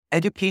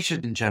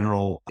education in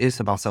general is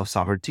about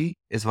self-sovereignty,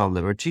 is about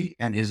liberty,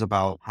 and is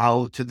about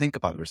how to think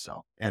about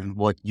yourself and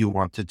what you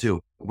want to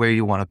do, where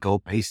you want to go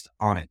based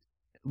on it.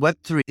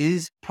 Web3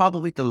 is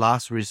probably the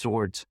last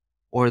resort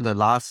or the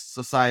last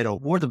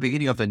societal or the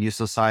beginning of the new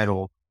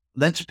societal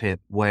linchpin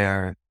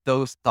where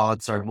those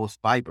thoughts are most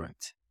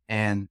vibrant.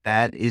 And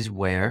that is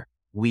where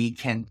we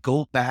can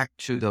go back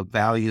to the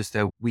values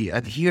that we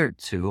adhered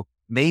to,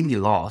 maybe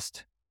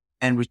lost,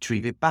 and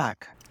retrieve it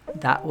back.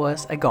 That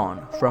was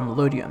Agwn from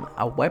Ludium,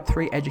 a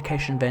Web3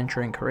 education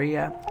venture in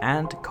Korea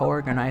and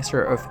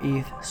co-organizer of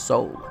ETH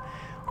Seoul.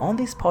 On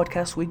this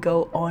podcast, we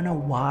go on a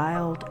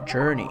wild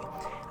journey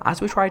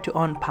as we try to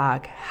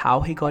unpack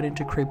how he got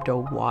into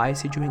crypto, why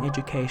is he doing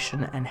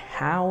education, and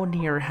how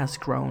Near has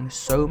grown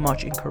so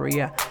much in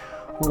Korea.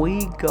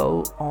 We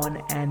go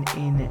on an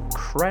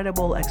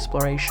incredible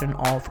exploration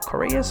of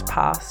Korea's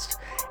past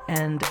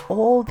and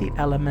all the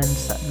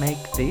elements that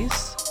make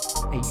this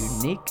a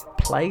unique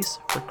place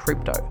for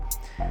crypto.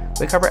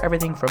 We cover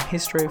everything from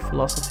history,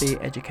 philosophy,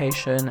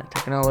 education,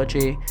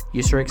 technology,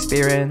 user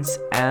experience,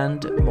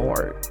 and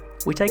more.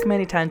 We take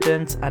many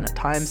tangents, and at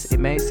times it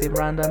may seem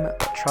random,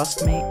 but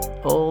trust me,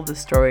 all the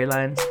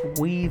storylines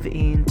weave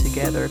in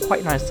together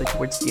quite nicely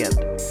towards the end.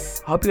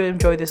 I hope you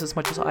enjoy this as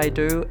much as I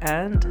do,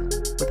 and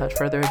without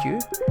further ado,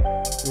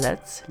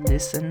 let's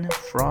listen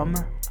from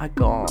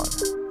Agwn.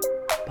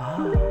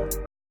 Bye.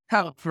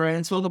 Hello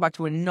friends, welcome back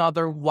to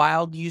another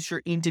Wild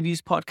User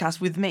Interviews podcast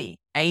with me,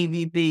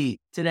 AVB.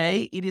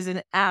 Today, it is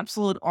an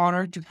absolute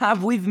honor to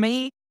have with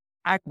me,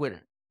 Agwn.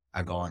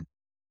 Agwn.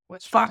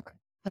 What's fuck?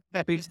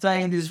 I've been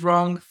saying this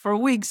wrong for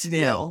weeks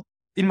now.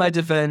 In my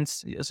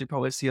defense, as you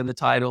probably see on the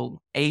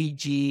title,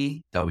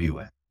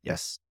 AGWN.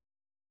 Yes.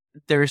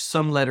 There's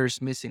some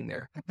letters missing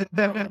there.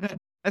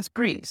 That's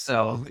Greek.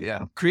 So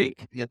yeah.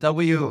 Greek? Yeah,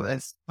 W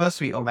is supposed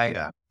to be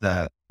Omega.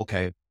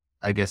 Okay.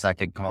 I guess I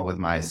can come up with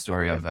my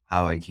story of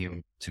how I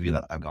came to be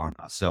Agwn.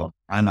 So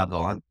I'm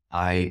Agwn.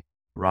 I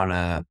run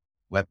a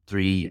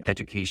Web3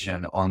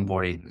 education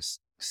onboarding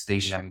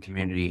station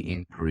community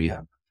in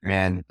Korea.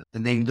 And the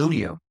name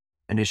Ludium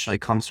initially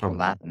comes from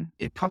Latin.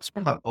 It comes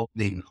from the book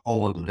named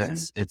Homo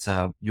Ludens. It's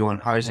Johan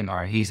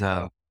Huizinga. He's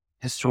a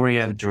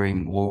historian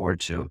during World War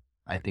II,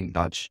 I think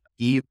Dutch.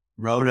 He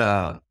wrote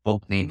a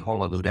book named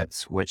Homo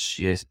Ludens, which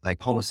is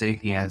like Homo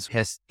sapiens.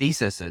 His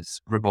thesis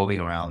is revolving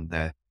around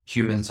the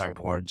humans are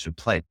born to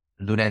play.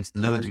 Ludens,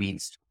 lud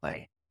means to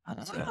play.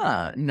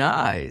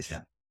 Nice.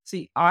 Yeah.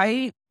 See,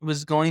 I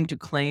was going to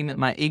claim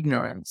my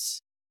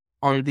ignorance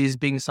on this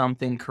being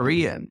something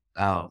Korean.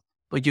 Oh.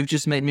 But you've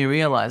just made me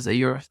realize that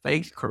you're a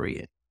fake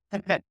Korean.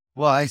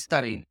 Well, I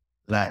studied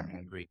Latin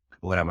and Greek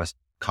when I was in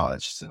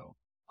college, so.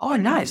 Oh,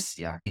 nice.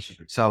 Yeah.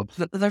 So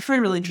that's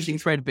a really interesting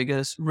thread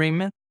because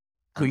Rim,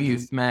 who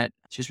you've met,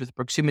 she's with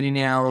Proximity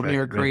now over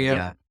near Korea.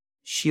 Yeah.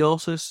 She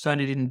also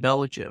studied in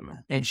Belgium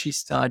and she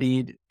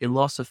studied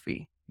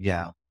philosophy.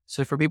 Yeah.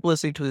 So for people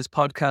listening to this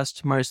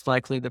podcast, most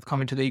likely they've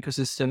come into the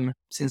ecosystem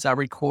since I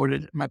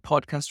recorded my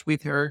podcast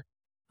with her.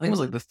 I think it was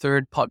like the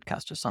third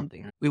podcast or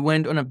something. We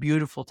went on a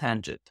beautiful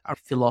tangent, our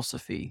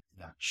philosophy.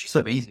 Yeah. She's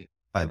amazing,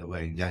 by the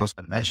way. Yeah, I was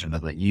going to mention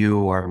that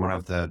you are one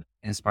of the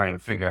inspiring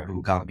figure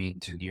who got me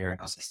into the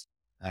ecosystem.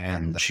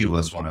 And she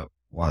was one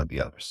of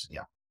the others.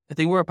 Yeah. I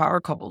think we're a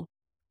power couple.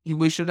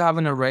 We should have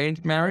an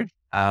arranged marriage.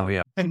 Oh,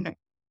 yeah.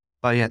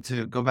 But yeah,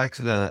 to go back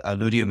to the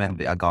Ludium and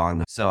the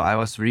Agwn. So I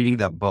was reading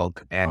that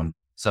book, and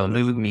so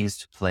Lud means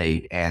to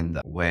play. And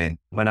when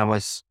I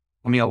was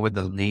coming up with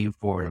the name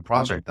for the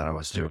project that I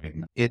was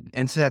doing, it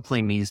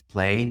incidentally means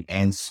play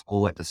and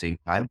school at the same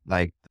time.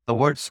 Like the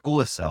word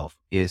school itself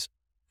is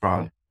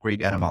from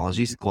Greek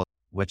etymology, school,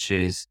 which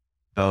is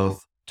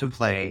both to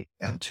play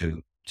and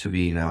to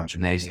be in a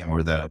gymnasium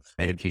or the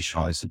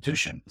educational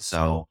institution.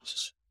 So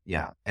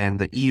yeah, and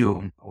the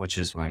EU, which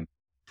is like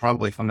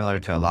probably familiar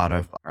to a lot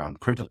of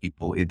crypto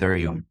people,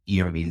 Ethereum.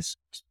 EU means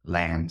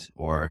land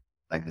or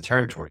like the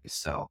territory.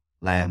 So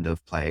land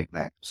of play,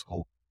 land of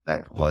school.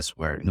 That was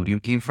where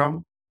Ludium came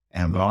from.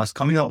 And when I was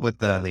coming up with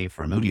the name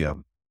for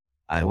Ludium,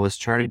 I was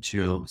trying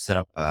to set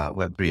up a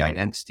Web3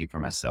 identity for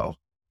myself.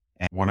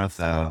 And one of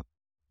the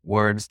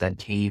words that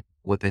came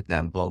within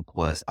that book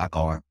was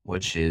Agwn,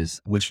 which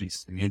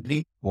means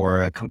community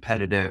or a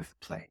competitive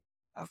play.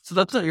 So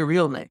that's not your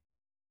real name?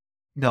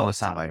 No,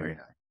 it's not my real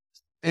name.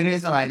 It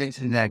is an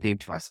identity that I gave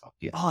to myself.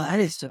 Yeah. Oh,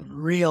 that is some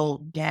real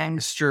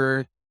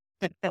gangster,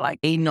 like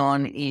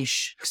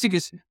Anon-ish.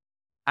 Because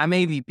I'm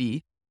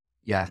AVB.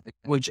 Yeah.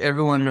 Which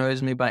everyone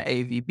knows me by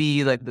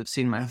AVB. Like they've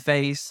seen my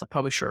face. I'll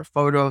probably share a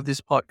photo of this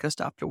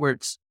podcast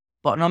afterwards.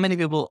 But not many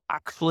people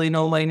actually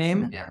know my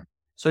name. Yeah.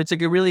 So it's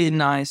like a really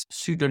nice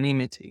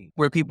pseudonymity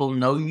where people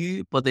know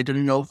you, but they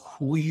don't know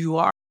who you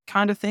are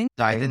kind of thing.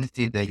 The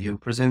identity that you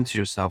present to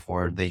yourself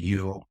or that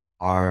you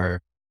are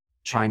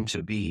trying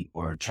to be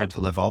or trying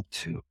to live up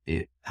to.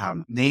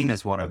 Name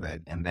is one of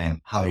it, and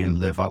then how you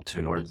live up to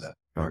it or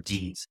your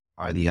deeds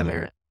are the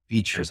other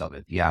features of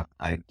it. Yeah,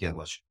 I get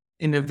what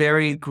in a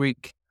very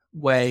Greek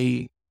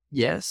way,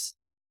 yes.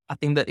 I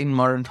think that in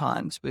modern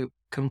times, we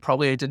can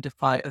probably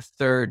identify a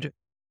third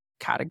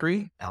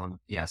category.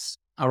 Yes.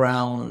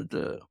 Around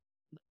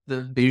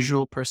the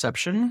visual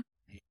perception.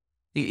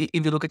 If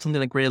you look at something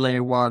like Gray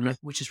Layer 1,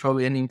 which is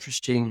probably an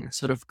interesting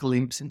sort of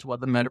glimpse into what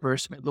the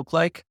metaverse may look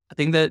like, I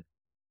think that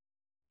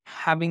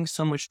having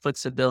so much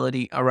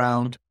flexibility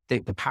around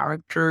the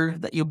character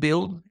that you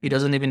build, it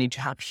doesn't even need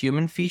to have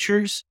human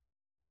features,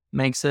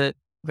 makes it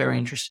very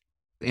interesting.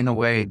 In a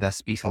way, that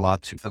speaks a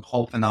lot to the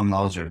whole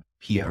phenomenology of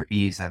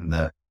PREs and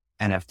the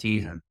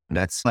NFTs. And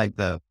that's like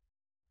the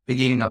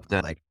beginning of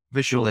the like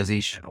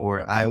visualization,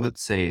 or I would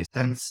say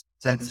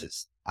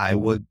senses.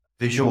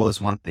 Visual is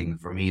one thing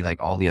for me,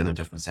 like all the other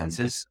different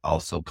senses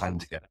also come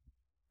together.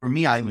 For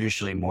me, I'm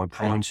usually more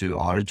prone to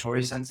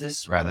auditory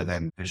senses rather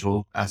than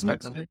visual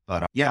aspects of it.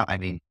 But yeah, I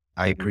mean,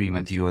 I agree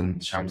with you in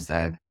terms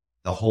that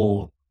the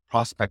whole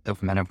prospect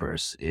of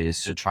metaverse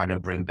is to try to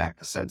bring back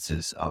the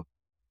senses of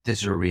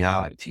digital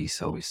reality,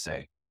 so we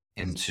say,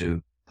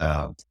 into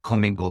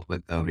commingled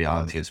with the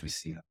reality as we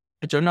see it.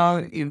 I don't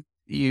know if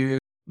you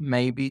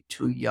may be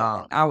too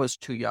young. I was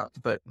too young,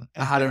 but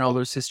I had an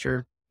older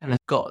sister and I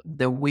got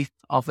the width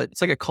of it.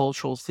 It's like a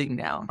cultural thing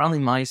now. Around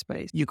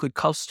MySpace, you could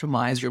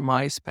customize your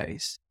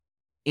MySpace,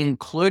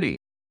 including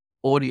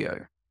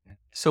audio.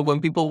 So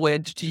when people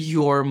went to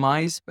your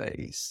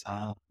MySpace,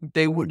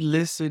 they would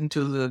listen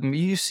to the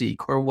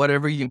music or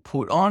whatever you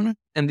put on.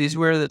 And these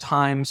were the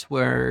times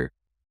where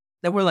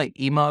they were like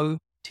emo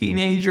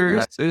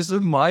teenagers. So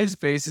some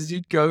MySpaces,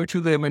 you'd go to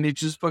them and it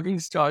just fucking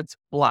starts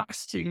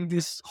blasting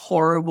this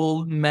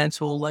horrible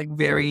metal, like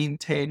very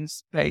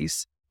intense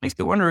bass. Makes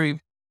me wonder if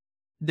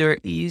there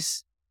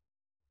is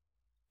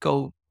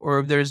scope or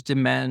if there's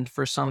demand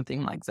for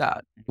something like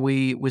that.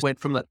 We went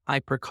from that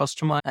hyper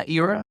customized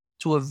era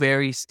to a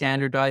very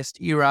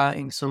standardized era.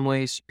 In some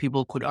ways,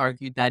 people could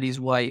argue that is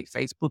why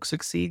Facebook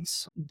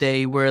succeeds.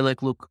 They were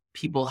like, look,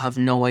 people have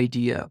no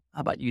idea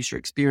about user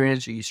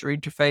experience or user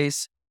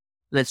interface.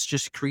 Let's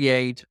just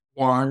create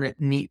one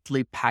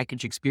neatly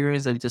packaged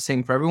experience that is the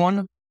same for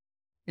everyone,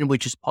 and we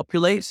just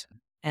populate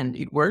and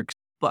it works.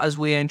 But as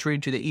we enter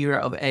into the era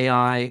of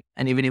AI,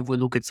 and even if we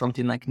look at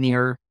something like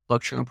near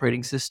blockchain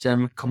operating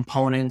system,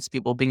 components,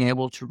 people being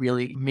able to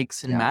really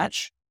mix and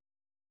match,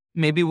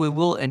 maybe we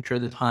will enter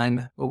the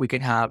time where we can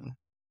have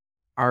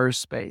our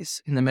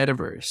space in the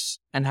metaverse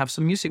and have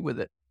some music with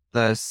it.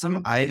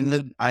 I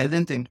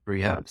lived in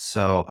Korea,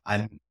 so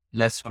I'm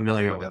less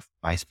familiar with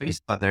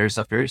MySpace, but there's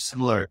a very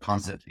similar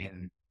concept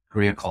in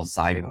Korea called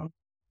Agwn.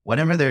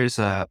 Whenever there's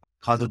a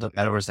concept of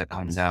metaverse that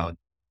comes out,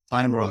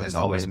 Sign World is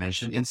always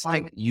mentioned. It's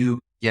like you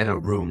get a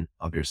room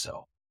of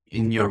yourself.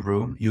 In your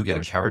room, you get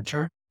a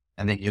character,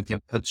 and then you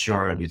can put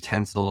your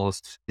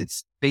utensils.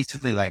 It's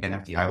basically like an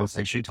NFT. I was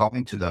actually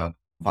talking to the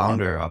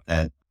founder of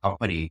that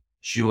company.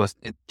 She was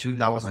in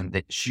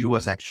 2000. She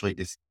was actually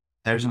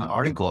there's an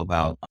article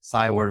about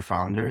Cyber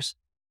founders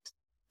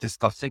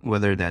discussing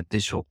whether that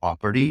digital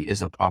property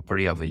is a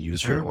property of a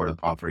user or the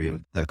property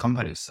of the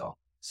company itself.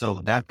 So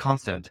that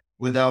concept,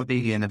 without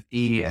the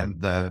NFT and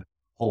the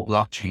whole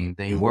blockchain,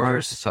 they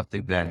were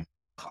something that,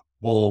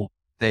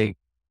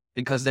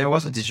 because there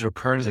was a digital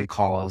currency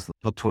called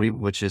Totori,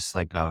 which is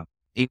like a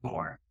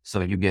Agwn. So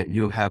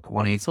you have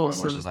 1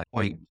 Agwn, which is like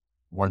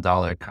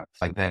 $1,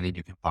 like that, and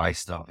you can buy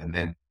stuff. And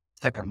then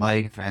Second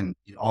Life and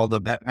all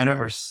the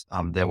metaverse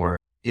that were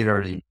in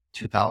early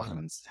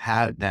 2000s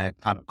had that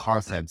kind of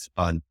concept,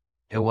 but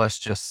it was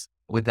just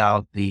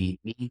without the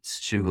needs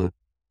to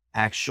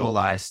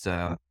actualize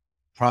the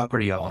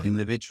property of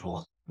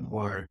individual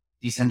or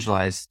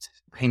decentralized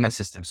payment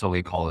system. So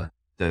we call it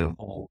the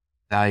whole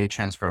value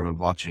transfer of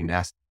blockchain.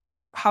 That's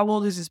how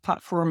old is this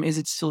platform? Is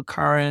it still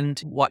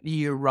current? What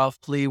year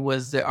roughly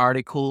was the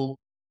article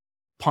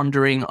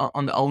pondering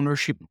on the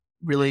ownership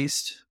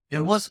released?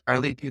 It was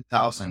early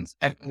 2000s,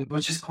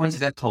 which is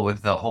coincidental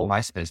with the whole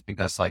MySpace,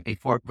 because like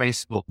before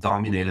Facebook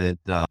dominated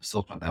the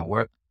social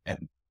network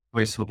and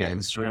Facebook and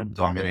Instagram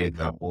dominated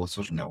the whole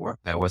social network,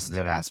 there was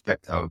that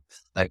aspect of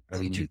like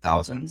early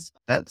 2000s.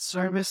 That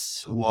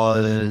service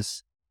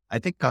was, I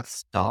think, got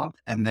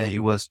stopped, and then it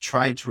was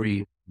tried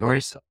to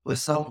reverse with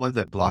some of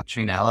the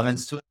blockchain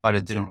elements to it, but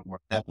it didn't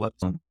work that well.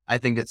 I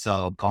think it's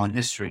gone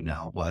history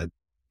now, but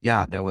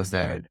yeah, there was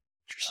that.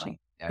 Interesting.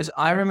 Because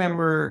I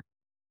remember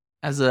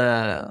as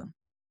a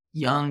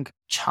young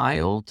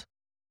child,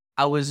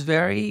 I was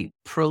very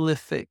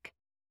prolific,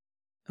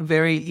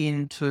 very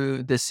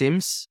into The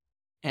Sims,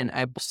 and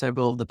I bought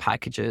several of the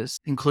packages,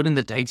 including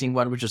the dating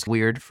one, which is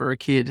weird for a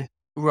kid.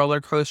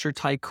 Roller Coaster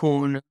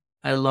Tycoon,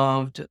 I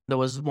loved. There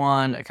was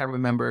one, I can't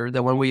remember,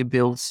 the one where you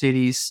build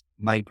cities.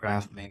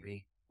 Minecraft,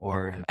 maybe,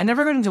 or I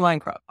never got into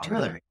Minecraft. Oh,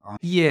 really?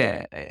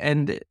 Yeah,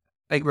 and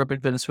I grew up in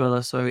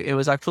Venezuela, so it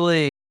was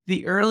actually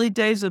the early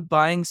days of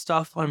buying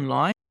stuff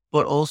online,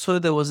 but also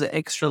there was an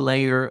extra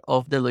layer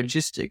of the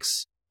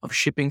logistics of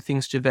shipping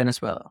things to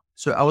Venezuela.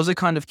 So I was a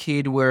kind of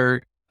kid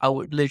where I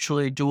would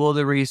literally do all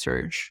the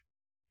research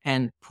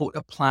and put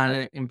a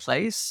plan in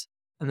place.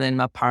 And then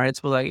my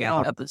parents were like,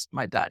 yeah,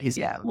 my dad,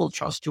 we'll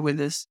trust you with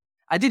this.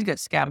 I did get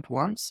scammed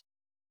once.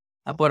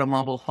 I bought a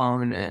mobile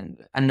phone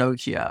and a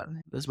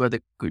Nokia. Those were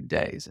the good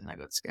days, and I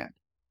got scammed.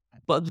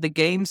 But the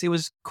games, it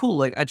was cool.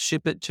 Like I'd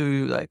ship it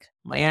to like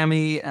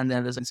Miami, and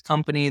then there's this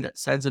company that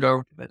sends it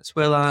over to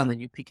Venezuela, and then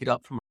you pick it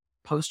up from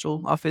a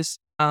postal office.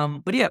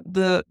 But yeah,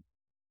 this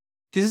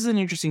is an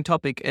interesting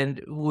topic,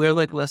 and we're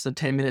like less than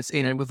 10 minutes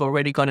in, and we've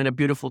already gone in a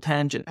beautiful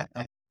tangent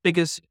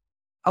because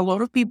a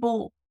lot of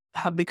people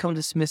have become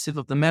dismissive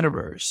of the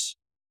metaverse.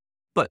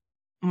 But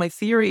my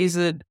theory is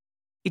that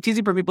it's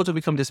easy for people to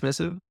become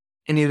dismissive,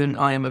 and even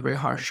I am a very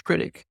harsh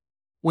critic,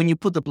 when you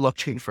put the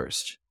blockchain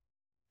first.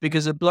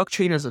 Because a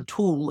blockchain as a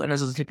tool and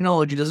as a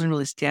technology doesn't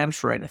really stand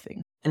for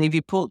anything. And if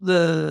you put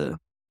the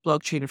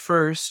blockchain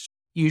first,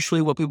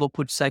 usually what people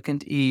put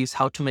second is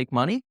how to make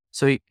money.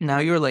 So now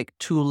you're like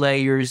 2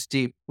 layers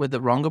deep with the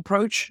wrong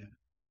approach.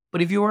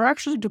 But if you were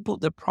actually to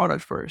put the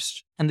product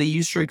first and the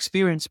user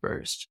experience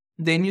first,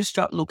 then you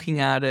start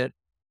looking at it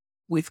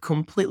with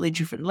completely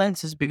different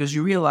lenses, because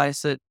you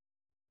realize that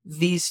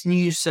this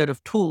new set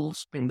of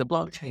tools in the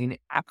blockchain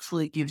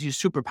actually gives you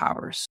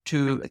superpowers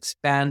to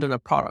expand on a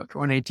product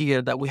or an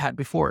idea that we had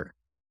before.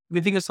 If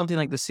you think of something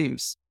like The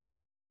Sims,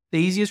 the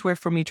easiest way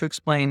for me to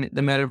explain the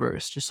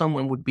metaverse to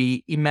someone would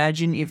be,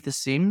 imagine if The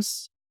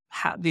Sims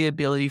had the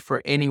ability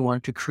for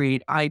anyone to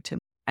create items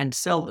and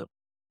sell them.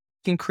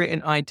 You can create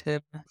an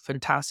item,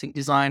 fantastic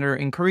designer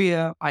in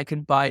Korea. I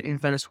could buy it in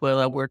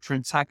Venezuela. We're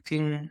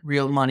transacting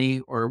real money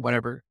or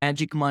whatever,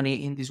 magic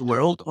money in this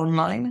world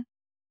online.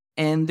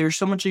 And there's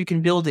so much you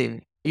can build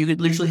in. You could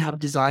literally have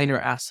designer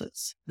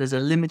assets. There's a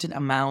limited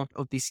amount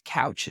of these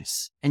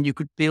couches, and you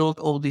could build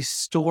all these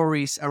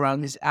stories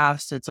around these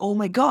assets. Oh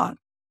my God,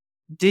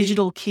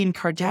 digital Kim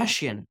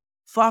Kardashian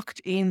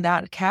fucked in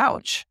that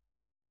couch.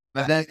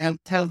 And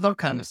tell that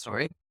kind of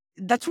story.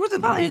 That's where the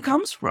value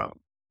comes from.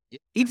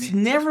 It's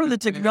never the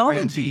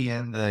technology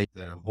and the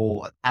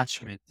whole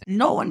attachment.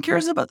 No one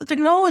cares about the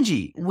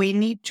technology. We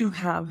need to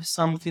have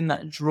something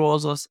that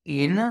draws us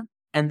in,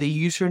 and the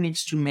user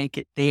needs to make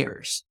it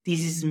theirs. This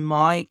is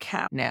my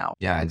cap now.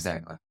 Yeah,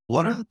 exactly.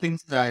 One of the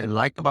things that I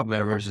like about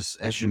Metaverse is,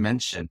 as you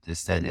mentioned,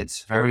 is that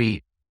it's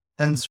very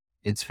sensory,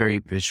 it's very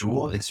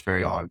visual, it's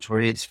very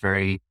auditory, it's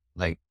very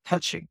like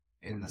touching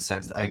in the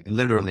sense that I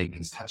literally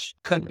can touch.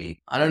 Could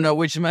be. I don't know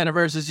which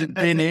metaverses you've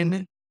been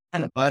in.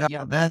 But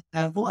yeah,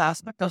 that whole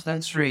aspect of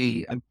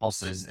sensory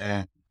impulses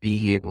and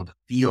being able to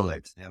feel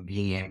it and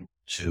being able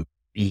to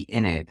be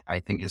in it, I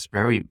think is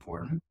very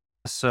important.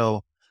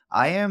 So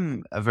I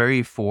am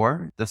very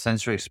for the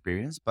sensory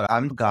experience, but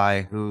I'm the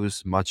guy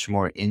who's much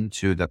more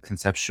into the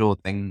conceptual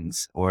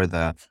things or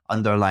the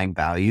underlying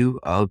value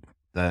of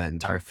the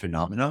entire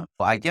phenomena.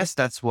 Well, I guess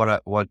that's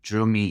what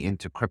drew me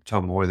into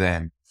crypto more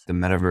than the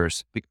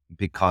metaverse,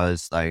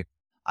 because like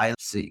I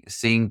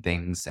seeing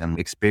things and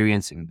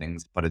experiencing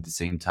things, but at the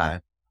same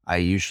time, I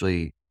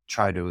usually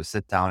try to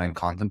sit down and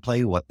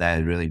contemplate what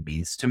that really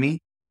means to me,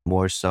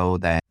 more so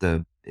than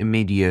the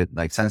immediate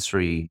like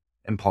sensory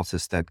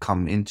impulses that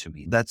come into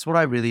me. That's what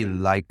I really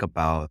like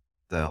about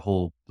the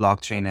whole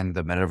blockchain and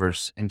the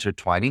metaverse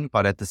intertwining.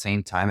 But at the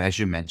same time, as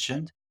you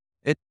mentioned,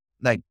 it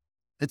like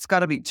it's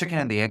got to be chicken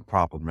and the egg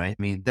problem, right?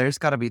 I mean, there's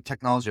got to be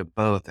technology of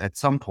both at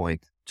some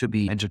point to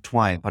be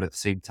intertwined, but at the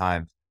same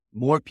time,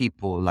 more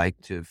people like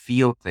to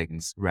feel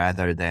things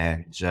rather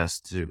than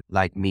just to,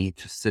 like me,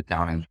 to sit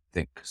down and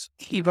think.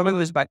 It probably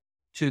goes back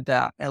to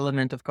that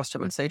element of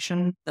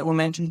customization that we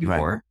mentioned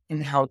before,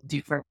 and how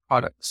different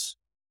products,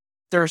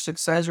 their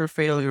success or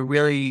failure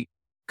really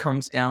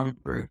comes down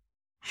to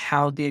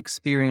how the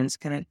experience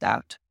can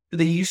adapt to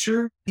the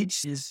user.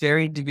 Each is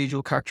very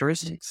individual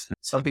characteristics.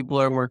 Some people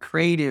are more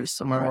creative,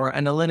 some are more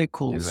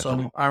analytical,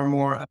 some are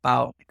more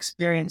about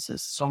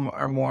experiences, some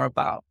are more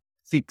about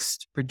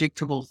fixed,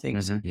 predictable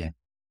things. Yeah.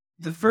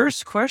 The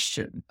first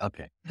question.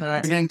 Okay.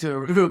 We're getting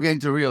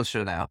to real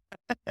shit now.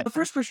 The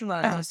first question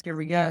that I ask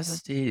every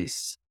guest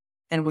is,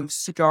 and we've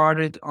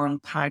started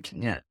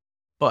unpacking it,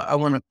 but I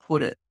want to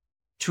put it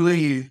to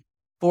you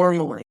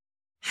formally.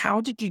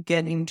 How did you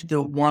get into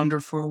the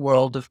wonderful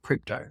world of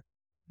crypto?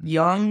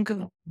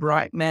 Young,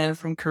 bright man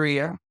from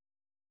Korea,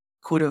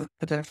 could have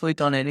potentially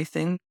done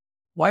anything.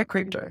 Why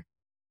crypto?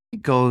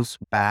 It goes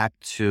back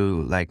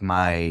to like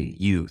my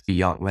youth,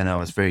 when I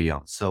was very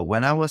young. So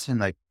when I was in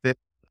like 5th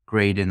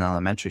grade in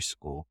elementary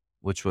school,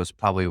 which was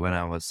probably when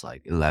I was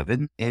like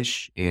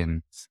 11-ish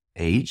in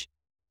age,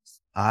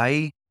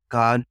 I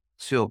got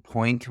to a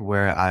point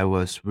where I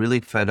was really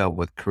fed up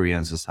with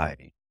Korean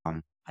society.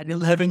 At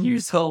 11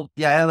 years old.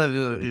 Yeah,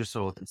 11 years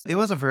old. It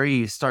was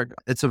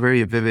it's a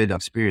very vivid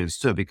experience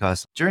too,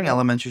 because during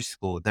elementary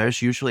school,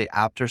 there's usually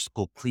after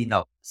school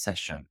cleanup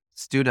session.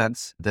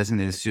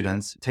 Designated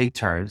students take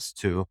turns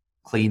to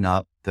clean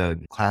up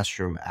the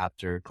classroom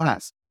after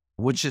class,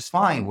 which is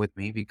fine with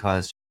me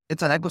because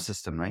it's an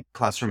ecosystem, right?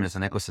 Classroom is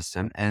an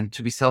ecosystem, and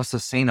to be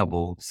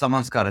self-sustainable,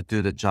 someone's got to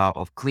do the job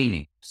of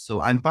cleaning.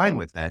 So I'm fine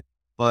with that.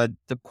 But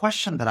the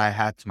question that I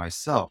had to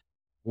myself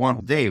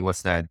one day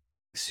was that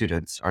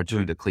students are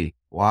doing the cleaning.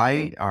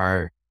 Why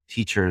are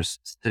teachers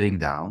sitting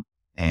down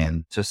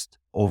and just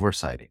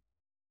oversighting?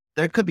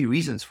 There could be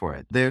reasons for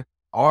it. There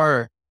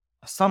are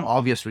some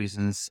obvious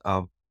reasons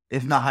of,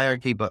 if not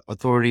hierarchy, but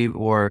authority,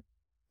 or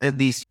at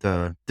least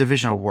the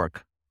division of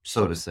work,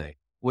 so to say.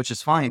 which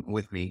is fine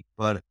with me.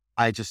 But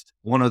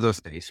one of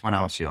those days when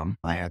I was young,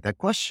 I had that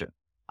question.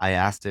 I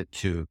asked it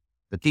to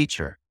the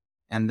teacher.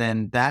 And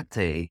then that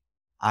day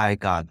I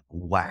got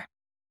whacked,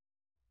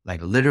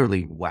 like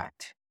literally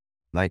whacked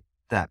like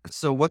that.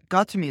 So what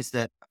got to me is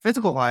that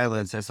physical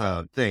violence as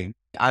a thing,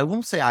 I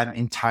won't say I'm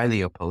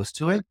entirely opposed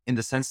to it in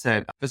the sense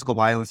that physical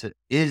violence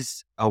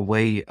is a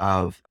way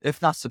of,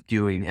 if not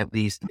subduing, at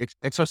least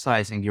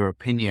exercising your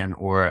opinion,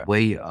 or a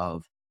way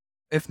of,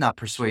 if not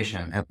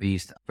persuasion, at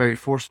least a very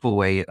forceful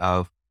way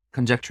of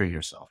conjecturing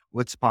yourself.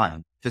 What's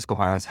fine. Physical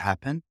violence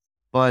happened.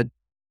 But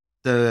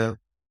the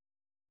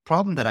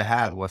problem that I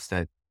had was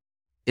that,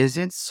 is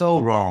it so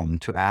wrong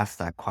to ask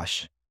that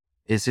question?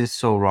 Is it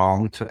so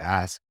wrong to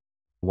ask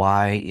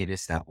why it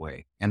is that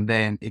way? And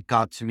then it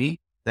got to me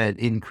that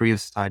in Korean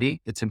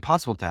society, it's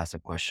impossible to ask a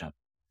question.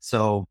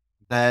 So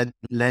that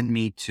led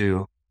me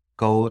to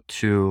go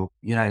to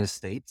United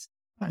States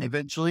and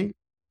eventually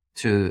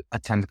to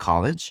attend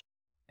college.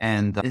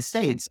 And in the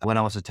States, when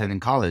I was attending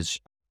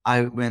college,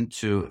 I went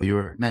to,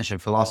 you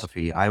mentioned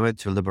philosophy. I went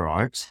to liberal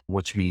arts,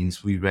 which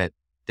means we read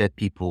dead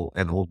people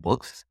and old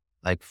books,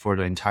 like for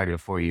the entire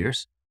 4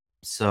 years.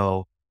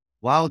 So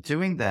while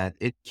doing that,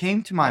 it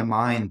came to my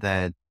mind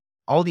that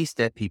all these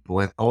dead people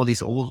and all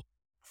these old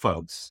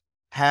folks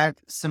had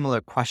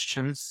similar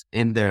questions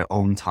in their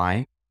own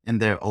time, in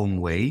their own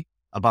way,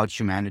 about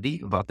humanity,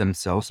 about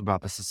themselves,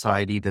 about the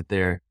society that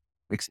they're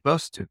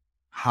exposed to.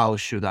 How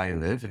should I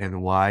live,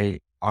 and why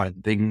are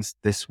things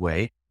this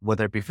way,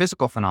 whether it be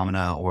physical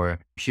phenomena or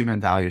human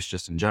values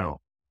just in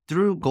general?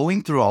 Through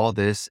going through all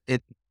this,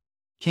 it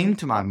came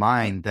to my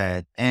mind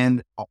that,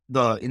 and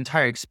the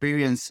entire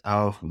experience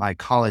of my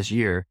college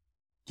year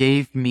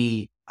gave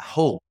me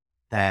hope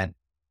that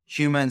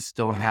humans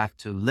don't have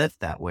to live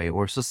that way,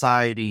 or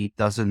society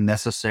doesn't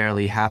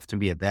necessarily have to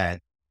be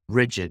that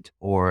rigid,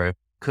 or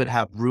could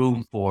have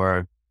room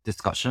for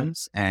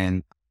discussions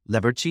and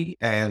liberty,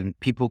 and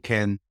people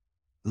can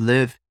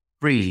live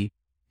free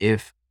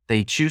if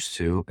they choose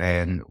to,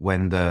 and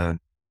when the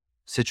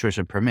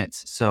situation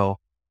permits. So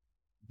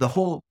the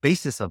whole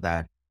basis of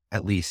that,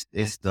 at least,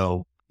 is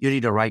though you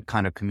need the right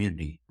kind of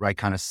community, right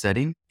kind of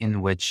setting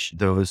in which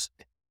those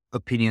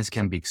opinions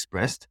can be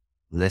expressed,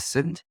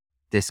 listened,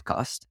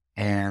 discussed,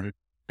 and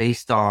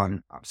based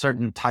on a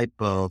certain type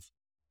of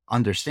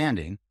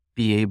understanding,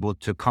 be able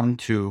to come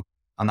to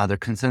another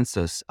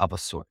consensus of a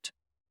sort.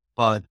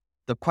 But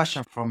the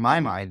question from my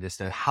mind is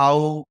that,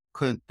 how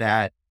could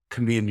that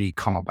community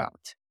come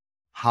about?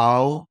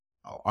 How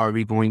are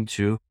we going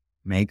to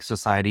make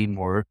society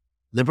more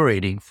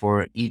liberating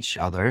for each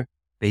other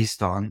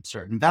based on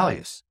certain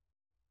values?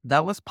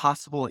 That was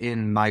possible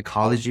in my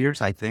college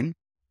years, I think,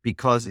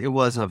 because it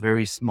was a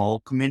very small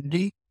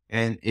community,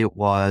 and it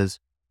was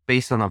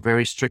based on a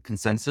very strict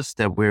consensus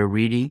that we're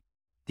reading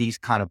these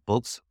kind of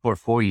books for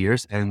 4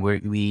 years, and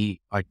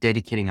we are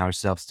dedicating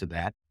ourselves to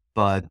that.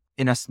 But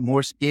in a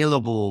more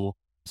scalable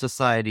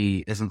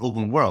society, as an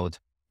open world,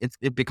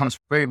 it becomes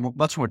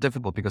much more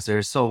difficult, because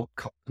there's so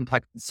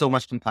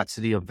much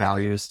complexity of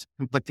values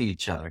conflicting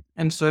each other.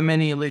 And so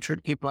many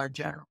illiterate people in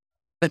general.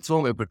 That's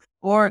one way,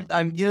 or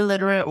I'm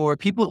illiterate, or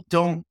people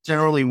don't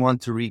generally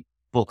want to read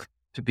book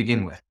to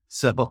begin with.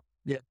 So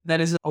yeah,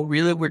 that is a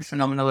really weird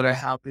phenomenon that I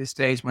have these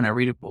days when I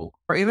read a book,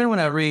 or even when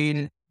I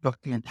read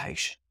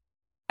documentation.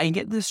 I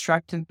get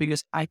distracted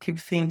because I keep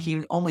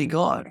thinking, oh my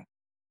God,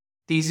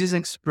 this is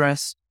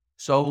expressed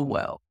so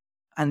well,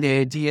 and the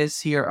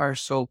ideas here are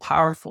so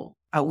powerful.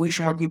 I wish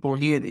more people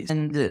hear this.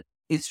 And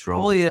it's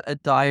probably a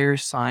dire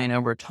sign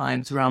over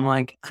time where I'm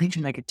like, I need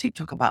to make a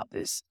TikTok about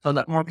this so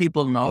that more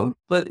people know.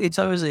 But it's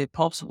obviously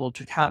possible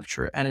to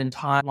capture an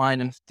entire line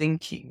of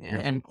thinking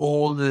and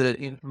all the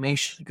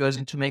information that goes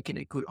into making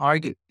a good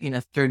argument in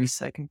a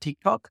 30-second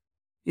TikTok.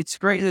 It's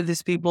great that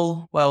these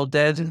people, while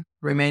dead,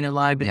 remain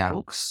alive in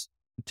books.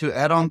 To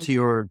add on to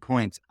your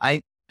point, I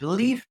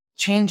believe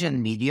change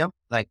in media,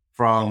 like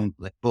from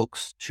like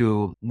books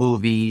to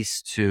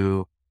movies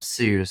to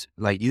series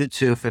like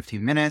YouTube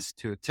 15 minutes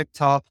to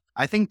TikTok,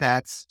 I think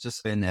that's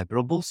just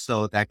inevitable,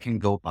 so that can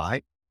go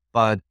by.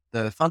 But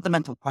the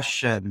fundamental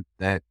question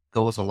that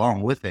goes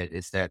along with it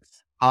is that,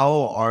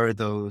 how are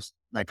those,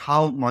 like,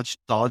 how much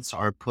thoughts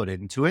are put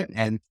into it,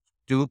 and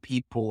do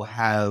people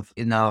have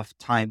enough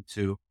time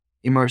to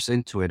immerse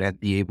into it and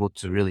be able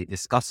to really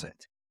discuss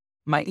it?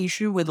 My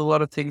issue with a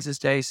lot of things these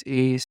days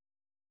is,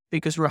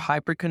 because we're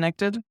hyper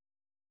connected,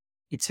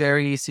 it's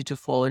very easy to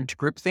fall into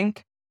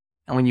groupthink.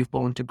 And when you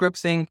fall into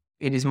groupthink,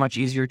 it is much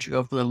easier to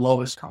go for the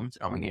lowest common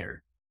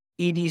denominator.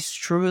 It is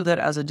true that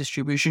as a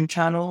distribution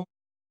channel,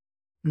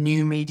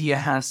 new media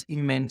has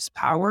immense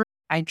power.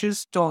 I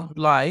just don't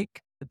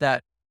like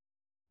that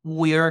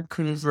we are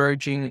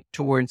converging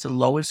towards the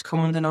lowest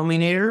common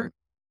denominator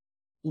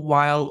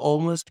while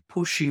almost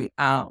pushing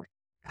out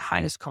the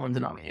highest common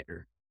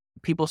denominator.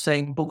 People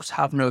saying books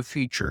have no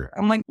future.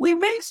 I'm like, we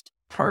missed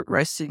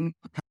progressing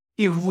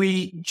if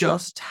we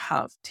just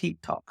have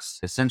TikToks.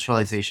 The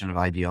centralization of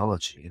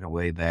ideology in a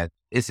way that,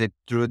 is it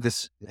through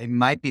this, it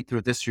might be through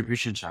a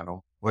distribution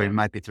channel, or it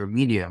might be through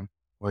Medium,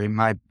 or it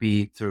might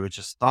be through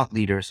just thought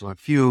leaders or a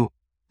few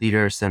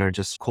leaders that are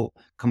just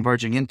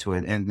converging into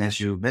it. And as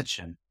you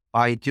mentioned,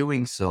 by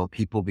doing so,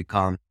 people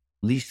become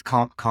least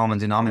common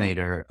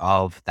denominator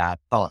of that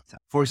thought.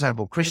 For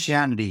example,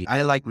 Christianity,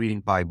 I like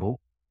reading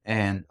Bible,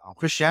 and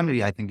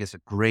Christianity, I think, is a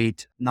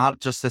great, not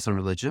just as a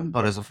religion,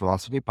 but as a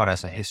philosophy, but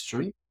as a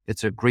history.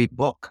 It's a great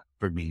book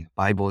for me.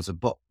 Bible is a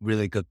book,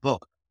 really good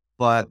book.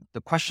 But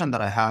the question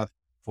that I have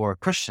for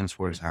Christians,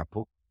 for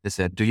example, is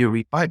that, do you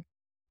read Bible?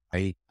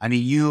 Right? I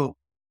mean, you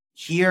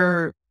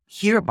hear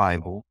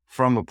Bible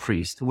from a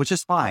priest, which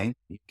is fine.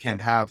 You can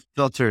have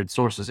filtered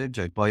sources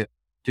into it, but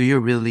do you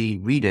really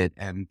read it,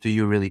 and do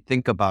you really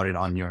think about it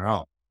on your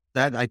own?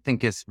 That, I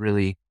think, is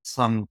really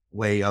some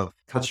way of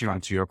touching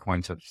on to your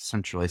point of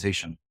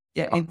centralization.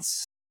 Yeah,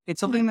 it's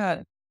something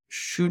that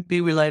should be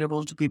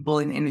relatable to people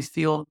in this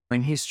field.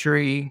 In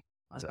history,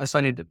 I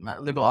studied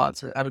liberal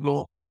arts at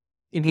law.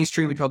 In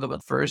history, we talk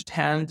about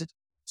first-hand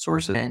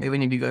sources, and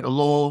even if you go to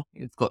law,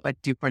 you've got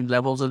like different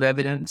levels of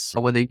evidence,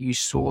 or whether you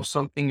saw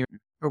something,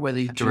 or whether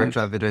you Direct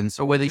evidence,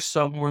 or whether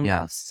someone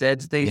said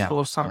they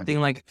saw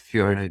something. Like,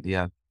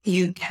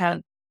 you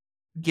can't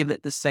give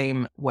it the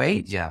same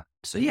weight. Yeah.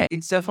 So yeah,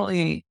 it's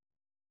definitely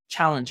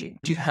challenging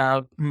to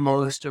have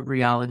most of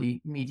reality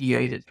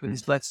mediated with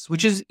this lens,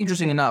 which is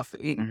interesting enough.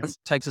 It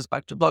takes us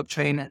back to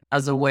blockchain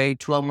as a way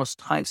to almost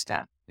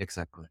timestamp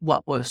Exactly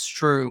what was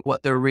true,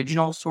 what the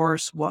original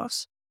source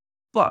was.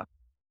 But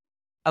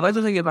I'd like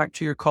to take it back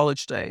to your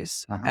college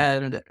days,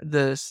 and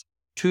there's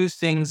two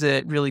things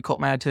that really caught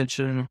my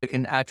attention. We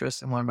can address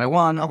them one by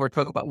one, or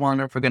talk about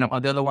one and forget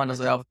about the other one, as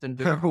I often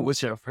do.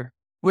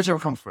 Whichever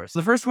comes first.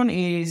 The first one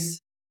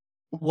is,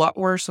 what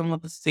were some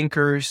of the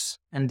thinkers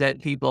and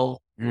dead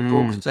people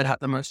books that had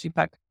the most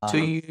impact to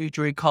you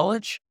during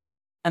college?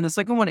 And the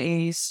second one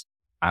is,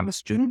 I'm a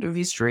student of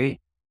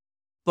history,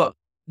 but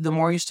the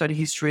more you study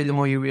history, the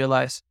more you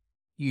realize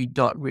you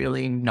don't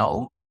really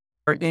know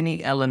or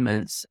any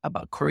elements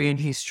about Korean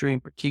history in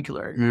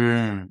particular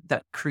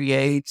that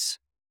creates,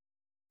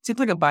 it's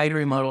like a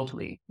binary model to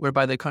me,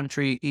 whereby the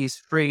country is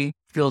free,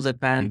 feels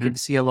advanced, can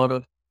see a lot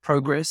of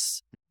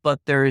progress, but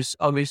there's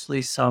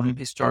obviously some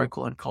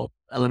historical and cultural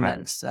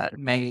elements that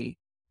may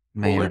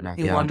pull it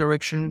in one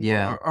direction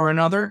or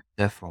another.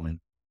 Definitely.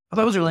 I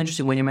thought it was really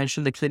interesting when you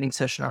mentioned the cleaning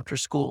session after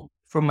school.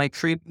 From my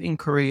trip in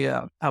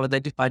Korea, I've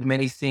identified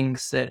many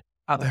things that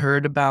I've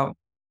heard about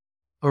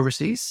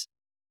overseas,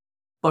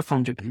 but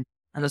from Japan.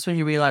 And that's when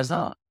you realize,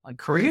 like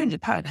Korea and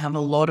Japan have a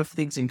lot of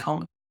things in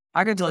common.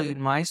 I can tell you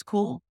in my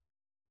school,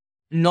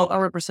 not a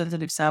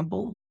representative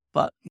sample,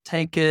 but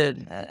take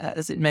it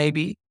as it may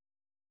be,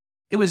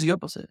 it was the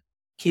opposite.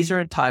 Kids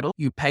are entitled,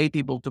 you pay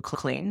people to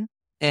clean,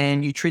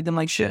 and you treat them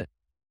like shit.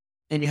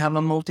 And you have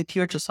a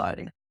multi-tiered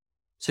society.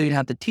 So you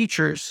have the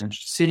teachers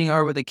sitting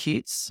over the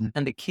kids,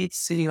 and the kids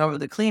sitting over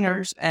the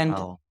cleaners, and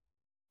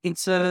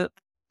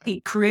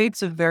it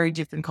creates a very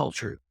different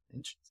culture.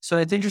 So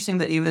it's interesting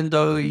that even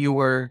though you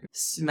were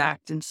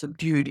smacked and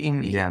subdued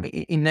in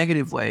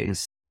negative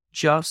ways,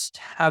 just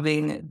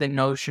having the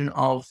notion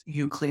of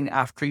you clean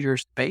after your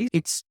space,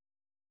 it's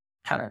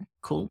kind of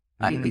cool.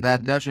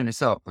 That in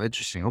itself,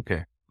 interesting.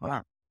 Okay.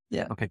 Wow.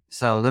 Yeah. Okay.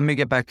 So let me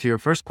get back to your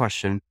first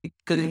question.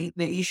 Because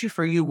the issue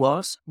for you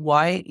was,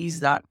 why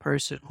is that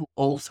person who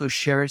also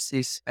shares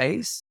this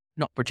space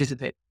not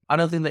participate? I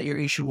don't think that your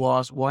issue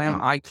was, why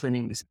am I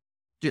cleaning this?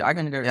 Dude, I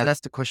can go. Yeah,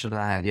 that's the question that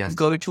I had. Yes.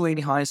 Go to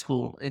any high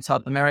school in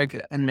South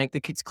America and make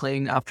the kids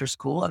clean after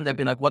school, and they'd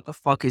be like, what the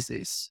fuck is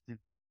this?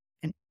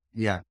 And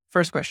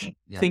first question.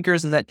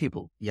 Thinkers and that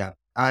people. Yeah.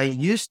 I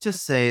used to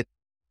say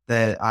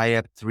that I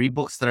have 3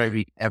 books that I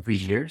read every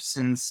year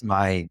since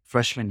my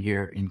freshman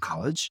year in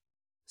college.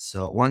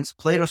 So one's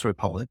Plato's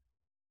Republic.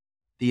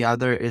 The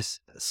other is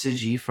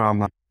Siji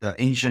from the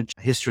Ancient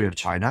History of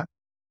China.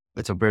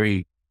 It's a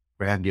very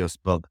grandiose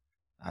book.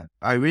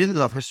 I really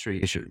love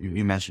history.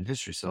 You mentioned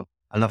history. So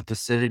I love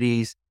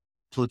Thucydides,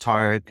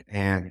 Plutarch,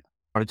 and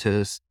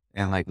Artus,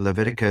 and like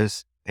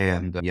Leviticus,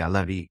 and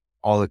Levy,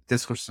 all the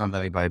discourses on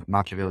Levy by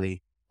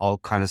Machiavelli, all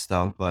kind of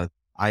stuff. But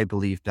I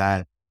believe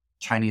that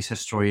Chinese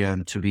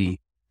historian to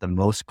be the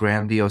most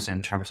grandiose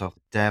in terms of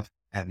depth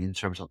and in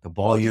terms of the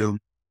volume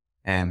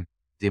and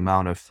the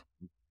amount of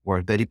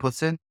work that he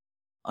puts in.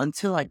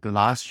 Until like the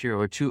last year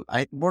or two,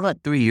 more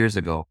like 3 years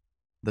ago,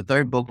 the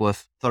third book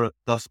was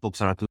Thus Spoke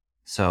Zarathustra.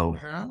 So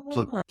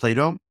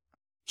Plato,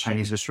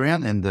 Chinese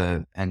historian,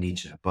 and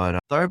Nietzsche. But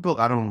third book,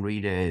 I don't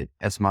read it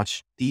as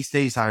much. These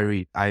days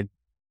I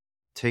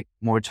take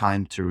more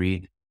time to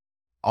read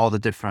all the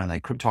different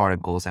like crypto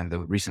articles and the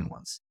recent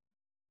ones.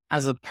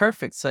 As a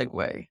perfect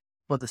segue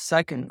for the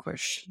second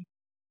question,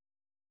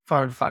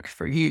 fun fact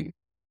for you,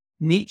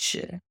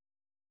 Nietzsche,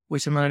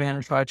 which I'm going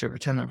to try to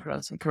pretend I'm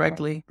pronouncing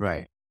correctly,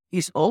 right,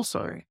 is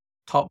also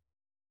top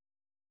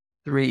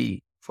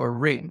 3 for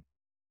Ring.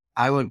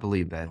 I would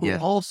believe that, who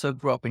also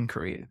grew up in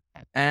Korea.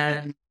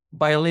 And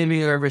by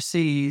living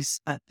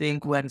overseas, I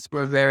think went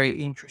through a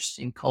very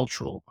interesting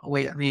cultural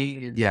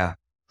awakening.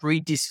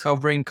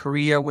 Rediscovering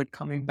Korea when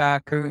coming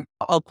back.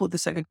 I'll put the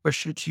second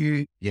question to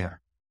you. Yeah.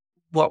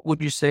 What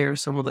would you say are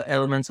some of the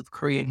elements of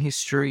Korean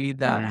history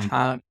that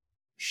have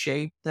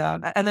shaped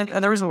that? And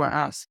the reason why I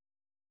ask,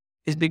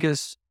 is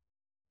because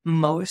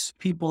most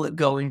people that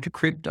go into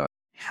crypto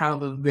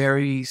have a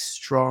very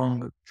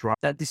strong drive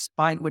that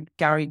despite what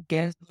Gary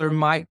Gensler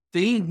might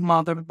think,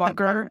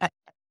 motherfucker,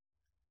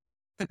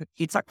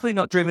 it's actually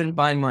not driven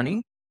by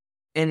money.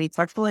 And it's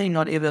actually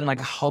not even like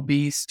a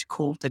hobbyist,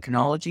 cool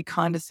technology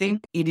kind of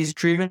thing. It is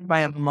driven by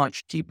a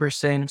much deeper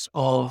sense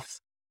of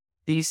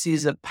this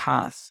is a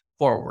path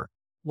forward.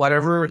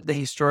 Whatever the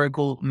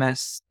historical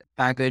mess,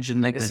 baggage,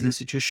 and legacy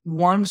institution,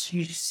 once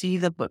you see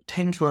the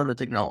potential of the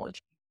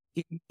technology,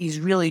 it is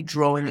really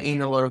drawing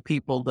in a lot of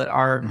people that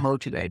are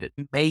motivated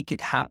to make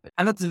it happen.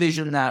 And that's a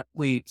vision that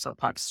we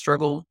sometimes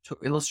struggle to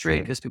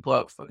illustrate because people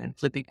are fucking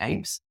flipping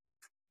apes.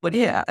 But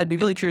yeah, I'd be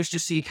really curious to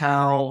see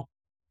how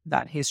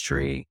that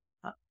history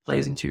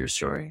plays into your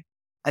story.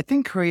 I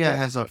think Korea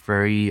has a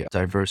very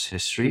diverse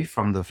history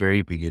from the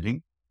very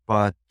beginning,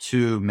 but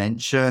to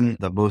mention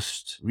the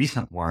most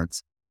recent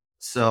ones.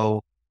 So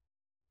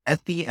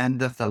at the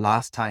end of the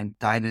last time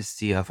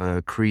dynasty of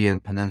a Korean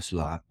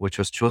peninsula, which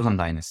was Joseon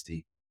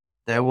Dynasty,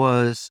 it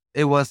was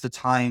the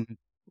time.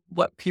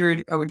 What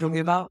period are we talking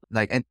about?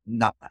 Like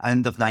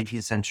end of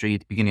 19th century,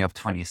 beginning of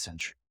 20th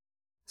century.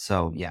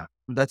 So yeah,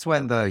 that's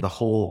when the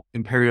whole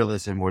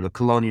imperialism or the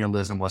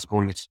colonialism was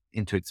going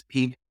into its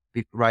peak,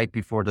 right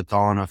before the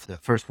dawn of the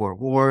First World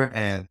War,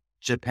 and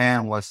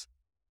Japan was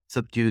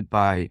subdued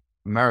by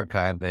America,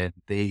 and then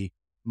they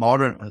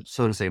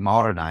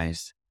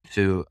modernized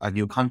to a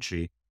new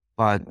country.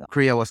 But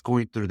Korea was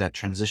going through that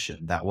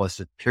transition. That was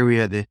the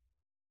period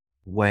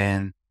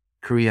when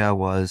Korea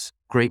was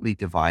greatly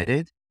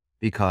divided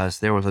because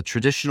there was a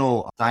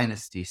traditional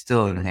dynasty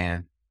still in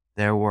hand.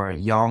 There were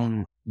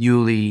young,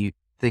 newly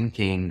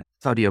thinking,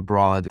 study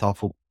abroad,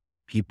 thoughtful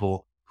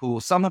people who,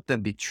 some of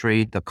them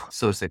betrayed the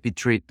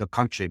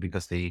country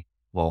because they,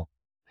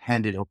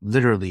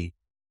 literally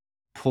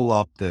pull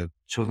up the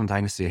Chosun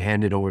dynasty,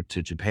 hand it over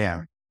to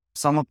Japan.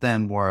 Some of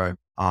them were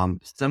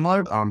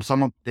similar.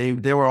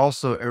 They were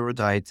also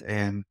erudite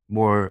and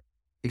more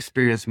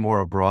experienced more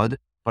abroad,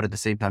 but at the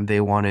same time, they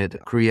wanted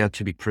Korea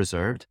to be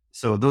preserved.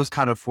 So those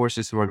kind of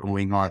forces were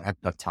going on at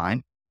that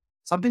time.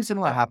 Something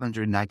similar happened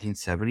during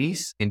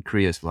 1970s in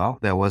Korea as well.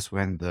 That was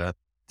when the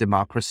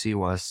democracy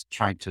was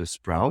trying to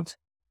sprout.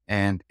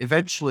 And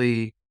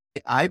eventually,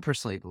 I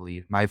personally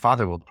believe, my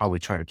father will probably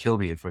try to kill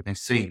me for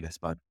saying this,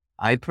 but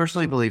I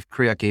personally believe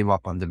Korea gave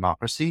up on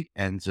democracy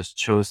and just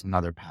chose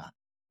another path.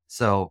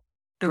 So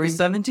the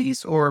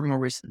 70s or more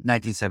recent?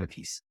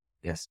 1970s.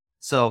 Yes.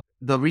 So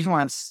the reason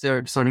why I'm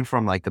starting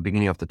from like the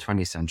beginning of the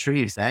 20th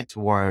century is that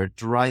were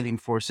driving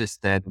forces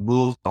that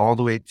moved all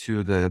the way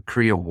to the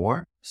Korea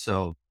War.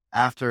 So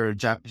after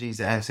Japanese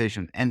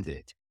annexation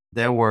ended,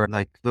 there were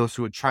like those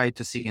who would try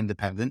to seek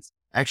independence.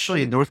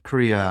 Actually, North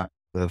Korea,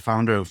 the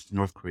founder of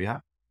North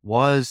Korea,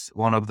 was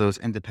one of those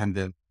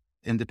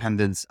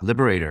independence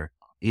liberator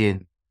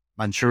in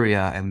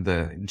Manchuria and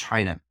in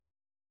China.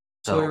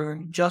 So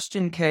just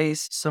in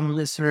case some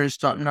listeners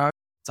don't know,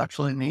 it's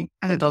actually me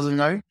and it doesn't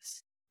know.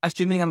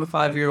 Assuming I'm a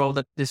 5-year-old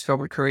that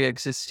discovered Korea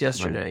exists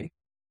yesterday. Right.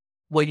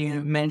 When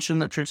you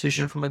mentioned the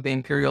transition from the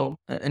imperial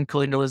and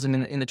colonialism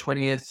in the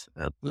 20th,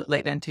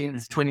 late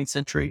 19th, 20th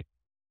century,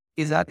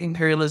 is that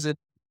imperialism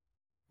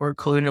or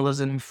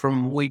colonialism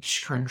from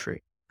which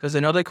country? Because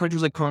in other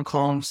countries like Hong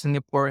Kong,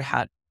 Singapore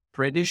had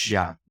British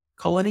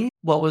colony.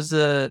 What was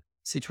the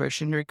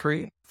situation in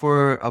Korea?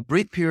 For a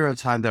brief period of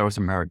time, there was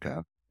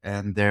America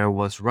and there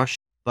was Russia,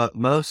 but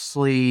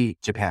mostly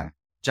Japan.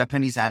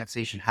 Japanese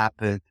annexation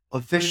happened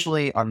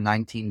officially on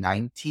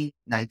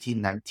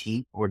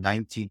 1919 or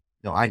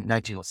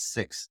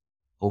 1906,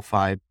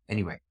 05,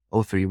 anyway,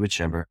 03,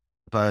 whichever.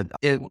 But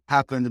it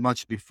happened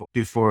much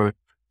before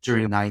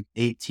during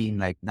 18,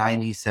 like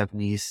 90s,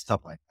 70s,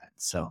 stuff like that.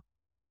 So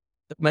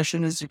the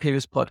mention is your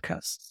previous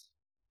podcast.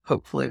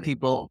 Hopefully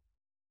people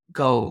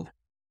go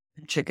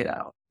and check it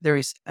out. There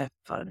is a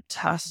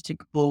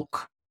fantastic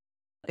book.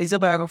 It's a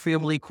biography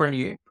of Lee Kuan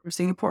Yew from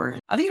Singapore.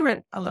 I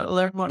think I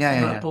learned more from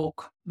that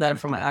book than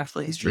from an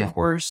actual history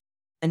course.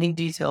 And he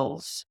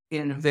details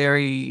in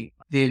very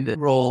vivid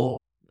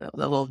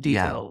level of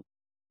detail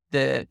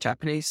the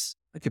Japanese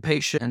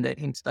occupation and that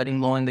him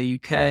studying law in the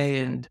UK.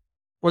 And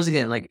once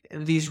again, like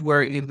these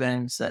were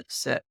events that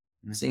set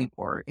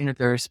Singapore in a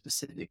very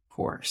specific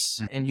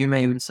course. And you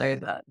may even say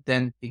that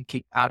then being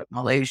kicked out of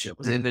Malaysia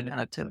was even an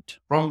attempt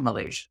from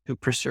Malaysia to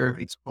preserve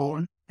its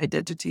own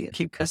identity and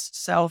keep us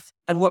south.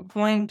 At what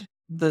point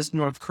does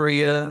North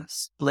Korea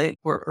split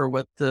or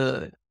what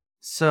the...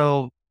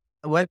 So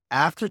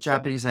after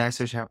Japanese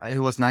annexation, it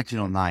was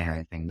 1909,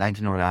 I think,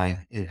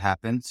 1909 it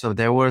happened. So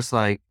there was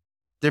like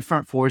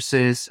different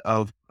forces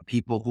of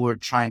people who were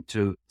trying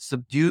to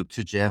subdue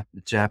to the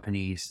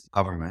Japanese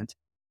government,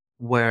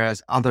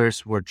 whereas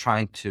others were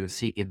trying to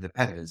seek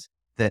independence.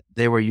 That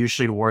they were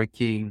usually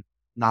working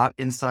not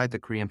inside the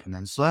Korean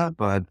peninsula,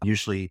 but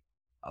usually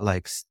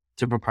like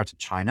different parts of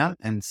China.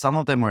 And some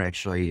of them were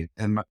actually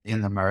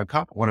in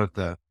America. One of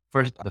the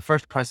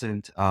first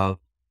president of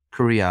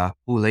Korea,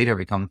 who later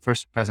became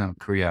first president of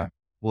Korea,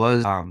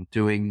 was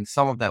doing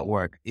some of that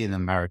work in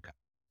America.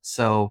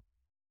 So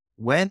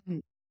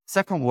when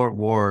Second World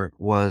War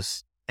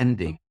was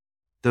ending,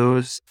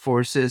 those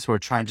forces were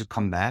trying to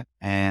come back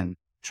and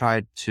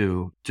try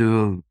to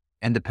do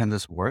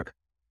independence work.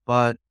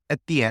 But at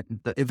the end,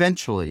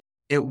 eventually,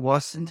 it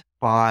wasn't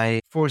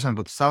by, for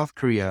example, South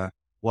Korea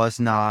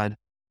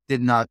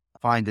did not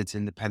find its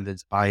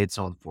independence by its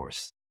own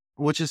force,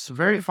 which is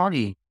very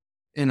funny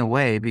in a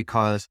way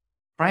because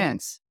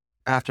France,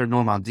 after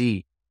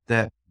Normandy,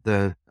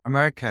 the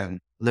American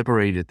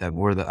liberated them,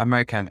 or the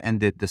American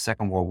ended the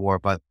Second World War,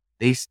 but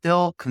they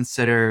still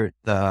consider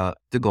the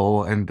De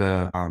Gaulle and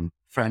the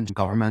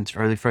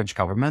early French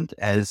government,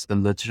 as the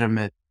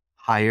legitimate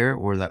higher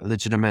or the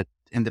legitimate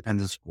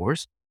independence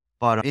force.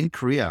 But in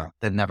Korea,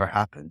 that never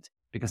happened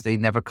because they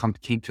never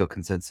came to a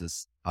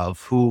consensus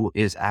of who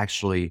is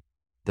actually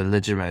the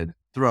legitimate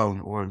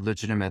throne or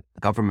legitimate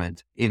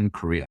government in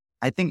Korea.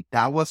 I think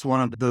that was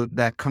one of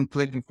that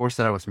conflicting force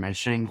that I was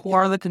mentioning. Who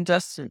are the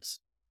contestants?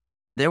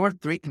 There were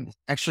three.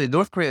 Actually,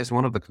 North Korea is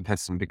one of the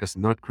contestants because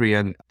North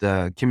Korean,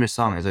 the Kim Il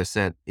Sung, as I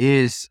said,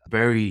 they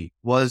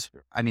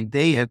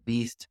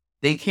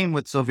came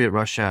with Soviet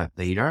Russia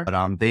later,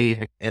 but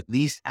they at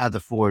least had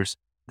the force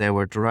that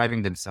were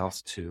driving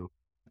themselves to,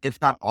 if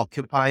not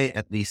occupy,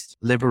 at least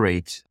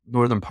liberate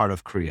northern part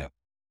of Korea.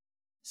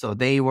 So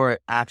they were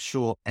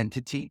actual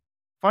entity.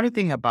 Funny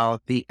thing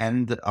about the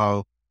end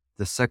of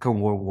the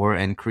Second World War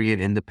and Korean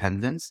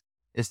independence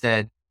is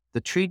that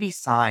the treaty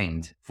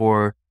signed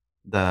for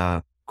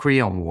the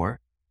Korean War,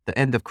 the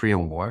end of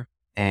Korean War,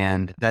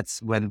 and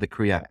that's when the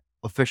Korea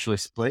officially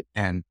split,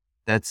 and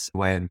that's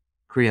when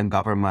Korean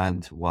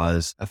government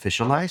was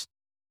officialized.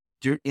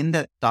 In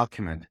that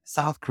document,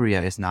 South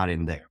Korea is not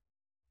in there.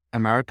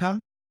 America,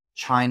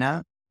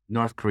 China,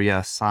 North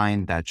Korea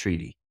signed that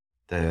treaty,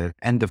 the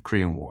end of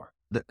Korean War.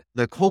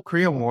 The whole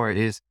Korean War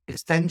is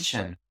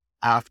extension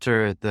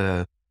after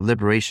the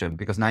liberation,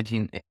 because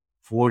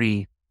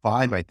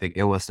 1945, I think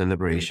it was the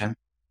liberation,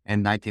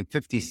 and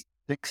 1956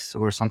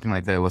 or something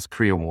like that was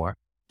Korean War.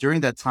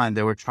 During that time,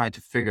 they were trying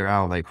to figure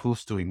out like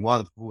who's doing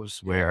what,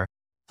 who's where,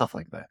 stuff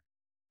like that.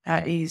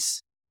 That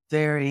is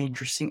very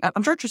interesting.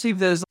 I'm trying to see if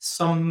there's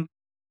some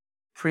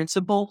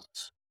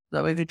principles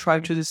that we could try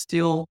to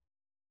distill,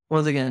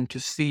 once again, to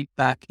feed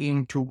back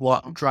into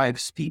what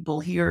drives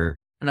people here.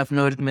 And I've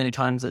noted many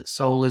times that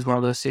Seoul is one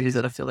of those cities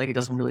that I feel like it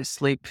doesn't really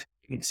sleep.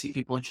 You can see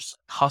people just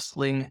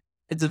hustling.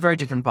 It's a very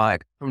different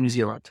vibe from New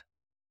Zealand.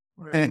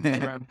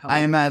 I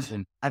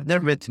imagine. I've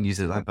never been to New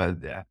Zealand, but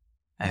yeah.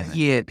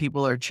 Yeah,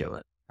 people are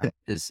chilling.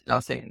 There's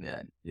nothing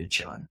that you're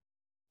chilling.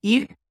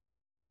 If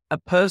a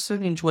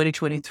person in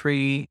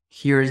 2023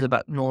 hears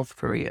about North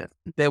Korea,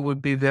 they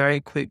would be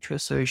very quick to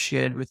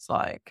associate with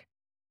like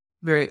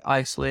very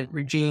isolated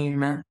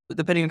regime,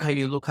 depending on how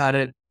you look at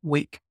it,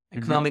 weak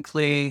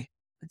economically,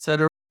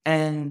 etc.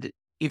 And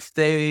if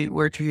they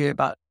were to hear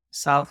about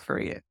South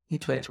Korea in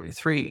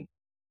 2023,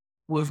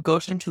 we've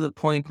gotten to the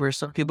point where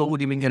some people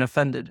would even get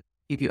offended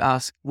if you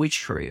ask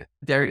which Korea.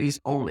 There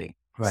is only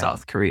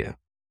South Korea.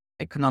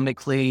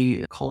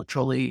 Economically,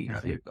 culturally,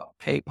 you've got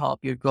K-pop,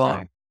 you've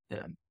got...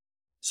 Yeah.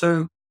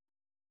 So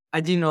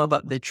I didn't know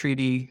about the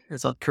treaty in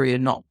South Korea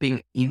not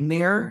being in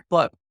there,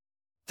 but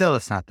still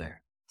it's not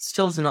there.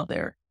 Still it's not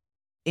there.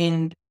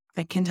 And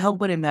I can't help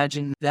but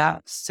imagine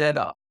that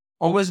setup,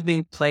 always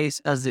being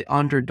placed as the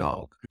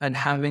underdog and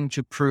having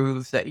to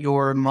prove that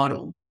your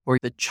model or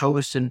the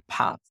chosen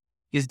path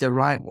is the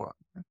right one.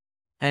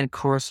 And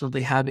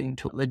constantly having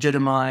to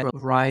legitimize,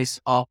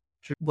 rise up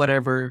to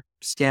whatever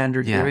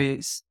standard there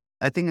is.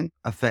 I think it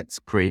affects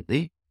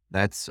greatly.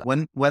 That's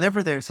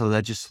whenever there's a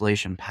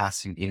legislation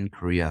passing in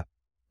Korea,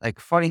 like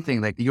funny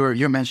thing, like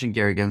you're mentioning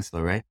Gary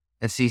Gensler, right?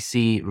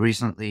 SEC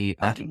recently,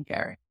 Fucking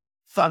Gary.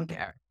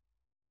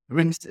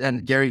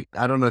 And Gary,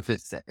 I don't know if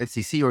it's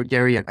SEC or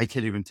Gary, I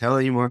can't even tell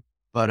anymore,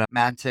 but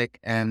Matic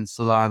and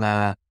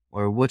Solana,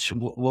 or what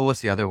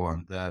was the other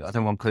one? The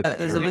other one could...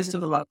 There's a list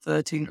of about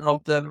 13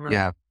 of them.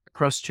 Yeah.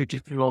 Across two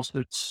different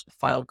lawsuits,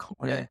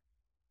 Filecoin.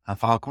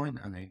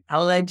 Filecoin? I mean,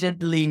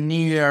 allegedly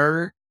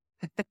near.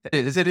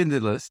 Is it in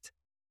the list?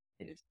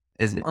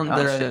 Is it?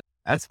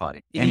 That's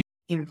funny.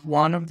 In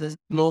one of the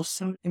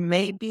lawsuits,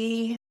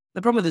 maybe.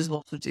 The problem with this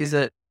lawsuit is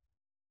that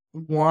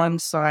one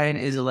side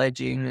is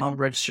alleging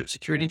unregistered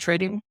security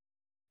trading,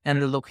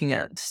 and they're looking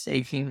at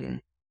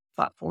staking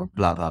platform.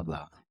 Blah, blah,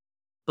 blah.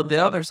 But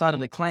the other side of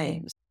the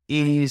claims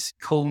is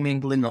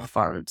commingling of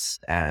funds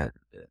and,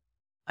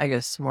 I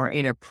guess, more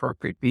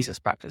inappropriate business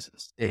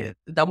practices.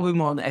 That would be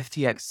more on the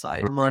FTX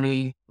side.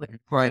 Money, like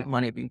private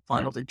money being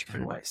funneled in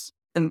different ways.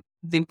 And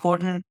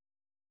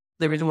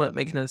the reason why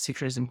making that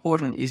secret is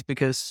important is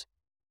because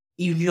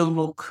if you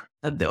look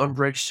at the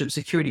unregistered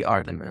security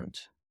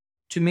argument,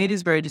 to me it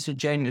is very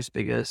disingenuous,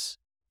 because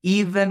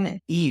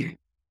even if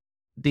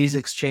these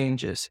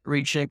exchanges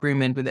reach an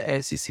agreement with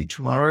the SEC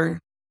tomorrow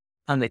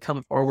and they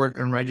come forward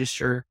and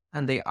register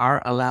and they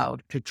are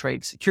allowed to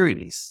trade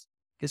securities,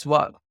 guess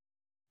what?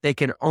 They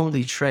can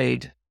only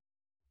trade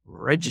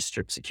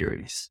registered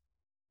securities.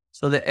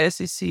 So the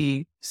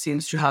SEC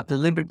seems to have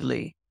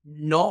deliberately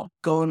not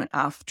gone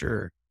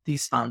after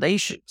these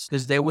foundations,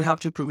 because they would have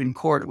to prove in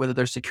court whether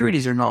they're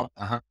securities or not.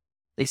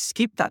 They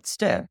skipped that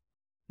step.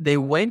 they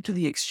went to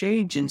the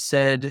exchange and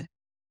said,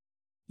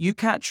 you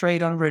can't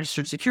trade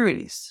unregistered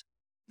securities.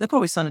 They'll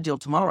probably sign a deal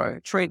tomorrow,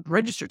 trade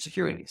registered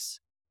securities,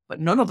 but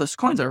none of those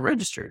coins are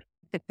registered.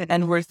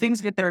 And where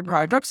things get very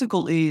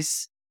paradoxical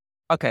is,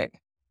 okay,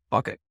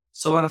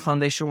 Solana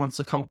Foundation wants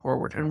to come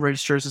forward and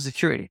register as a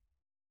security.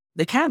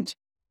 They can't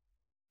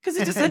because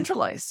it's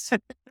decentralized.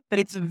 But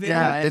it's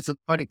it's a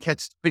funny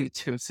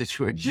catch-22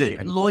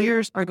 situation.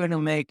 Lawyers are going to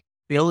make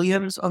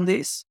billions on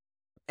this.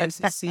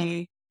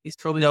 SEC is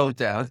probably no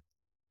doubt.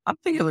 I'm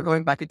thinking they're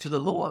going back into the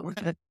law.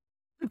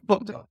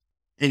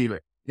 Anyway,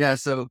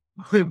 so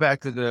going back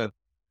to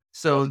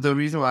the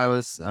reason why I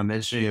was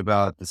mentioning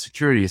about the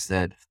security is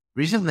that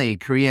recently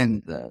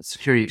Korean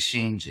Security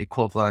Exchange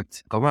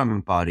equivalent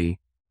government body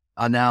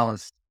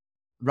announced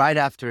right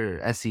after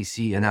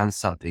SEC announced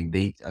something,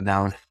 they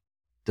announced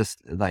this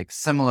like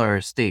similar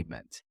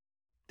statement.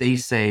 They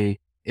say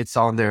it's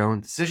on their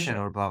own decision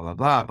or blah, blah,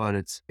 blah,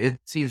 but it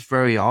seems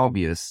very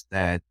obvious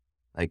that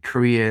like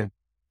Korean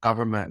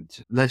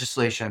government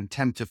legislation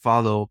tend to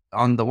follow,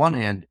 on the one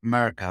hand,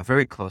 America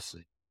very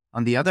closely.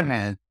 On the other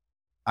hand,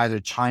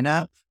 either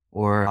China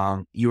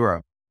or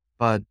Europe.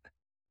 But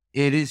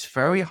it is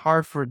very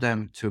hard for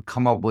them to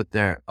come up with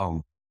their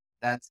own.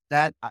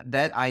 That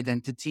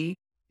identity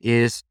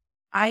is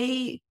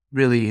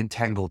really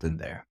entangled in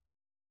there.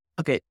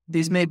 Okay,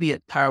 this may be a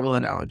terrible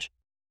analogy.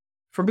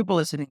 For people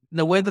listening,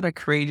 the way that a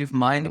creative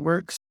mind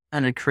works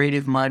and a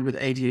creative mind with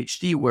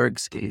ADHD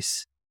works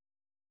is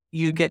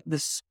you get the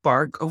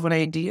spark of an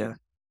idea,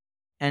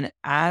 and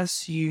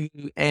as you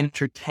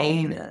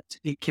entertain it,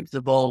 it keeps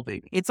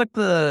evolving. It's like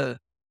the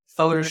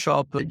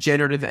Photoshop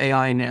generative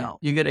AI now.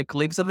 You get a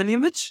glimpse of an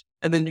image,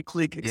 and then you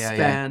click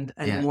expand,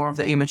 and more of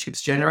the image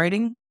keeps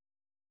generating.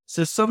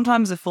 So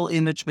sometimes the full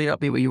image may not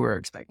be what you were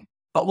expecting,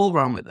 but we'll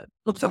run with it.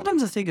 Look,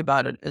 sometimes I think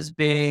about it as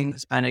being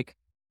Hispanic,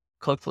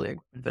 culturally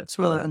in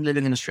Venezuela, and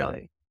living in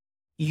Australia.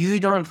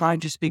 You don't try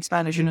to speak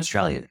Spanish in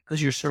Australia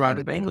because you're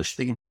surrounded by English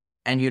speaking.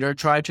 And you don't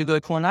try to go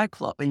to a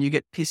nightclub and you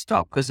get pissed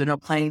off because they're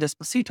not playing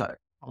Despacito.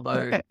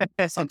 Although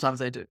sometimes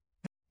they do.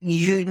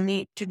 You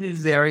need to be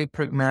very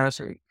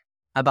pragmatic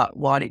about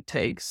what it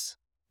takes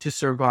to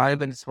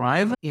survive and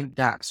thrive in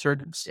that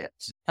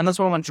circumstance. And that's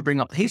why I wanted to bring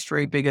up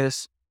history,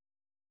 because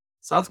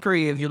South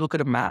Korea, if you look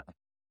at a map,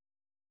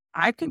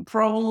 I could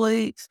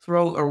probably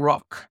throw a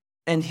rock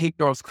and hit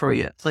North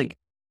Korea. It's like,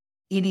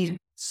 it is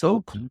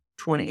so close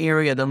to an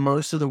area that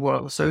most of the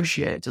world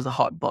associates as a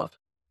hotspot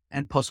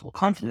and possible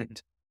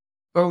conflict.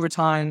 Over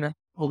time,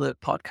 all the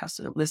podcasts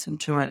that I've listened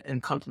to it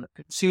and content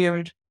I've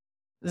consumed,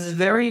 this is a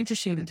very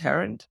interesting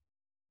deterrent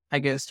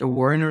against a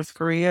war in North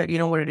Korea. You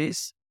know what it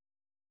is?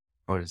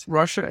 What is it?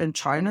 Russia and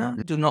China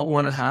do not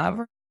want to have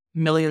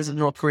millions of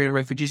North Korean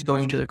refugees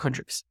going to their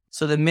countries.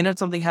 So the minute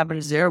something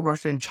happens there,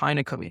 Russia and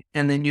China come in.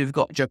 And then you've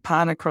got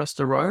Japan across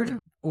the road.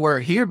 We're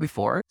here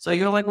before. So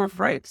you're like, we're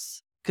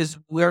friends because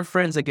we're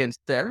friends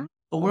against them.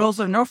 But we're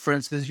also no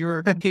friends because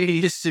you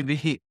used to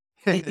be.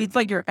 It's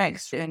like your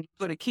ex and you've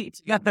got a kid.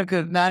 You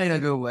got not in a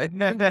good way. You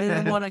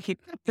don't want to keep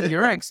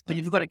your ex, but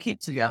you've got a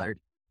kid together.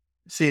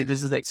 See,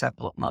 this is the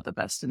example, not the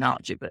best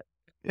analogy, but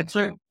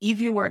so if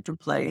you were to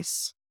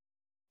place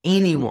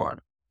anyone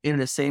in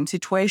the same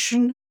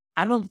situation,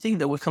 I don't think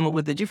that would come up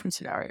with a different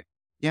scenario.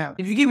 Yeah.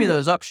 If you give me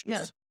those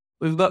options,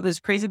 we've got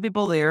these crazy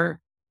people there.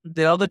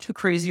 The other two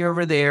crazy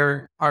over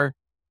there are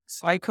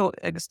psycho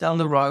ex down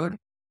the road.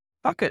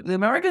 Fuck it. The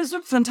Americans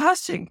are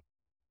fantastic.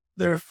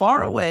 They're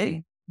far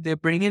away. They're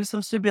bringing in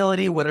some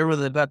stability, whatever.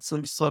 They've got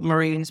some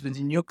submarines with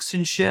nukes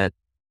and shit.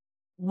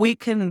 We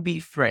can be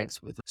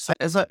friends with them. So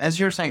as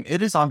you're saying,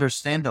 it is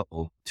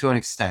understandable to an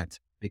extent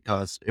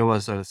because it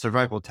was a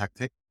survival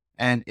tactic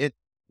and it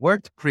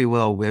worked pretty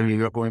well when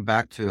you're going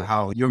back to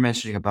how you're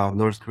mentioning about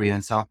North Korea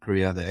and South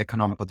Korea, the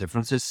economical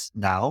differences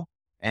now.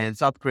 And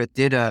South Korea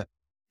did a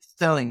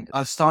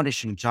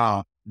astonishing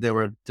job. They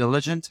were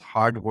diligent,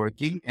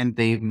 hardworking, and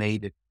they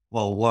made it,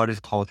 well, what is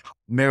called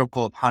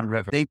miracle upon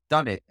river. They've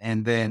done it.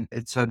 And then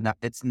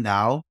it's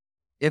now,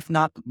 if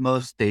not the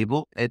most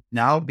stable, it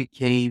now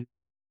became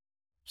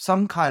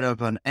some kind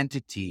of an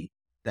entity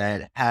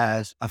that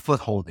has a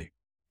footholding,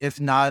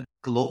 if not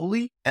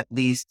globally, at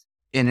least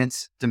in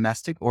its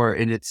domestic or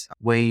in its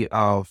way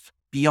of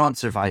beyond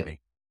surviving.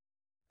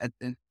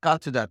 And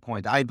got to that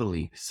point, I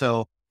believe.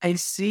 So I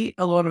see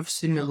a lot of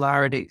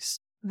similarities.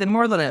 The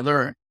more that I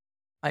learn,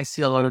 I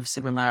see a lot of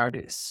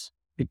similarities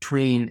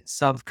between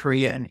South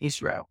Korea and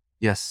Israel.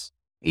 yes,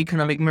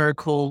 Economic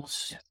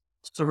miracles,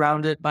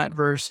 surrounded by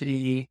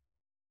adversity.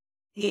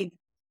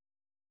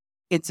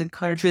 It's a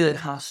country that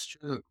has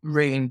to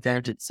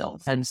reinvent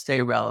itself and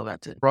stay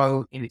relevant and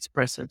grow in its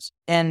presence.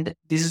 And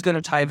this is going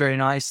to tie very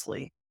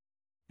nicely.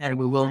 And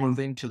we will move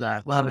into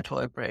that. We'll have a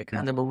toilet break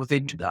and then we'll move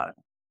into that,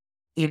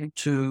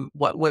 into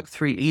what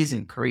Web3 is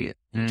in Korea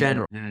in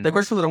general. The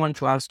question that I wanted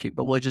to ask you,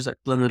 but we'll just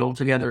blend it all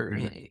together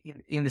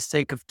in the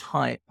sake of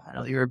time. I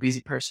know you're a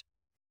busy person.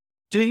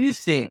 Do you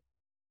think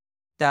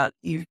that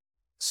if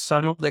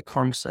some of the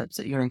concepts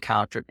that you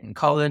encountered in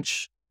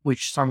college,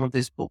 which some of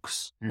these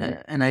books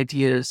and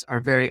ideas are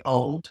very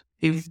old,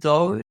 if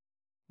those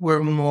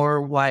were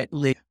more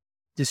widely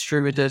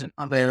distributed,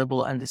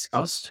 available, and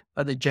discussed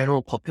by the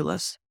general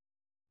populace,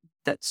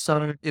 that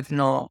some, if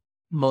not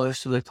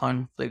most of the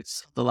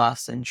conflicts of the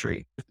last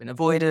century have been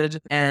avoided.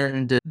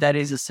 And that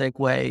is a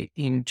segue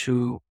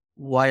into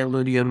why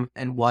Ludium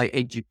and why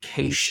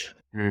education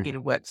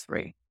in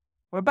Web3.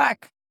 We're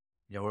back.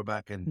 Yeah, we're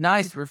back in.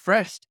 Nice,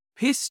 refreshed,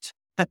 pissed.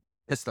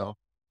 Yes, though.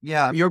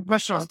 Yeah, your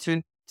question was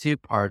two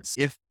parts.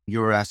 If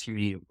you were asking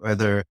me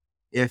whether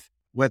if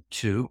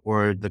Web2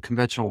 or the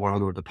conventional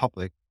world or the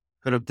public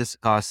could have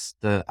discussed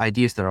the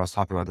ideas that I was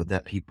talking about, the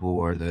dead people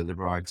or the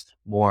liberal arts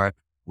more,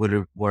 would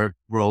have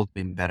world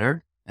been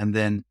better? And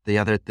then the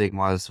other thing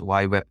was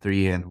why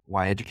Web3 and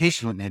why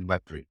education in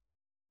Web3.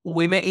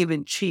 We may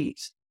even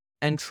cheat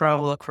and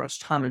travel across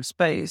time and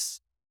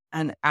space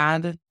and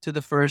add to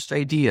the first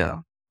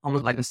idea,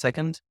 almost like a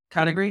second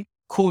category.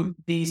 Could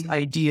these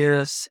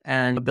ideas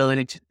and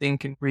ability to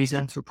think and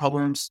reason through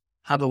problems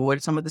have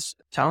avoided some of these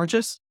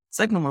challenges?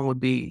 Second one would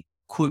be,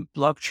 could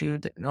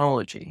blockchain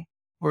technology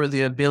or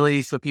the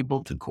ability for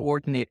people to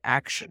coordinate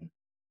action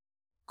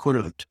could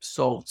have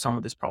solved some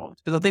of these problems?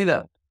 Because I think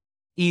that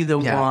either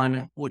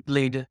one would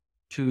lead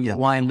to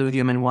why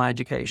Ludium and why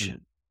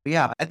education.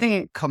 Yeah, I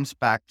think it comes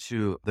back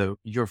to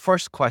your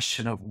first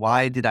question of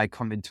why did I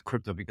come into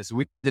crypto? Because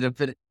I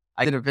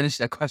didn't finish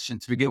that question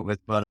to begin with,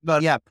 but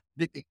yeah,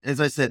 as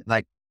I said,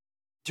 like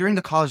during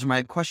the college,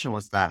 my question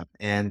was that,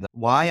 and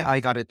why I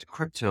got into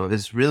crypto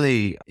is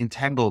really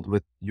entangled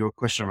with your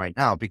question right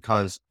now,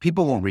 because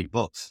people won't read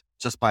books.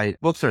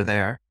 Books are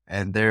there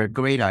and they're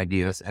great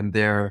ideas and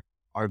there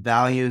are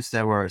values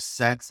that were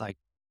set like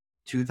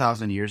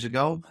 2000 years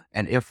ago.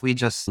 And if we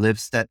just live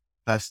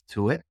steadfast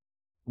to it,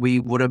 we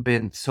would have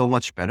been so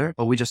much better,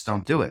 but we just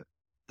don't do it.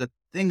 The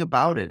thing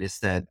about it is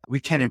that we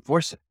can't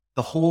enforce it.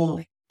 The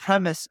whole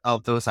premise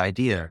of those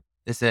ideas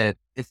is that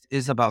it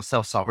is about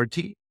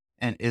self-sovereignty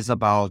and is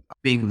about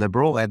being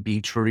liberal and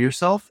being true to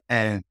yourself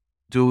and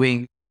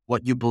doing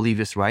what you believe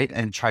is right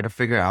and try to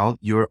figure out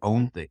your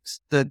own things.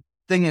 The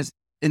thing is,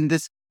 in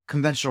this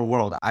conventional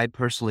world, I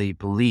personally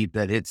believe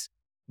that it's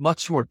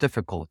much more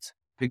difficult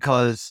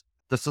because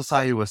the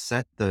society was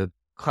set, the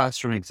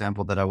classroom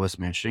example that I was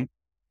mentioning,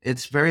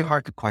 it's very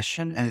hard to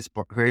question and it's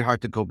very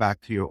hard to go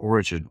back to your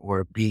origin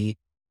or be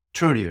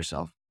true to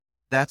yourself.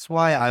 That's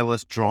why I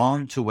was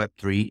drawn to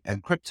Web3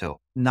 and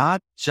crypto,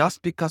 not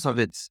just because of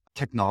its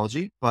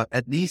technology, but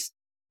at least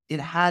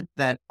it had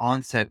that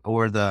onset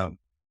or the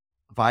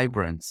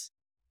vibrance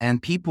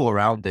and people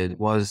around it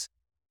was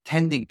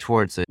tending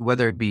towards it,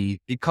 whether it be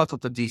because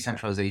of the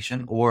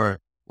decentralization or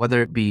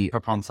whether it be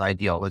upon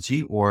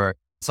ideology or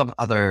some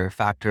other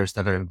factors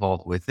that are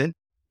involved with it.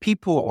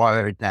 People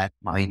are that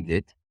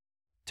minded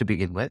to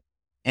begin with.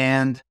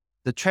 And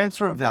the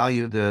transfer of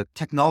value, the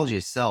technology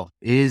itself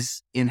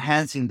is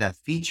enhancing that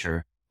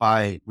feature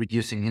by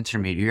reducing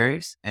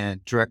intermediaries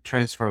and direct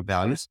transfer of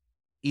values,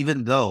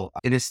 even though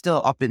it is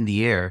still up in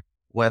the air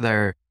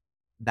whether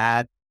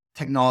that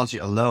technology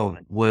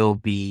alone will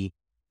be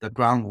the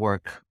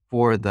groundwork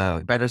for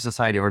the better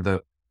society or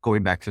the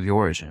going back to the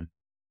origin.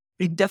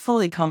 It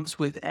definitely comes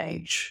with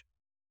age.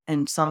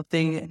 And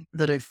something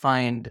that I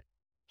find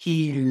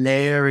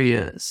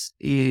hilarious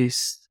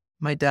is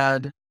my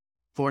dad,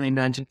 born in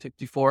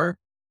 1954,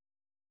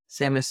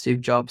 same as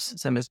Steve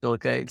Jobs, same as Bill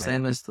Gates,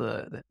 same as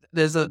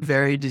there's a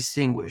very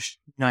distinguished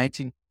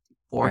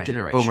 1954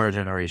 generation. Boomer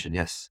generation,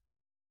 yes.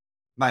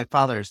 My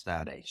father's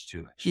that age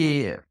too.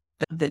 Actually. Yeah.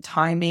 The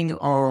timing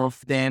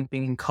of them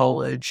being in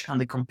college and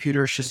the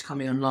computers just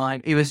coming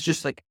online, it was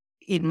just like,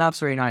 it maps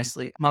very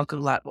nicely.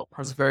 Malcolm Gladwell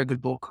has a very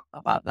good book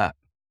about that.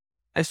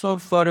 I saw a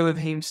photo of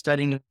him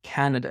studying in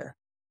Canada,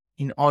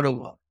 in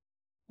Ottawa.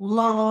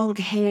 Long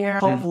hair,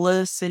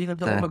 homeless, sitting on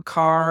top of a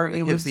car.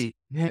 It was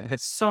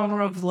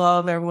summer of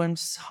love.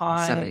 Everyone's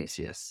high. 70s,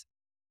 yes.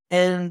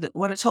 And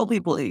what I told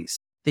people is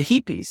the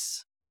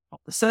hippies of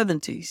the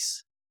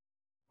 70s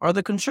are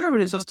the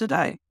conservatives of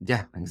today.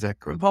 Yeah,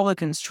 exactly.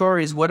 Republicans,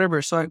 Tories,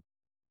 whatever. So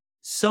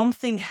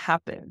something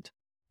happened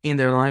in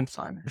their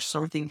lifetime, or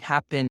something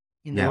happened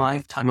in the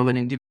lifetime of an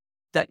individual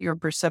that your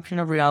perception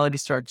of reality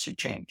starts to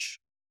change.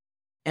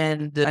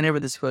 And I never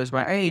disclose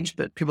my age,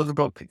 but people can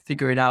probably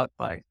figure it out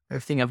by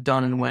everything I've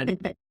done and when.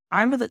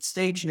 I'm at that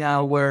stage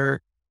now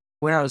where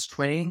when I was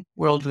 20,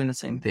 we're all doing the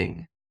same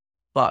thing.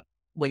 But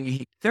when you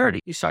hit 30,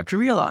 you start to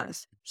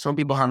realize some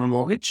people have a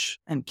mortgage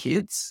and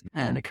kids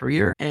and a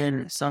career,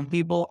 and some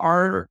people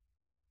are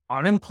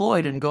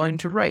unemployed and going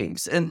to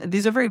raves. And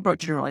these are very broad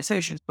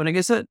generalizations, but like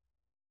I said,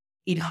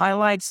 it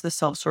highlights the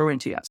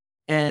self-sovereignty aspect.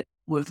 And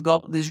we've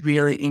got these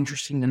really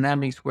interesting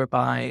dynamics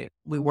whereby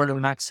we want to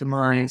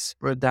maximize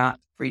for that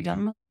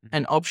freedom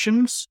and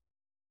options,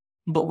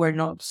 but we're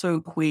not so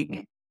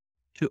quick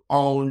to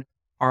own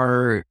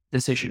our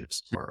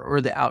decisions or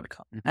the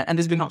outcome. And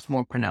this becomes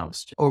more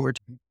pronounced over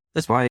time.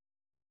 That's why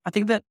I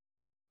think that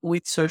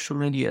with social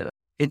media,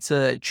 it's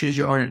a choose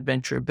your own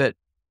adventure, but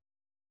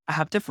I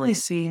have definitely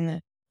seen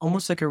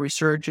almost like a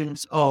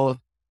resurgence of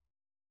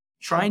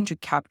trying to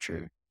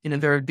capture in a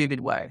very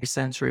vivid way, a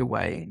sensory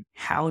way,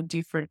 how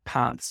different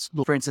paths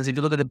look. For instance, if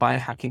you look at the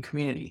biohacking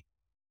community,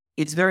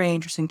 it's very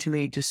interesting to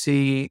me to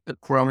see a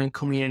growing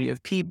community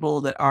of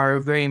people that are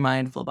very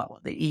mindful about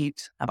what they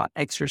eat, about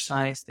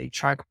exercise. They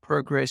track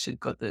progress. It's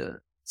got the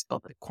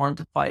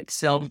quantified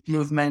self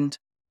movement.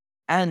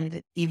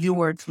 And if you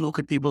were to look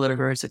at people that are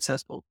very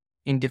successful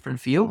in different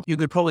fields, you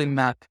could probably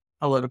map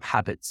a lot of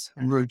habits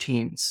and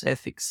routines,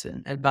 ethics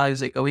and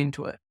values that go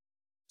into it.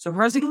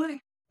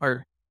 Surprisingly,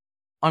 or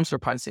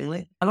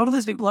unsurprisingly, a lot of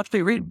these people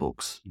actually read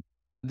books.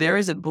 There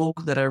is a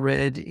book that I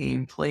read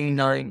in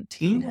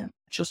 2019,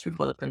 just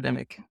before the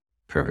pandemic,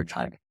 perfect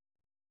time,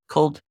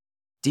 called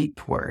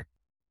Deep Work.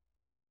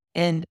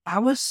 And I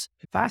was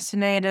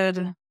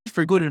fascinated,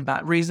 for good and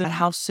bad reason, at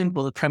how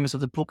simple the premise of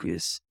the book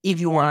is.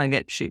 If you want to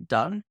get shit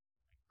done,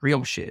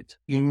 real shit,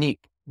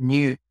 unique,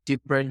 new,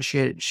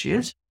 differentiated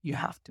shit, you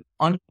have to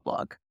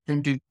unplug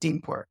and do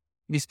deep work.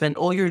 You spend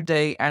all your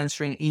day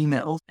answering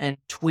emails and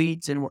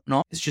tweets and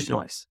whatnot. It's just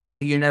noise.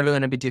 You're never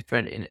going to be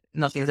different in it.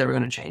 Nothing's ever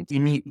going to change. You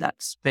need that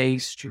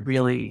space to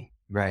really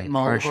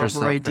mull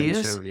over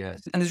ideas.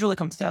 Yes. And this really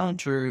comes down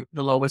to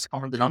the lowest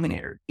common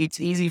denominator.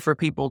 It's easy for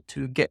people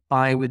to get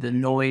by with the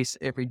noise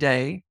every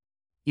day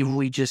if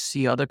we just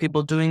see other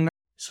people doing that.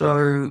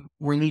 So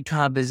we need to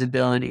have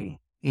visibility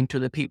into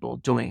the people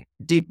doing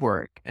deep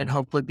work and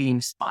hopefully be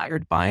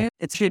inspired by it.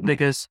 It's shit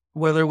because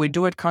whether we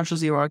do it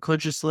consciously or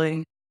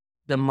unconsciously,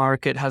 the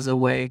market has a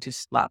way to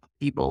slap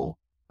people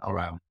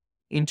around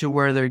into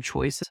where their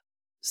choices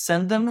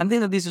send them. I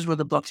think that this is where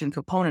the blockchain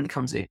component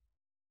comes in.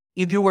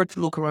 If you were to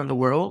look around the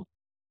world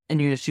and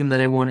you assume that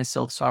everyone is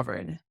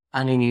self-sovereign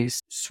and it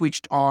is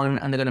switched on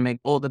and they're going to make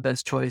all the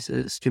best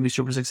choices to be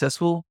super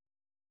successful,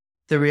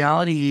 the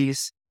reality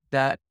is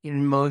that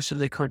in most of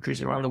the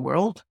countries around the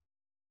world,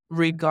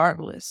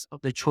 regardless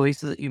of the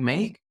choices that you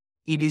make,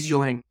 it is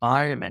your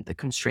environment that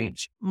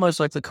constrains you. Most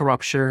likely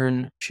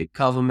corruption, shit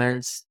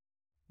governments,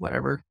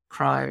 whatever,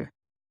 crime.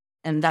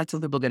 And that's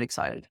when people get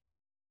excited.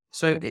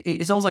 So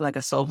it's almost like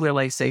a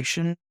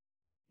self-realization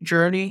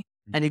journey.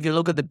 And if you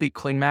look at the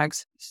Bitcoin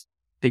mags,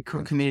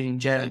 Bitcoin community in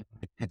general,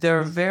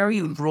 they're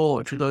very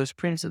raw to those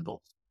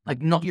principles.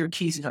 Like, not your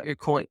keys, not your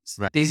coins.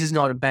 Right. This is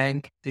not a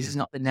bank. This is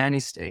not the nanny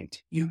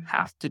state. You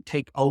have to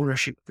take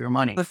ownership of your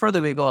money. The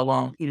further we go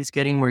along, it is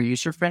getting more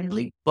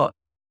user-friendly. But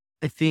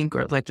I think,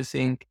 or I'd like to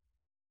think,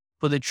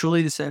 for the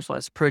truly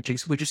decentralized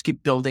projects, we just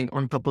keep building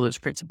on top of those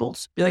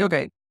principles. Be like,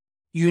 okay,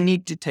 you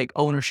need to take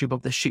ownership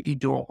of the shit you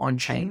do on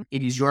chain.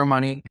 It is your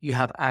money. You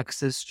have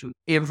access to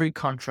every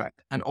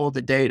contract and all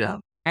the data.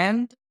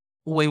 And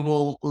we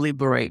will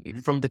liberate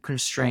you from the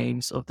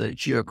constraints of the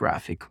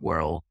geographic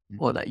world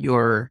or that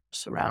your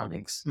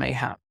surroundings may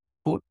have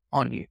put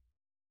on you.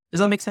 Does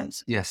that make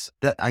sense? Yes.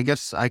 I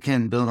guess I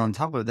can build on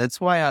top of it.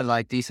 That's why I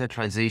like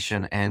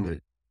decentralization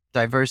and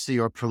diversity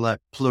or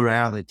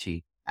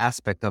plurality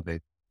aspect of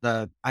it.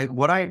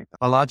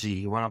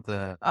 Balaji, one of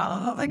the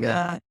Oh my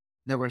God.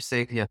 that were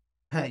saying, yeah.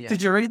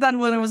 Did you read that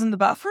when I was in the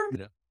bathroom?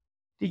 Yeah.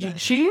 Did you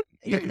cheat?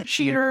 You're a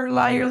cheater,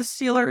 liar,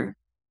 stealer.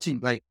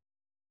 Like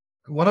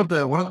one of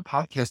the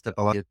podcasts that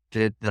Balaji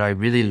did that I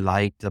really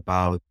liked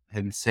about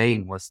him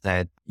saying was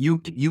that you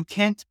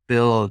can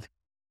build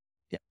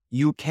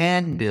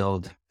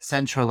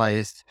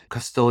centralized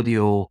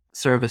custodial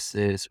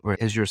services, or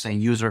as you're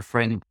saying,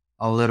 user-friendly,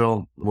 a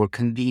little more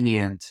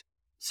convenient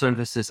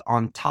services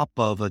on top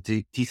of a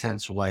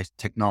decentralized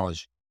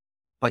technology,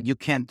 but you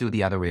can't do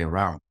the other way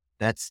around.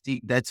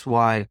 That's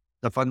why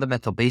the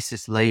fundamental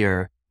basis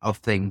layer of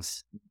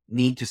things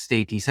need to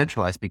stay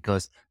decentralized,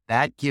 because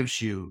that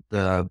gives you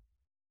the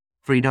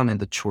freedom and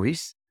the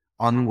choice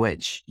on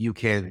which you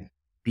can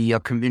be a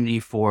community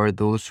for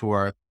those who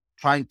are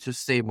trying to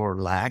stay more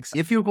lax.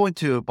 If you're going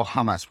to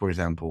Bahamas, for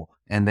example,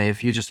 and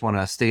if you just want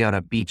to stay on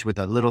a beach with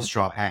a little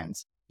straw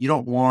hats, you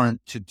don't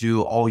want to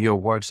do all your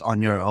works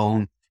on your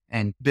own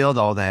and build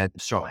all that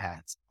straw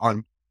hats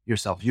on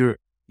yourself. You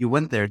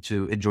went there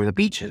to enjoy the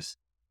beaches,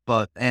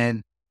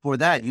 and for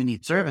that you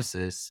need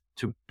services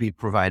to be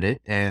provided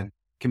and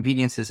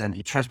conveniences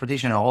and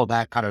transportation and all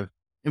that kind of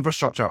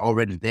infrastructure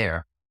already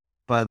there.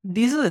 But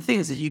these are the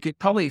things that you could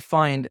probably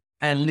find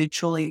a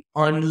literally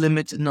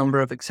unlimited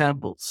number of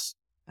examples.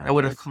 I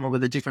would have come up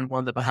with a different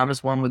one. The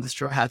Bahamas one with the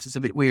straw hats is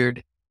a bit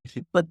weird.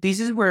 But this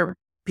is where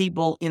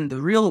people in the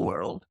real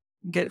world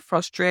get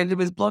frustrated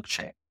with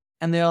blockchain.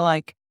 And they're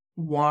like,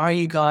 why are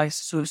you guys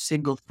so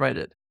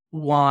single-threaded?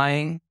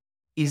 Why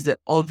is the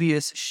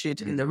obvious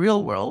shit in the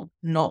real world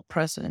not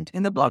present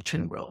in the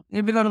blockchain world?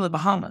 If you go to the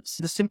Bahamas,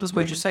 the simplest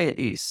way to say it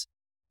is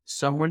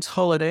someone's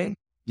holiday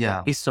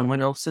is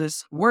someone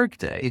else's work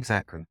day.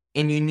 Exactly.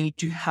 And you need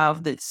to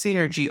have that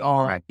synergy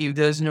on. Right. If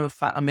there's no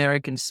fat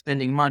Americans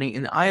spending money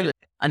in the island,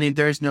 and if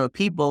there's no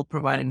people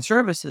providing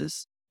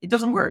services, it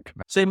doesn't work.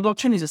 Right. So in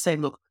blockchain is the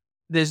same. Look,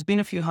 there's been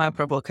a few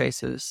high-profile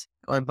cases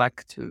going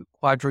back to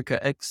Quadrica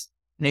X,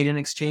 Canadian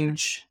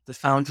exchange. The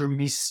founder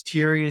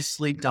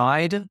mysteriously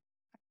died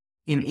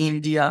in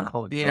India,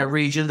 in a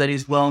region that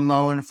is well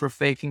known for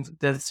faking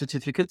death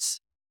certificates.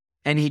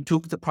 And he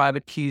took the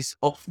private keys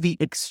of the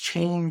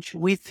exchange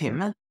with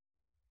him.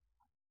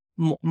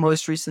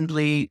 Most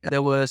recently,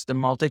 there was the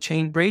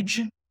multi-chain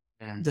bridge.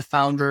 The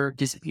founder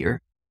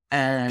disappeared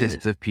and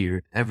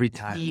disappeared every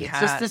time. He It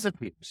had- just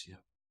disappears. Yeah.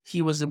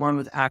 he was the one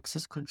with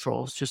access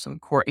controls to some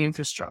core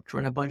infrastructure,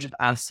 and a bunch of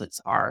assets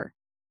are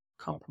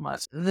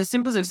compromised. The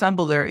simplest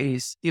example there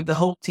is if the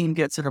whole team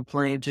gets in a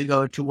plane to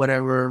go to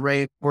whatever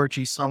rave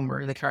orgy somewhere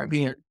in the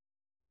Caribbean,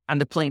 and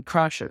the plane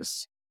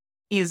crashes,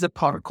 is the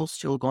protocol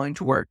still going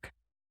to work?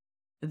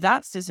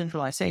 That's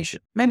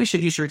decentralization. Maybe you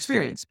should use your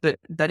experience, but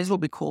that is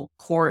what we call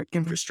core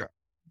infrastructure.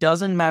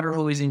 Doesn't matter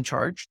who is in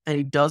charge, and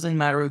it doesn't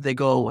matter if they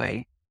go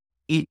away.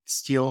 It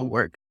still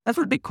works. That's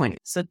what Bitcoin is.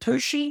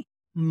 Satoshi,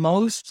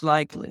 most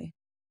likely,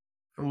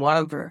 from what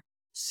I've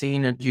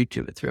seen on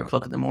YouTube at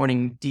 3:00 in the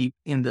morning, deep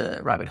in the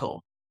rabbit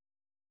hole,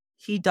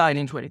 he died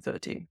in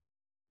 2013.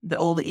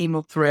 All the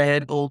email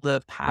thread, all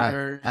the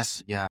patterns,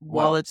 Yes, yeah.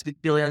 wallets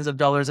with billions of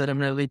dollars that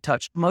haven't really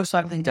touched, most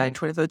likely he died in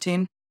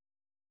 2013.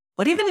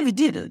 But even if he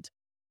didn't,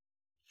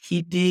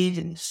 he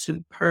did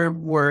superb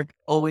work,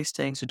 always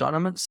staying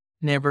pseudonymous,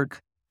 never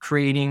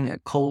creating a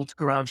cult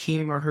around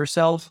him or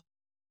herself.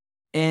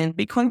 And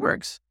Bitcoin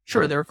works.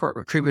 Sure, there are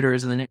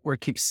contributors and the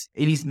network it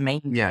is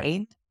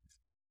maintained.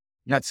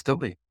 Yeah, it's still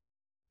be.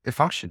 It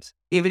functions.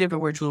 Even if we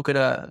were to look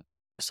at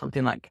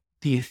something like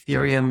the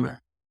Ethereum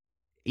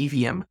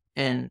EVM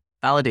and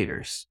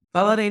validators.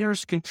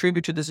 Validators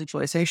contribute to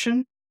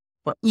decentralization,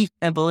 but if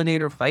a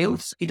validator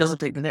fails, it doesn't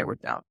take the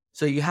network down.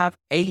 So you have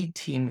a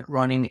team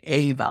running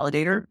a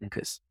validator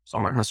because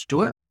someone has to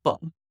do it, but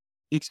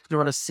it's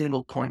not a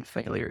single coin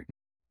failure.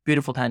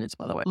 Beautiful tangents,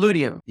 by the way.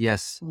 Ludium.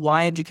 Yes.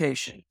 Why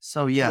education?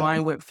 So yeah, Why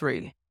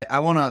Web3? I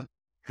want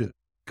to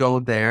go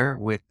there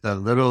with the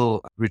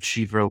little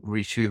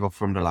retrieval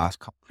from the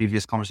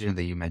previous conversation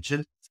that you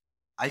mentioned.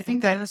 I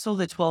think that Cancel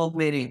the 12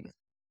 meeting.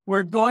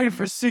 We're going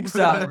for 6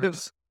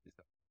 hours.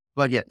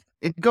 But yeah,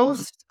 it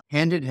goes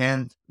hand in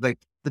hand. Like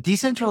the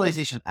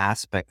decentralization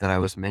aspect that I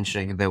was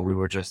mentioning that we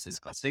were just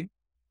discussing,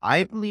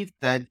 I believe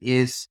that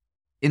is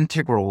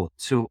integral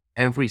to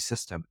every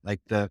system. Like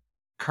the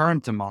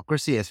current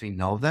democracy as we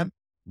know them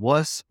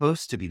was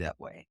supposed to be that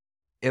way.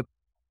 If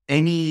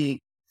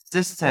any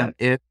system,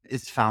 if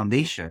its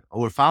foundation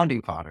or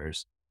founding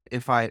fathers,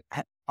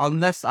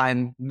 unless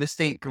I'm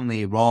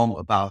mistakenly wrong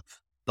about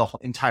the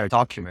entire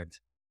document,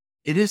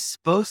 it is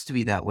supposed to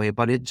be that way,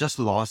 but it just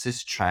lost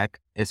its track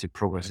as it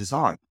progresses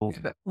on.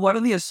 What are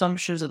the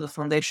assumptions that the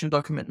foundation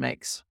document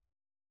makes?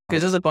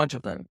 Because there's a bunch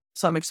of them.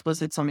 Some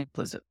explicit, some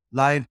implicit.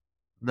 Life,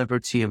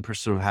 liberty, and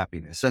pursuit of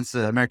happiness. Since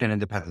the American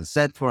independence,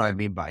 that's what I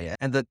mean by it.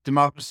 And the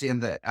democracy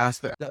and the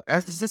aspect,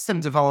 as the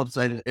system develops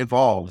and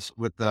evolves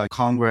with the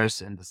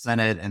Congress and the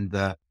Senate and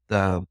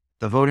the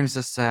voting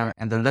system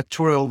and the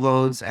electoral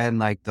votes and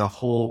like the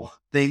whole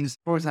things.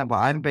 For example,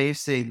 I'm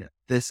basing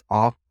this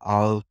off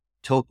of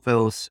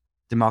Tocqueville's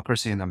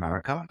Democracy in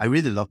America. I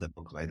really love that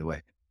book, by the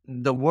way.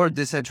 The word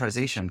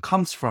decentralization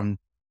comes from,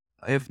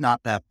 if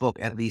not that book,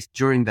 at least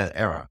during that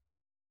era.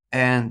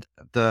 And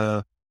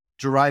the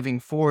driving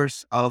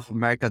force of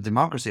American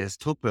democracy, as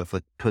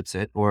Tocqueville puts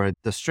it, or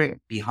the strength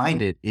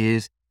behind it,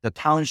 is the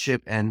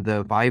township and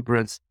the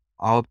vibrance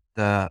of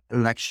the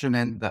election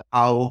and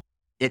how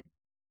it,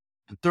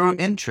 through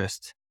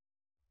interest,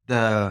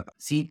 the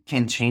seat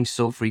can change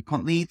so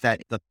frequently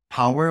that the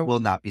power will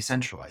not be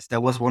centralized.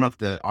 That was one of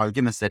the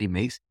arguments that he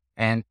makes.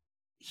 And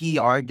he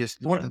argues,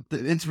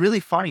 it's really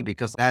funny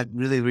because that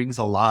really rings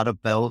a lot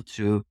of bell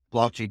to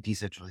blockchain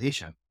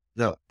decentralization.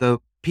 The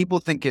people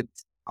think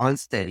it's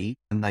unsteady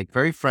and like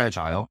very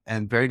fragile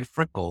and very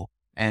fickle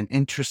and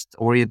interest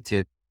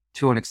oriented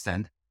to an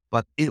extent,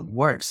 but it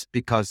works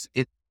because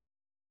it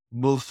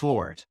moves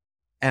forward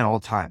at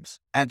all times.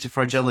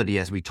 Anti-fragility,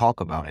 as we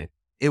talk about it,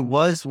 it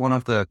was one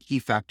of the key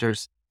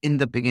factors in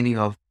the beginning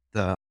of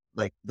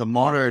the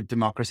modern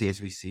democracy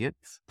as we see it,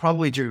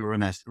 probably during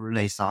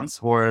Renaissance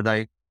or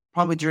like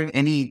probably during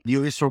any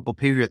new historical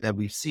period that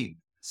we've seen.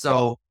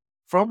 So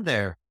from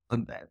there,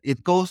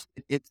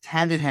 it's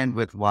hand in hand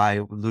with why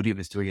Ludium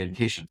is doing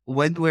education.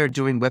 When we're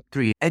doing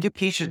Web3,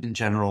 education in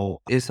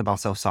general is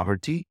about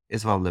self-sovereignty,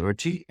 is about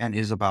liberty, and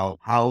is about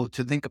how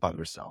to think about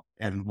yourself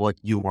and what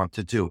you want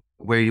to do,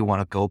 where you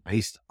want to go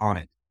based on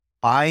it.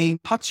 By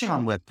touching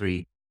on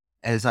Web3,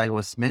 as I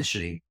was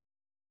mentioning,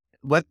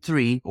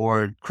 Web3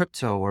 or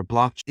crypto or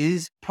blockchain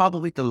is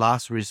probably the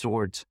last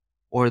resort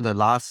or the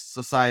last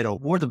societal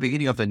or the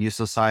beginning of the new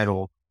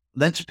societal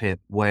linchpin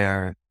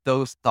where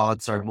those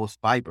thoughts are most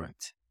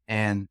vibrant.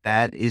 And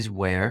that is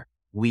where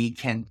we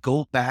can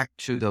go back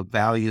to the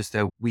values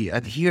that we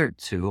adhered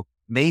to,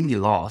 maybe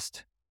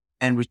lost,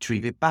 and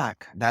retrieve it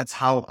back. That's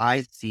how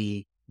I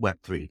see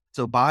Web3.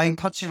 So by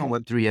touching on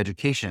Web3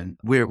 education,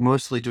 we're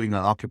mostly doing an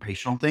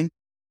occupational thing.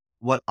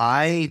 What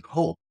I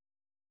hope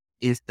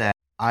is that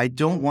I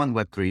don't want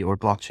Web3 or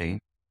blockchain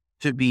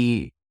to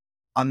be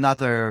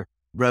another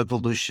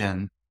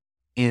revolution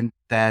in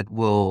that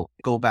will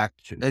go back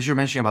to, as you're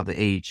mentioning about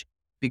the age,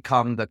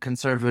 become the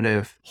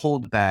conservative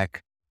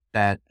holdback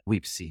that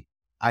we've seen.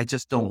 I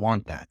just don't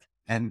want that.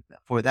 And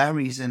for that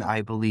reason,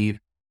 I believe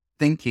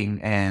thinking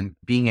and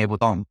being able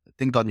to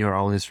think on your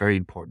own is very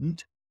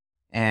important.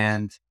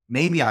 And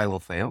maybe I will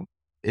fail.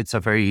 It's a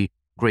very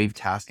grave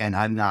task and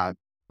I'm not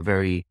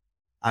very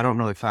I don't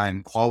know if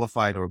I'm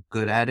qualified or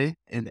good at it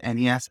in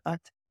any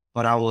aspect,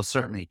 but I will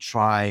certainly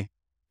try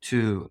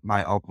to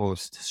my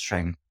utmost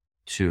strength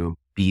to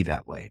be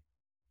that way.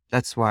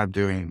 That's why I'm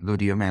doing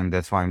Ludium, and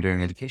that's why I'm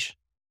doing education.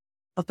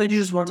 I thought you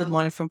just wanted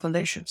money from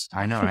foundations.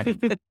 I know,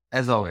 right?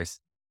 As always.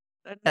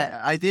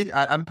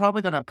 I'm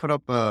probably going to put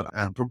up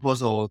a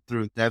proposal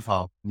through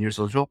DevHub near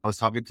social. I was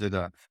talking to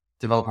the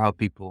developer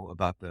people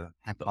about the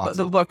But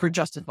the work for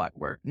justified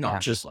work,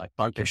 not just like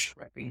foundation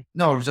rating.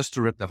 No, just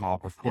to rip them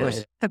off, of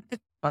course.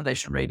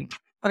 Foundation rating.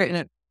 Okay,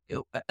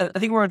 no, I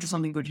think we're onto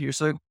something good here.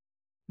 So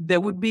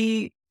there would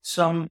be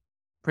some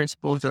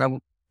principles that I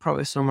would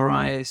probably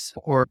summarize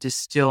or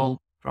distill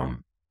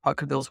from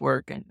Parker Bill's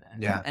work and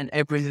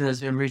everything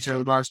that's been reached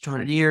over the last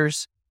 200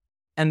 years.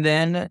 And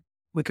then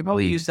we could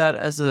probably use that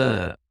as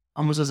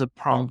almost as a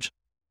prompt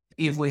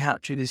if we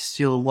had to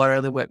distill what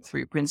are the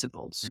Web3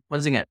 principles.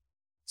 Once again,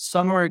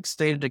 some are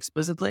stated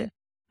explicitly,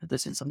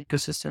 this in some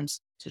ecosystems,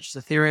 such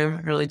as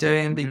Ethereum, really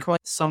doing Bitcoin.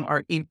 Some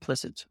are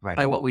implicit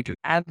by what we do,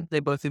 and they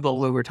both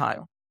evolve over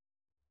time.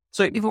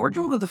 So if we were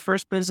to look at the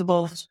first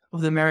principles of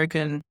the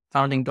American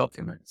founding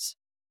documents,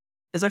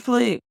 there's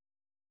actually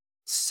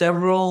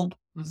several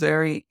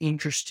very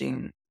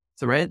interesting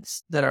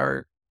threads that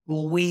are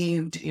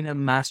weaved in a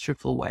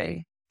masterful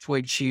way to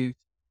achieve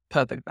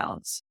perfect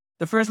balance.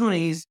 The first one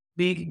is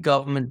big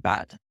government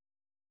bad.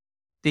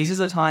 This is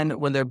a time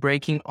when they're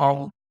breaking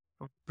all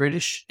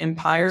British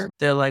Empire.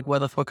 They're like, why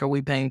the fuck are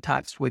we paying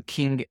tax with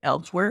king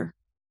elsewhere?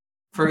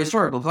 For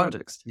historical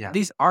context,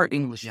 these are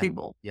English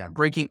people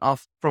breaking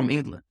off from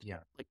England.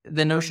 Like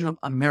the notion of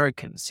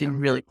Americans didn't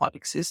really quite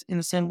exist in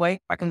the same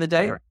way back in the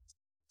day.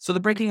 So the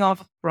breaking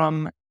off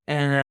from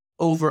an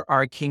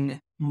overarching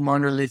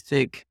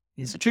monolithic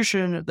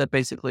institution that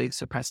basically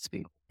suppressed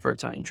people for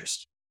its own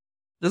interest.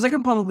 The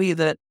second point would be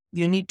that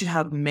you need to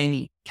have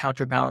many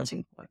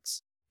counterbalancing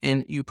points.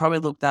 And you probably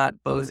looked at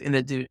both in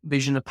the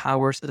division of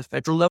powers at the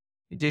federal level,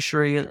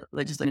 judiciary,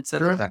 legislature,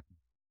 etc.,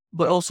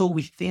 but also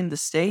within the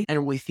state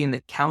and within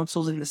the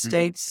councils in the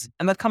states.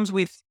 And that comes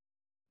with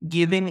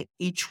giving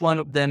each one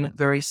of them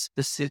very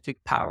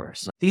specific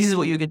powers. This is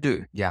what you can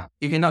do.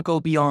 You cannot go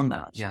beyond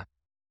that.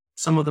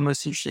 Some of the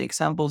most interesting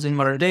examples in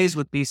modern days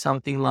would be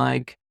something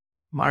like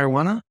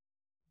marijuana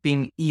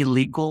being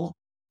illegal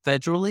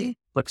federally,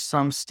 but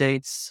some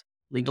states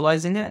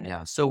legalizing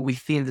it. So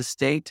within the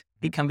state,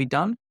 it can be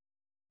done.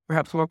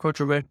 Perhaps more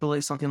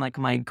controversially, something like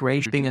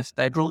migration being a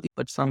federal,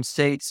 but some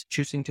states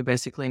choosing to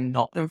basically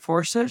not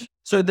enforce it.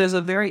 So there's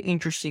a very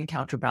interesting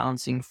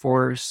counterbalancing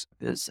force.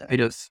 There's a bit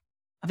of,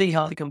 I think,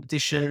 healthy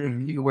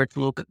competition. You were to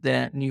look at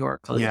the New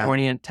York,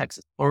 California, and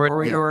Texas,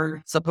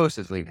 or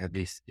supposedly at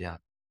least,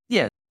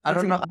 I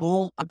don't know.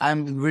 Well,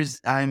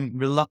 I'm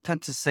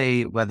reluctant to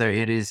say whether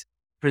it is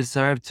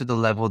preserved to the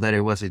level that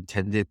it was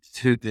intended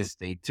to this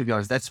day. To be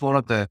honest, that's one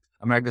of the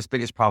America's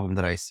biggest problem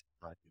that I see.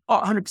 Oh,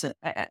 100%.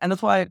 And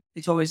that's why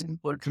it's always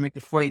important to make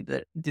the point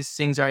that these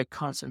things are a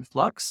constant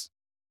flux,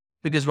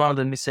 because one of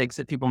the mistakes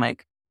that people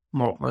make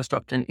most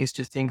often is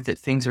to think that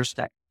things are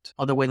stagnant,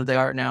 or the way that they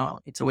are now,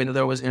 it's the way that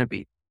there was going to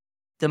be.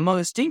 The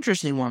most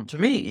interesting one to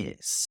me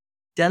is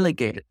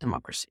delegated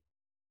democracy.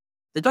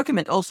 The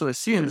document also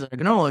assumes and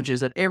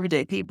acknowledges that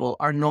everyday people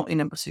are not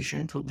in a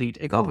position to lead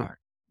a government,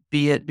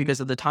 be it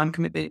because of the time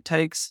commitment it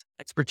takes,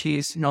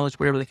 expertise, knowledge,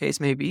 whatever the case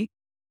may be.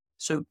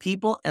 So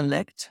people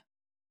elect,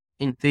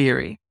 in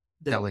theory,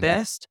 the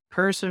best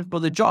person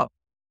for the job.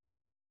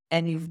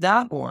 And if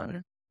that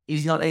one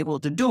is not able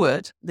to do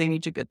it, they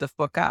need to get the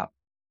fuck out.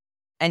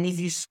 And if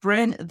you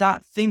spread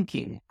that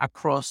thinking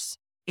across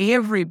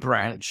every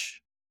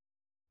branch,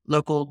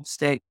 local,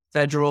 state,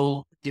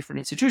 federal, different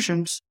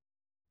institutions,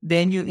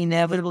 then you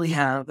inevitably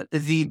have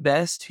the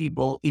best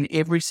people in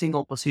every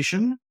single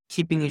position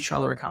keeping each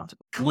other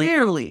accountable.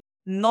 Clearly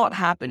not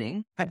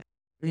happening.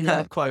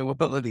 Not quite what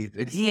believe.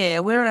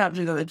 We're not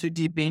going to go too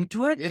deep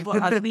into it,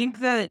 but I think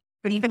that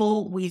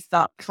people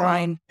without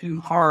trying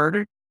too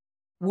hard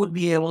would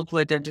be able to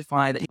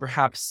identify that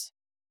perhaps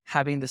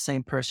having the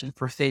same person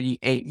for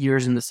 38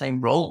 years in the same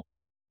role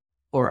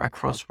or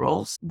across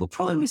roles, we'll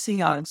probably be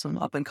seeing out some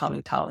up and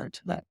coming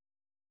talent that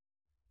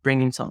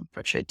bringing some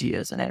fresh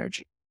ideas and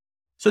energy.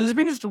 So this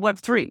brings us to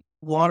Web3.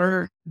 What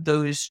are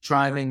those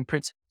driving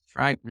principles,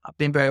 right? I've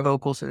been very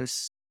vocal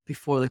since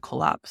before the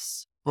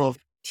collapse of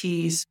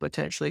T's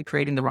potentially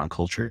creating the wrong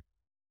culture,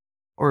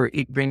 or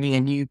it bringing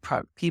in new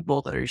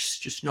people that are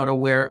just not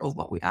aware of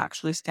what we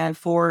actually stand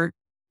for.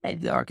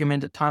 And the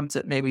argument at times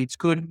that maybe it's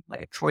good,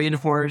 like a Trojan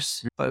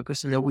horse,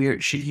 focus on the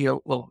weird shit here,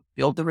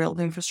 build the real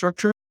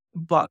infrastructure.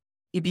 But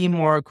it'd be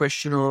more a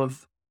question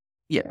of,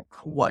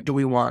 what do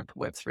we want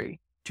Web3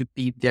 to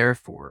be there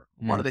for?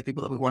 What are the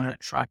people that we want to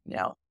attract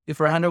now?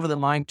 If I hand over the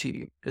mic to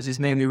you, because this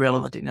may be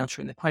relevant in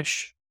answering the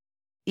question,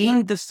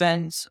 in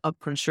defense of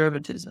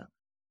conservatism,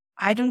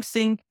 I don't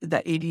think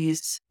that it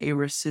is a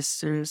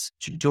resistance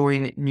to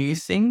doing new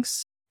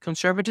things.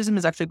 Conservatism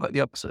is actually quite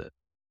the opposite.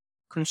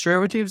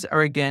 Conservatives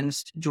are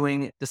against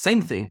doing the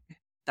same thing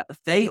that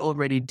they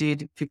already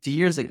did 50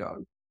 years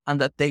ago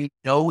and that they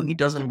know it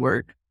doesn't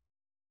work.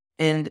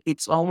 And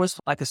it's almost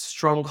like a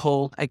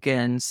stronghold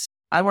against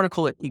I want to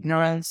call it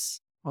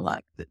ignorance, or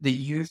like the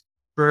youth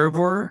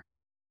fervor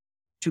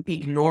to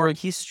ignore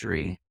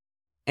history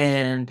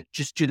and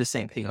just do the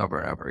same thing over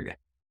and over again.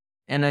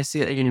 And I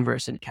see it at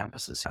university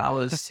campuses. I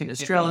was in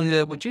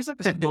Australia, which is like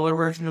a smaller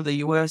version of the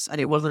US, and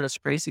it wasn't as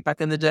crazy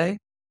back in the day.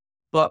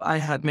 But I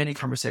had many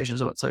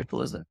conversations about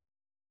socialism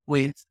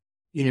with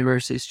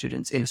university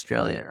students in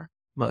Australia,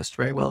 most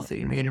very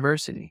wealthy in my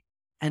university.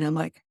 And I'm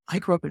like, I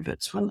grew up in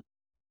Venezuela.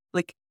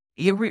 Like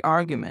every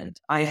argument,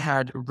 I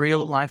had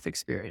real life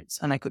experience,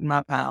 and I could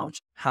map out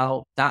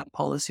how that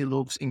policy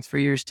looks in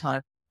 3 years'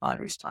 time, 5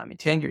 years' time, in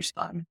 10 years'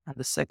 time, and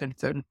the second,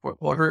 third, and fourth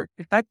order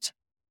effect.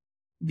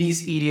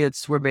 These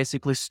idiots were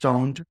basically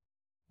stoned,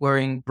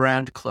 wearing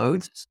brand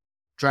clothes,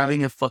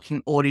 driving a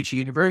fucking Audi to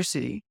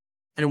university,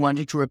 and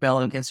wanting to rebel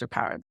against their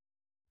parents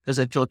because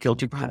they feel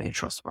guilty for having a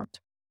trust fund.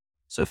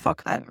 So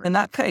fuck that. In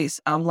that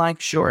case, I'm like,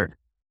 sure,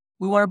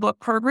 we want to block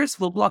progress,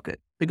 we'll block it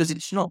because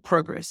it's not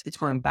progress, it's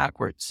going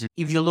backwards.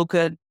 If you look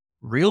at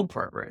real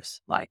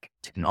progress, like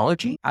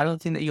technology, I don't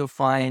think that you'll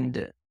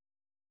find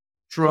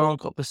strong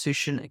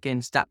opposition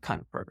against that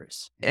kind of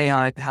progress.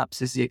 AI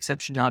perhaps is the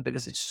exception now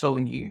because it's so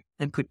new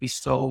and could be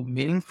so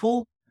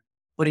meaningful.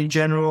 But in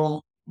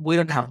general, we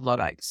don't have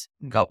Luddites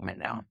in government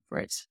now, for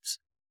instance.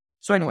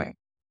 So anyway,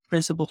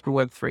 principles for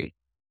Web3.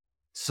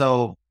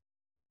 So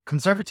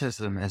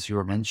conservatism, as you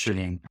were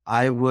mentioning,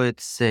 I would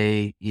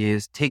say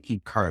is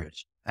taking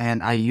courage.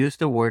 And I use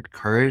the word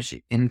courage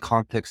in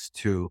context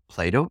to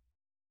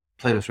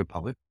Plato's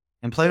Republic.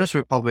 In Plato's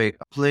Republic,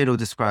 Plato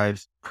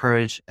describes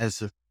courage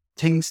as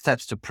taking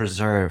steps to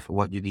preserve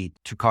what you need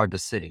to guard the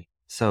city.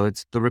 So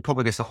it's the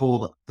Republic is the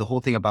whole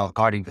thing about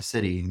guarding the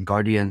city and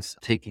guardians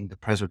taking the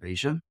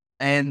preservation.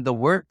 And the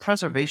word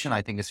preservation,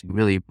 I think, is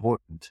really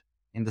important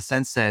in the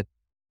sense that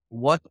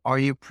what are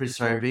you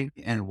preserving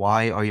and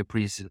why are you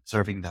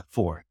preserving that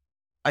for?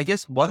 I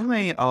guess one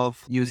way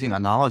of using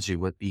analogy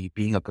would be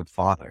being a good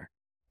father.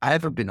 I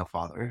haven't been a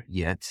father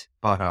yet,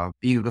 but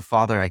being a good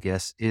father, I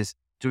guess, is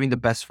doing the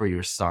best for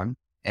your son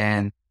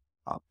and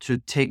to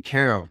take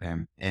care of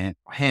him and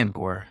him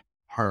or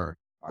her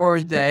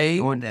Or they,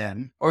 or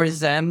them or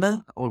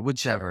them, or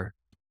whichever.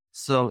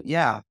 So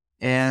yeah,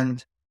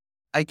 and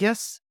I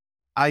guess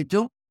I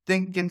don't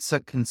think it's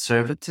a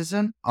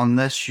conservatism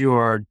unless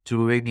you're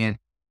doing it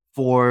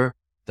for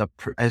the,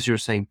 as you're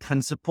saying,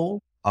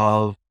 principle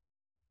of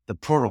the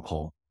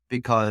protocol,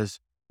 because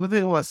if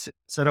it was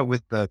set up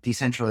with the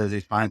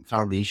decentralized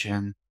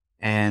foundation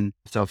and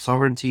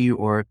self-sovereignty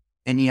or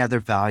any other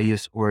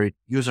values or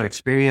user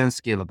experience,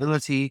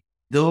 scalability,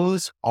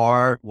 those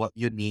are what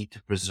you need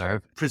to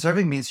preserve.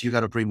 Preserving means you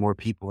got to bring more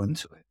people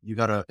into it. You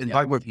got to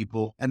invite more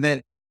people. And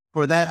then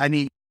for that, I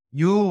mean,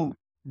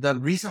 the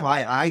reason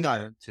why I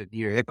got into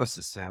your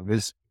ecosystem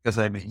is because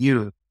I met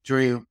you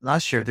during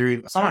last year,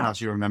 during Summer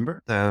House, you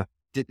remember? The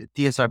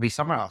DSRB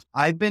Summer House.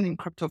 I've been in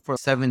crypto for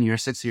 7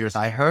 years, 6 years.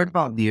 I heard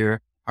about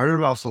Near, heard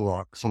about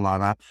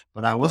Solana,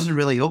 but I wasn't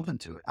really open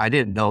to it. I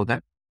didn't know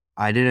that.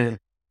 I didn't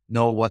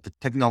know what the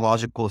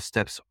technological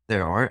steps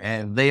there are.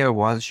 And layer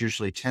ones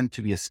usually tend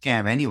to be a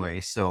scam anyway.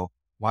 So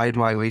why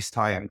do I waste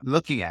time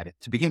looking at it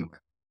to begin with?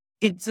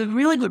 It's a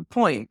really good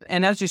point.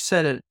 And as you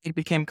said, it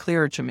became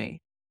clearer to me.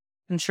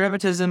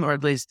 Conservatism, or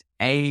at least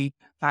a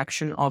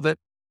faction of it,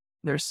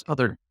 there's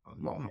other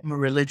more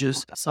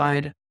religious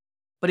side.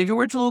 But if you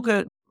were to look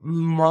at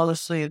more or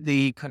less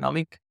the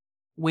economic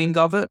wing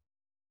of it,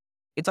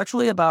 it's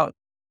actually about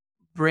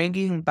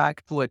bringing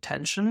back to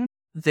attention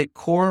the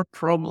core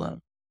problem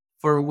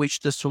for which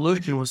the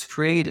solution was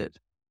created.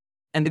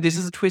 And this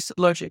is a twisted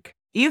logic.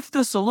 If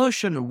the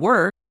solution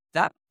worked,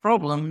 that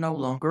problem no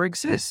longer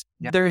exists.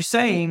 Yep. They're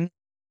saying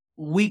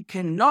we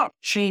cannot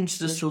change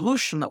the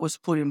solution that was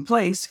put in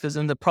place because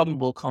then the problem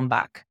will come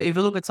back. If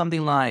you look at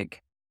something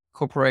like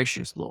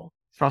corporations law,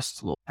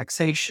 trust law,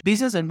 taxation,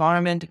 business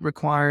environment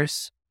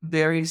requires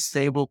very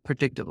stable,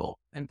 predictable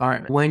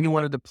environment. When you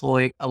want to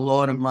deploy a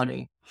lot of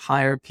money,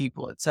 hire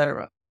people,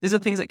 etc., these are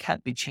things that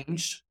can't be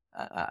changed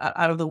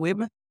out of the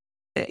whim.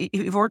 If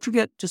we were to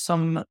get to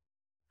some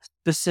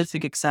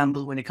specific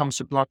example when it comes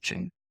to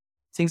blockchain,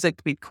 things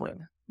like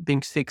Bitcoin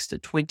being fixed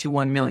at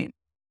 21 million.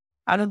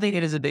 I don't think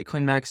it is a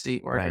Bitcoin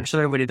maxi or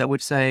everybody that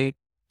would say,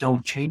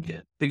 don't change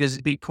it, because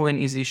Bitcoin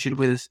is issued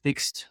with a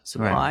fixed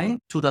supply,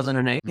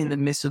 2008, in the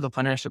midst of the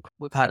financial,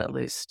 we've had at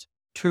least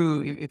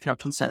 2, if not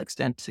to some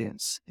extent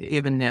since,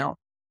 even now.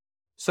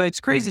 So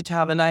it's crazy to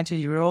have a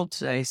 19-year-old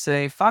today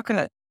say, fuck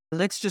it,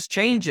 let's just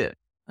change it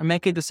and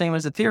make it the same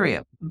as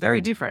Ethereum.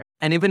 Very different.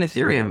 And even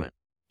Ethereum,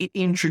 it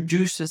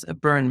introduces a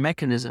burn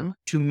mechanism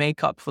to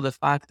make up for the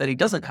fact that it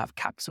doesn't have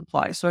capped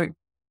supply. So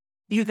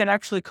you can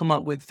actually come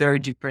up with very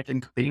different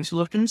and competing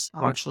solutions.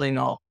 I'm actually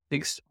not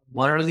fixed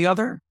one or the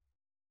other.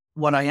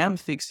 What I am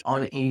fixed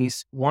on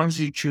is once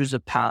you choose a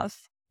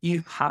path,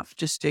 you have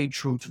to stay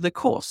true to the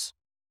course.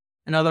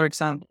 Another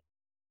example,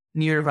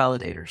 near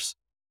validators.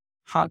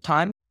 Hard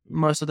time.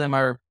 Most of them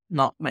are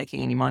not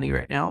making any money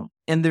right now.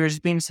 And there's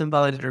been some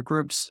validator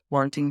groups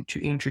wanting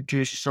to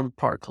introduce some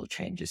protocol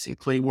changes,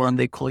 including one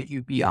they call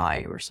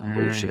UBI or some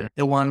bullshit.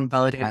 They want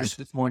validators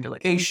with more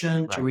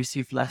delegation to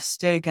receive less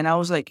stake. And I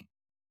was like,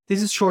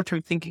 this is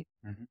short-term thinking.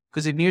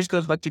 Because if news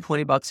goes back to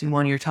 $20 in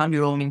 1 year time,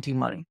 you're all minting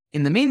money.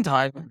 In the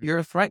meantime,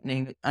 you're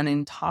threatening an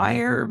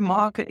entire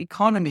market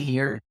economy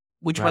here,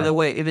 which, by the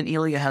way, even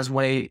Ilya has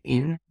weighed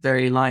in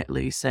very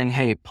lightly, saying,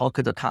 hey,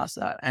 Polkadot has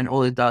that. And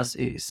all it does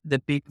is the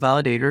big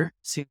validator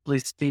simply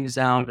spins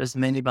out as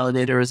many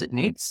validators as it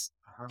needs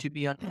to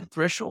be on the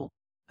threshold.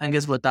 And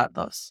guess what that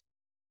does?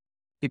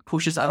 It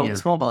pushes out the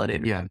small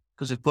validator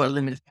because we've got a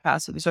limited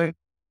capacity. So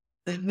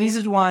this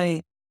is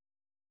why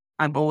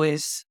I'm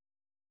always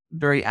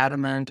very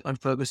adamant on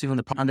focusing on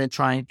the problem and then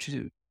trying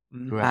to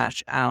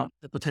hash out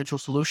the potential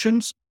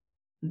solutions.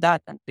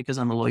 That because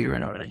I'm a lawyer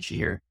and not an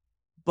engineer.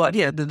 But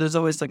yeah, there's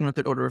always like no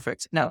third order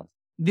effects. Now,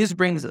 this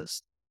brings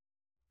us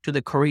to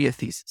the Korea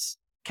thesis.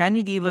 Can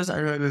you give us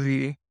an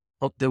overview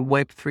of the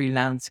Web3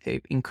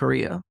 landscape in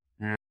Korea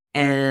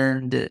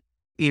and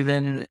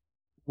even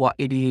what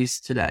it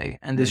is today?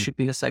 And this should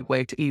be a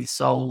segue to ETH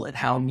Soul and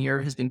how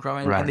Near has been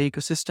growing in the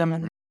ecosystem.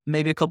 And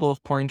maybe a couple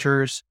of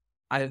pointers.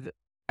 I've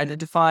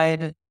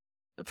identified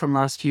from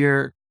last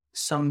year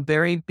some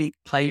very big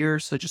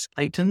players such as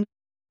Clayton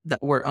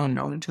that were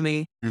unknown to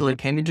me until it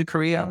came into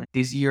Korea.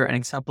 This year, an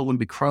example would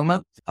be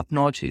Chroma up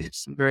north.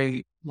 It's some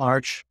very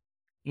large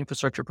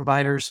infrastructure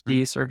providers.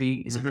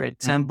 DSRV is a great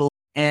example.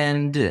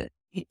 And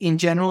in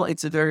general,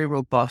 it's a very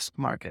robust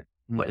market,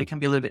 but it can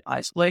be a little bit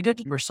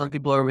isolated where some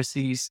people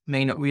overseas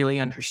may not really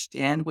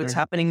understand what's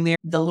happening there.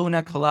 The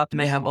Luna collapse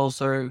may have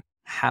also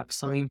have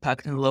some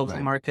impact in the local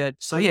market.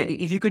 So yeah,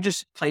 if you could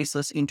just place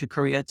us into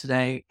Korea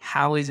today,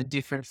 how is it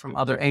different from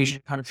other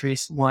Asian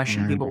countries? Why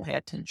should people pay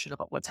attention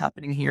about what's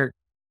happening here?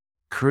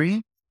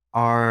 Koreans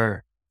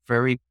are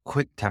very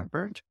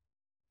quick-tempered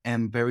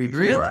and very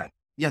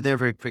yeah, they're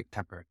very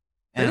quick-tempered.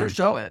 And they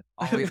show it.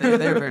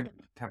 They're very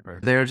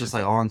tempered. They're just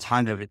like on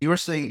time. You were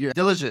saying you're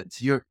diligent.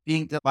 You're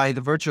being by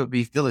the virtue of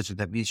being diligent.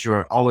 That means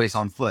you're always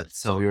on foot.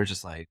 So you're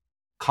just like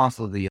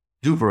constantly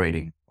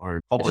exuberating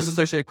or just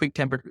associated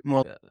quick-tempered,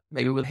 more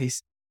maybe with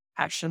his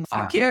action.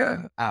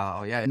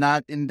 Oh yeah,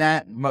 not in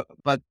that,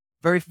 but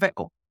very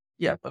fickle.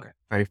 Yeah, okay.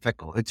 Very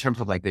fickle in terms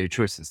of like their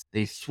choices.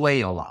 They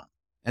sway a lot,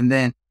 and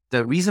then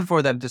the reason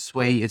for them to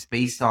sway is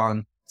based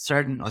on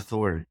certain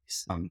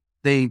authorities.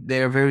 They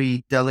are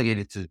very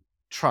delegated to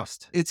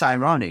trust. It's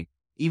ironic.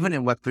 Even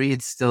in Web3,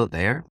 it's still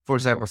there. For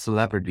example,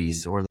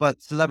 celebrities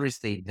but celebrities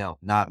they know,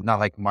 not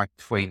like Mark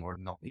Twain or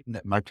no, even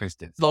Mark Twain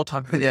did. Low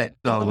time. Yeah.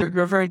 So, you're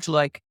referring to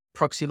like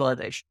proxy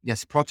validation.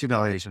 Yes, proxy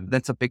validation.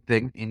 That's a big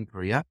thing in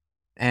Korea.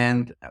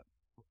 And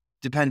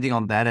depending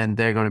on that, and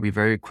they're going to be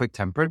very quick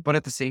tempered. But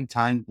at the same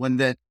time, when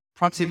the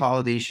proxy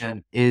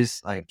validation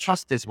is like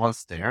trust is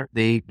once there,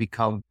 they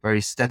become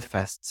very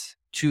steadfast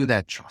to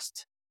that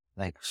trust,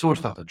 like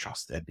source of the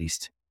trust at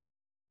least.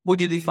 Would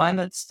you define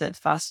that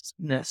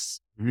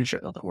steadfastness,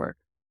 of the word,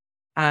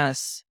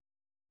 as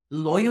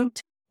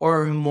loyalty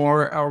or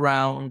more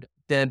around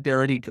the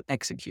ability to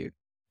execute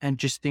and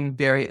just being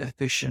very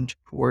efficient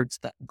towards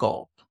that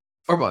goal?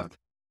 Or both?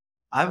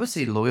 I would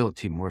say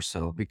loyalty more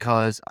so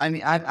because I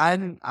mean,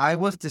 I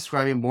was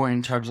describing more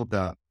in terms of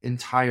the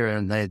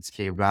entire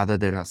landscape rather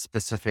than a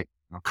specific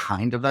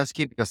kind of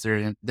landscape because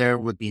there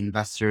would be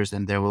investors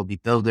and there will be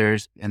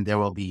builders and there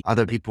will be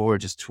other people who are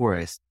just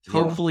tourists.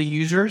 Hopefully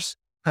users.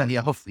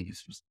 Yeah, hopefully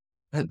users.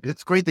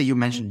 It's great that you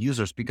mentioned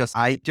users because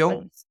I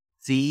don't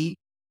see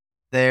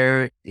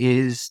there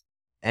is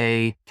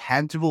a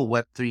tangible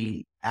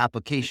Web3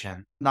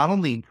 application, not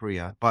only in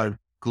Korea, but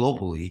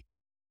globally,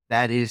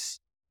 that is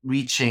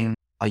reaching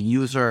a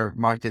user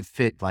market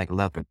fit like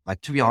level.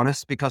 Like to be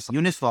honest, because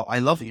Uniswap, I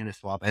love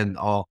Uniswap and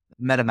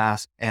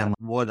MetaMask and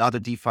what other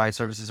DeFi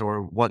services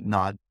or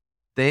whatnot.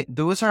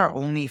 Those are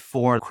only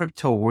for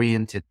crypto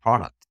oriented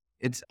products.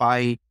 It's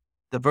by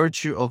the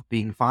virtue of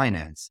being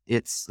financed.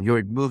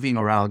 You're moving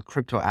around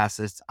crypto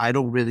assets. I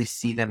don't really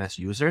see them as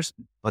users,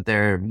 but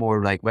they're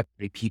more like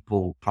Web3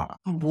 people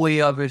products. We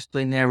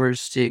obviously never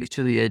stick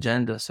to the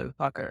agenda, so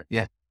fuck it.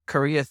 Yeah.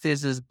 Korea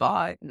thesis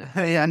by.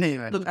 Yeah,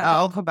 anyway. Look,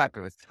 I'll come back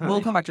to it.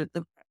 We'll come back to it.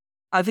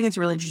 I think it's a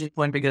really interesting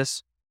point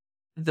because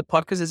the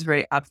podcast is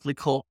very aptly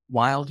called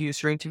Wild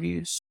User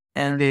Interviews.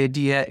 And the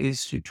idea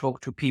is to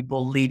talk to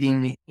people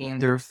leading in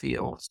their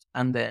fields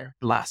and then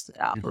blast it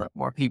out so that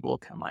more people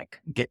can like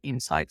get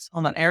insights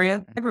on that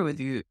area. I agree with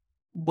you.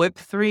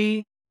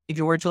 Web3, if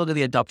you were to look at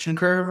the adoption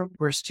curve,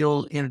 we're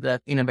still in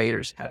the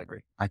innovators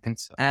category. I think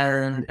so.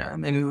 And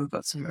maybe we've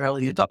got some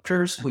early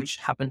adopters, which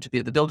happen to be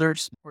the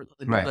builders or the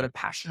people that are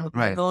passionate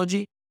about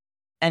technology.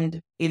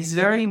 And it's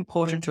very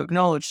important to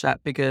acknowledge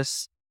that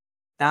because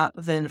that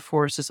then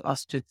forces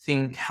us to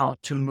think how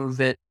to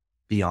move it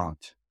beyond.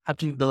 How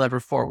to move the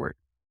lever forward.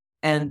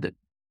 And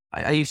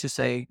I used to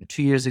say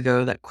 2 years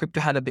ago that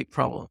crypto had a big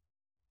problem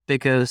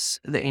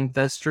because the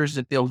investors,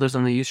 the builders,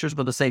 and the users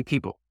were the same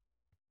people.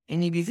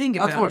 And if you think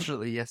about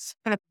unfortunately, yes,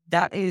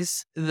 that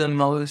is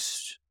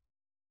it's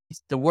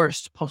the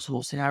worst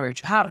possible scenario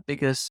to have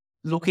because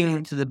looking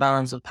into the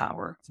balance of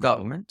power of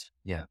government,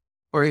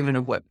 or even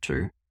of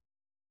Web2,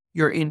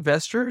 your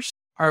investors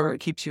are what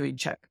keeps you in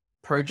check.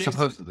 Projects,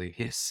 supposedly,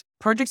 yes.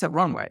 Projects have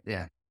runway.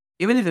 Yeah.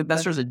 Even if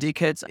investors are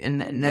dickheads and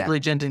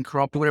negligent and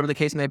corrupt, whatever the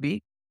case may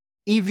be,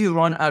 If you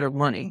run out of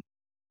money,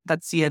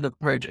 that's the end of the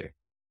project.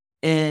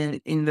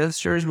 And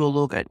investors will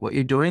look at what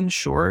you're doing,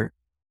 sure,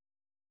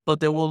 but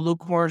they will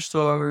look more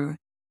so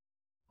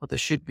what they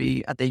should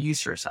be at the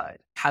user side.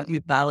 Have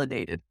you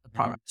validated the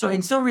product? So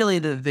it's not really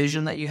the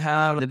vision that you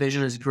have. The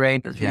vision is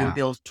great, but you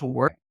build to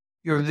work.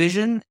 Your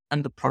vision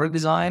and the product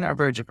design are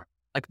very different.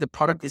 Like the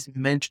product is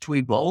meant to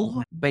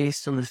evolve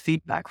based on the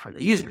feedback from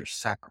the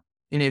users.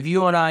 And if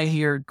you and I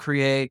here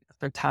create a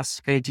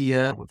fantastic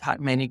idea, we've had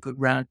many good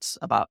rants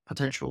about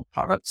potential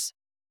products,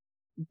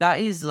 that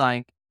is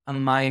like a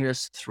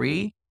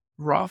 -3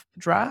 rough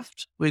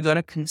draft. We're going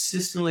to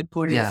consistently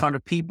put it in front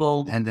of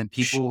people. And then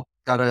people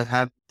gotta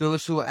have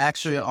those who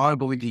actually are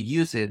going to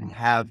use it and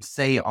have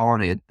say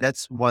on it.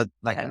 That's what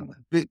beyond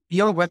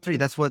Web3,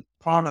 that's what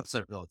products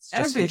are built.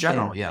 Just in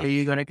general. Yeah.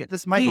 You're going to get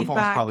This microphone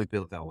is probably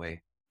built that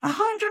way.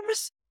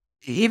 100%.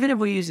 Even if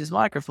we use this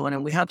microphone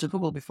and we had to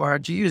Google before how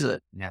to use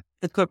it,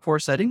 it's got 4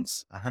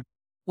 settings,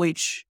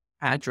 which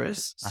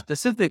address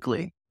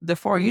specifically the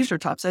 4 user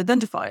types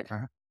identified.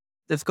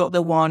 They've got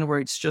the one where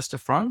it's just a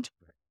front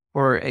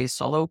or a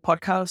solo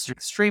podcast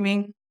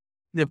streaming.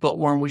 They've got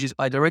one which is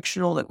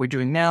bidirectional that we're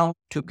doing now,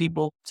 2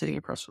 people sitting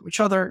across from each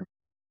other.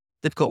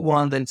 They've got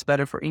one that's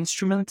better for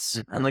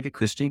instruments and like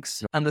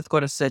acoustics. And they've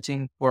got a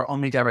setting for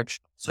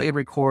omnidirectional. So it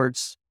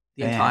records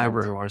the entire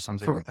room or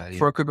something like that.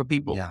 For a group of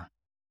people. Yeah.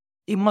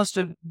 It must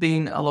have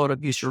been a lot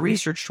of user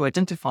research to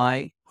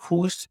identify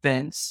who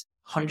spends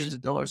hundreds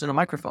of dollars on a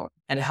microphone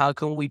and how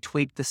can we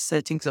tweak the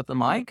settings of the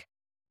mic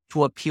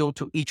to appeal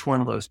to each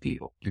one of those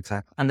people.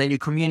 Exactly. And then you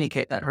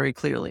communicate that very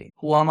clearly.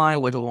 Who am I?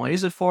 What do I want to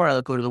use it for?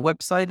 I'll go to the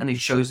website and it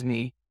shows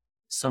me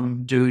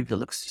some dude that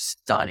looks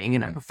stunning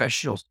in a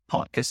professional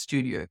podcast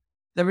studio.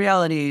 The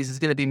reality is it's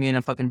going to be me in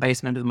a fucking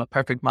basement with my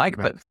perfect mic.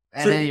 But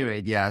at any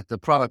rate, the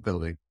product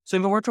building. So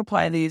if I were to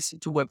apply these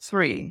to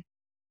Web3,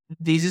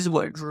 this is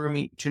what drew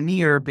me to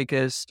Near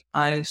because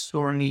I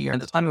saw Near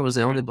at the time it was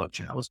the only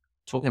blockchain. I was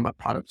talking about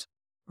product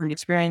or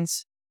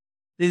experience.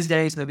 These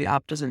days, maybe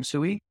Aptos and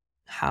Sui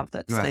have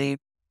that same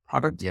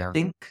product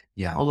think,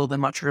 although they're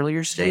much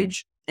earlier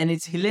stage. And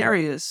it's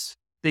hilarious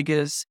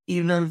because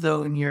even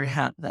though Near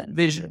had that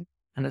vision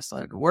and it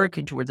started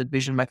working towards that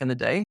vision back in the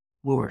day,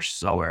 we were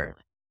so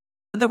early.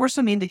 There were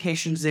some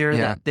indications there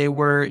that they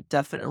were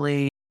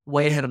definitely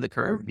way ahead of the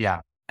curve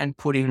and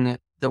putting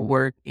the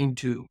work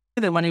into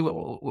the money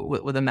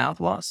with the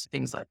mouthwash,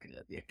 things like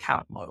the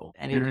account model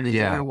and even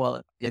the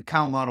wallet. The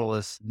account model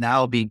is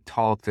now being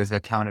talked as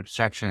account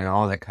abstraction and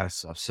all that kind of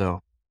stuff.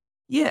 So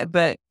yeah,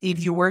 but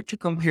if you were to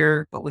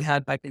compare what we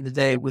had back in the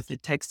day with the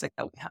tech stack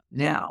that we have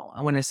now,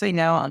 and when I say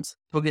now, I'm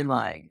talking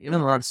like even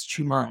the last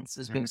 2 months,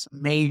 there's been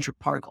some major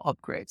particle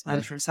upgrades,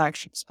 and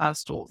transactions,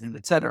 fast tools,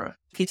 etc.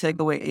 Key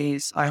takeaway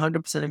is I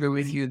 100% agree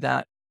with you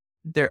that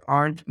there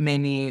aren't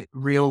many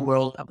real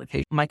world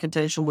applications. My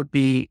contention would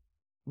be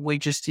we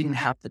just didn't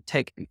have the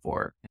tech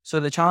before. So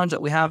the challenge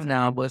that we have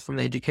now, both from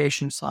the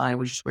education side,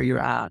 which is where you're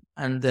at,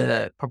 and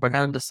the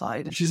propaganda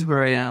side, which is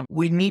where I am,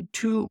 we need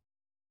to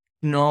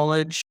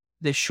acknowledge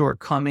the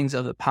shortcomings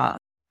of the past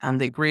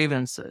and the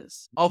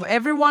grievances of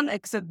everyone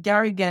except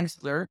Gary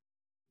Gensler.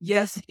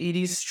 Yes, it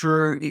is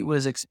true. It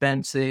was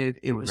expensive.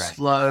 It was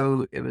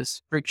slow. It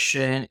was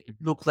friction. It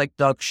looked like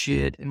dog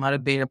shit. It might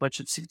have been a bunch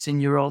of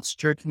 16-year-olds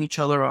jerking each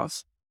other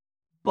off.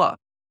 But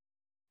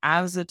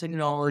as the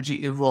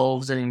technology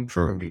evolves and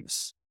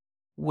improves,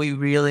 we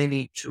really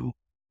need to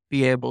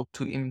be able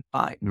to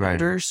invite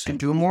vendors to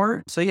do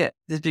more. So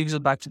this brings us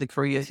back to the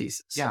Korea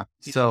thesis. Yeah.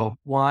 So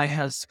why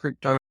has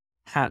crypto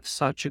had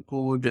such a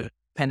good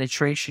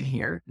penetration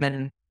here,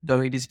 even though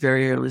it is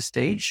very early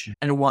stage?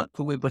 And what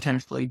could we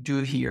potentially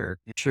do here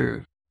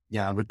to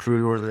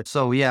recruit order?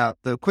 So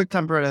the quick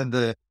temper and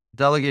the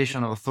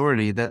delegation of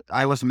authority that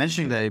I was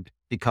mentioning that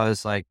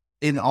because like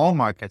in all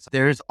markets,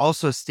 there's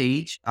also a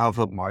stage of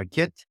a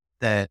market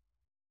that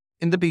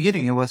in the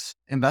beginning, it was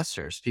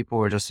investors. People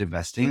were just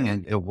investing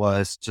and it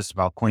was just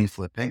about coin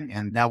flipping.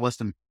 And that was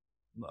the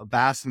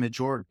vast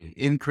majority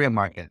in Korean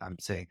market, I'm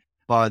saying.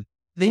 But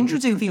the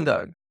interesting thing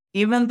though,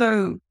 even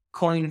though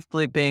coin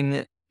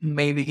flipping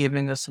may be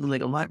giving us some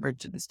legal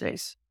leverage these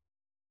days,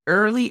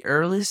 early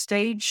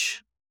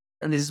stage,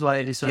 and this is why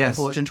it is so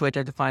important to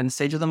identify the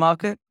stage of the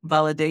market,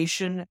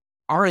 validation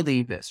are the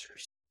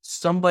investors.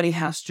 Somebody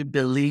has to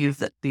believe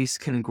that this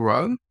can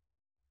grow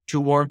to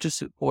want to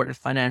support it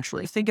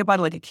financially. Think about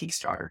it like a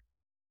Kickstarter.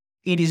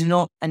 It is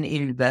not an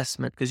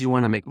investment because you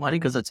want to make money,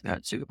 because that's how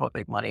you can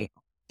make money.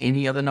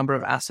 Any other number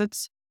of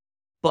assets,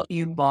 but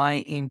you buy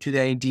into the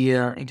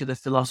idea, into the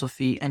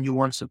philosophy, and you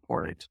want to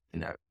support it.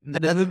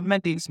 The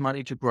movement needs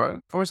money to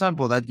grow. For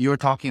example, that you're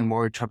talking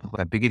more at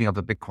the beginning of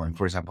the Bitcoin.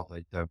 For example,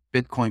 like the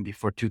Bitcoin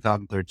before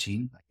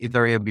 2013,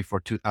 Ethereum before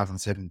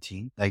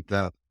 2017, like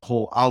the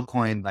whole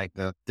altcoin, like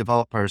the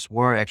developers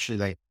were actually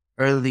like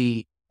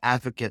early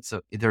advocates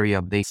of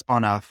Ethereum. They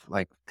spun off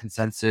like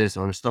consensus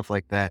or stuff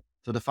like that.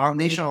 So the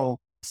foundational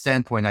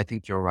standpoint, I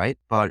think you're right.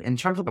 But in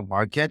terms of the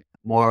market,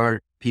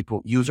 more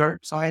people, user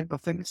side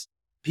of things,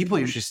 people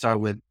usually start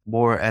with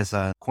more as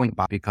a coin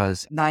bot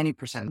because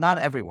 90%, not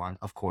everyone,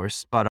 of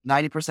course, but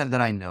 90% that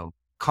I know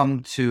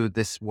come to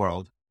this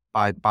world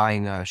by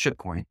buying a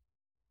shitcoin.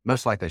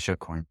 Most likely a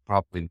shitcoin,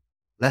 probably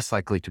less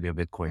likely to be a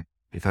Bitcoin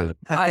because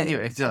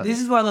anyway, this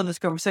is why I love this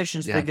conversation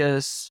is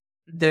because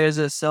there's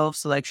a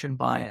self-selection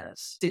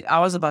bias. See, I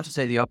was about to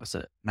say the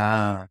opposite.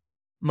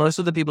 Most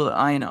of the people that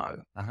I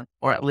know,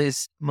 or at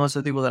least most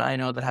of the people that I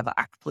know that have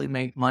actually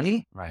made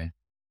money, right?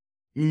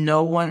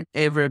 No one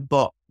ever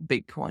bought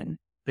Bitcoin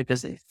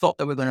because they thought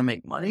they were going to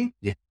make money.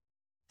 Yeah.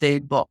 They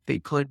bought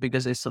Bitcoin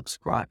because they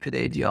subscribed to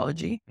the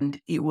ideology.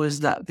 And it was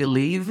that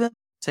belief,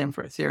 same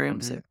for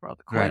Ethereum, same for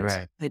other coins,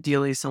 Right.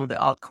 ideally some of the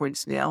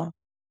altcoins now.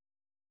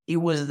 It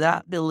was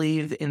that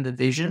belief in the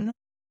vision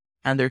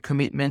and their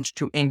commitment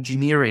to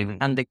engineering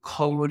and the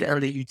code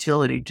and the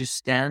utility to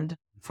stand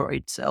for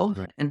itself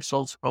and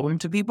solve problem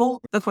to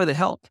people. That's why they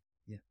help.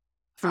 Yeah.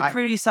 For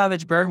pretty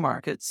savage bear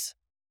markets.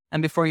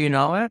 And before you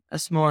know it, a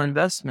small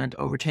investment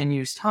over 10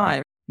 years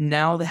time,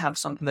 now they have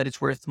something that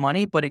is worth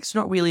money, but it's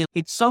not really,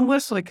 it's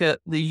almost like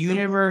the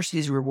universe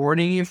is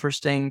rewarding you for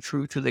staying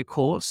true to the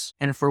cause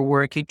and for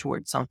working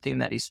towards something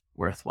that is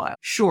worthwhile.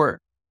 Sure,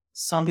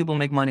 some people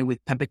make money with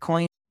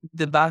Bitcoin.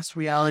 The vast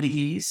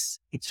reality is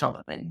it's not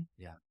that many.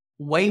 Yeah.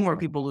 Way more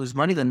people lose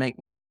money than make.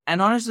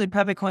 And honestly,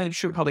 Bitcoin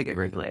should probably get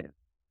regulated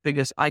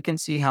because I can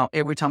see how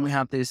every time we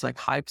have this like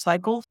hype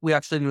cycle, we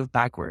actually move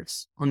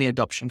backwards on the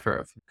adoption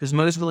curve because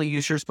most of the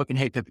users fucking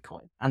hate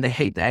Bitcoin and they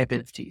hate the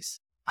NFTs.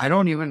 I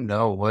don't even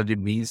know what it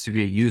means to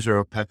be a user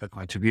of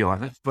Bitcoin, to be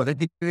honest, but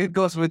it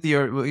goes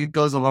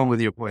along with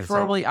your point.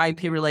 Probably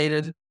IP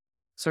related.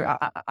 So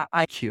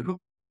IQ.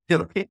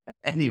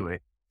 Anyway,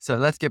 so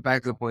let's get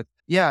back to the point.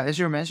 Yeah, as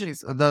you're mentioning,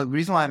 the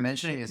reason why I'm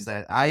mentioning is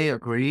that I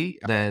agree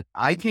that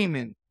I came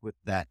in with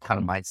that kind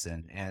of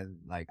mindset, and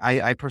like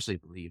I personally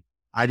believe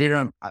I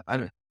didn't.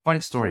 Funny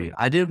story.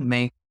 I didn't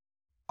make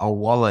a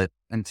wallet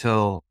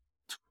until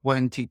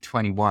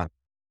 2021,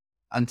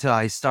 until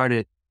I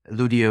started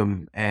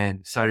Ludium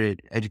and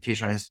started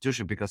educational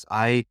institution because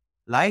I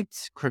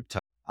liked crypto.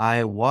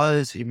 I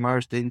was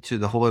immersed into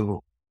the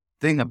whole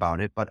thing about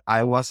it, but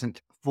I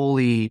wasn't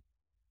fully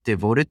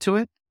devoted to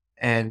it.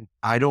 And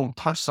I don't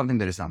touch something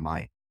that is not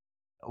mine.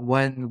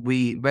 When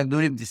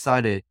Ludium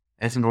decided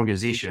as an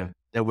organization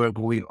that we're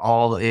going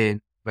all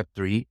in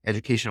Web3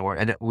 education,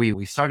 and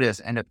we started as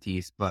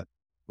NFTs, but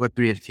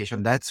Web3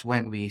 education, that's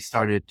when we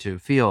started to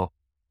feel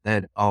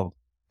that,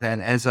 then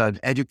as an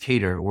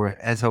educator or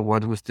as a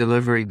one who's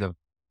delivering the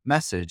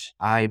message,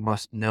 I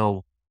must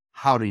know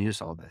how to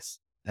use all this.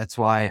 That's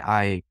why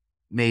I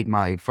made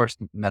my first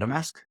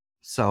MetaMask.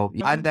 So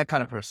I'm that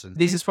kind of person.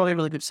 This is probably a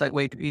really good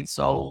segue to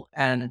ETH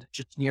and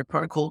just near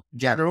protocol in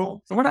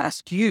general. I want to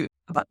ask you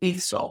about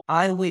ETH.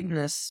 I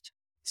witnessed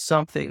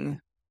something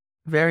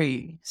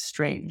very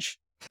strange.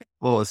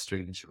 Well, it's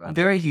strange.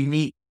 Very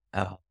unique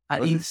at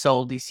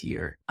ETH this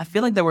year. I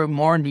feel like there were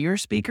more near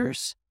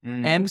speakers,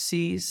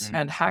 MCs,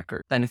 and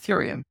hackers than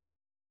Ethereum.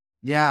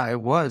 Yeah,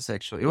 it was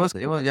actually. It was,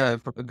 yeah,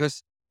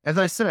 because as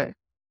I said,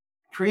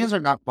 Koreans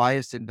are not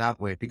biased in that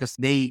way because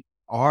they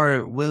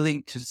are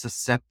willing to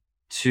accept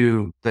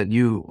to the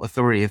new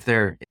authority. If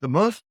they're the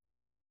most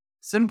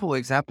simple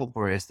example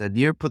for it is that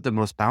Near put the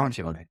most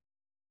bounty on it.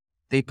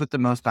 They put the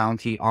most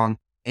bounty on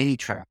any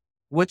trap,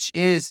 which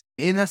is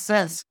in a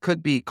sense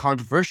could be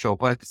controversial,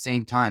 but at the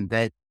same time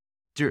that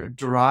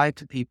drive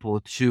to people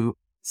to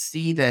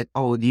see that,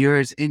 oh, Near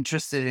is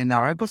interested in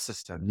our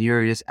ecosystem.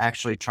 Near is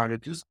actually trying to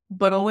do something.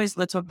 But always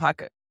let's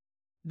unpack it.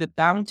 The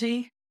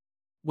bounty,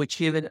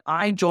 which even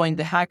I joined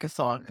the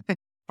hackathon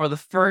for the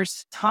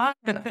first time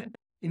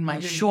in my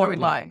short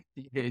life.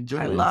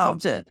 I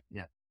loved it.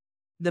 Yeah.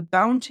 The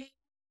bounty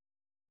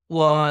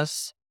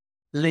was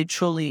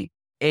literally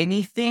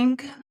anything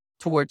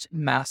towards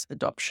mass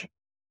adoption.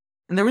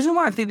 And the reason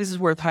why I think this is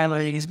worth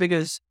highlighting is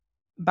because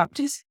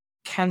bounties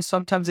can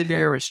sometimes be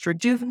very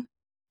restrictive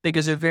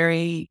because they're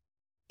very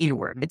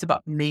inward. It's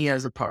about me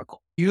as a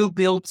particle. You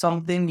build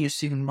something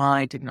using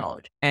my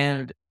technology.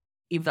 And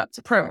if that's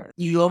a premise,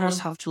 you almost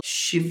have to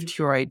shift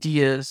your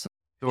ideas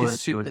to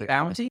suit the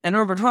bounty. And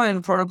over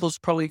time, protocols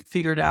probably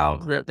figured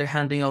out that they're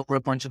handing over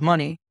a bunch of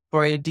money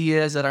for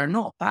ideas that are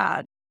not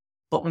bad,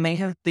 but may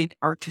have been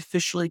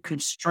artificially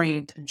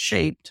constrained and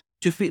shaped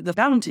to fit the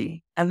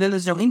bounty. And then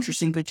there's no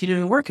interest in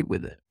continuing working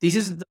with it. This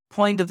is the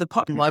point of the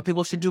podcast. Why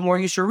people should do more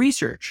user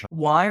research.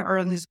 Why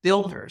are these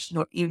builders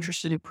not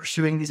interested in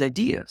pursuing these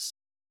ideas?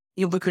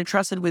 If we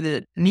contrast it with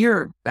a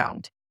near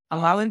bounty,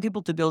 allowing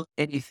people to build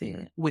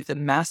anything with a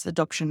mass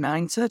adoption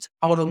mindset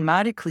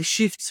automatically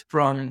shifts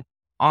from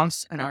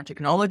us and our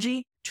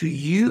technology to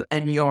you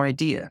and your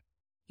idea.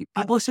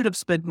 People should have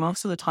spent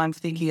most of the time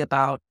thinking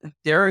about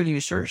their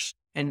users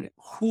and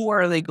who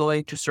are they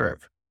going to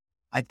serve.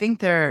 I think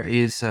there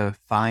is a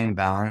fine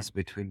balance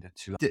between the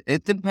two.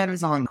 It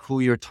depends on who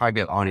your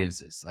target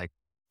audience is. Like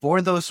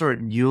for those who are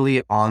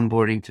newly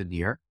onboarding to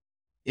Near,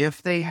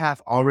 if they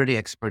have already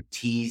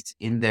expertise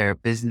in their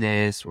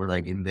business or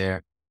like in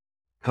their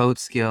code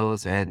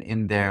skills and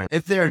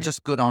if they're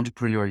just good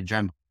entrepreneur in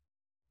general,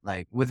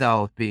 like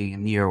without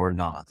being Near or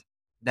not,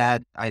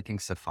 that I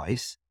think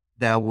suffice.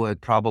 That would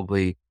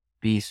probably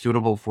be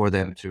suitable for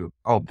them to,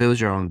 oh, build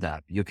your own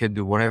dApp. You can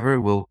do whatever.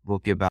 We'll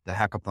give out the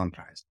hackathon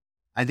prize.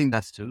 I think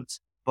that suits.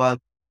 But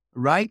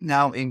right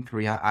now in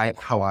Korea,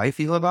 how I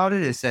feel about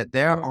it is that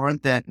there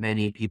aren't that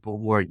many people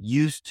who are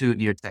used to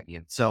near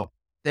technique. So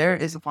there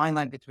is a fine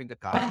line between the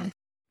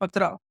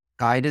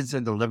guidance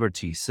and the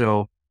liberty.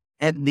 So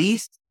at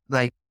least,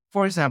 like,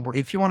 for example,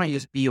 if you want to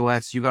use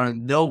BOS, you got to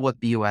know what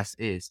BOS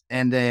is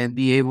and then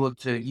be able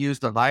to use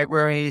the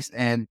libraries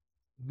and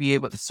be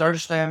able to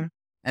search them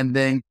and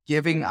then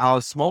giving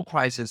out small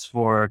prizes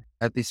for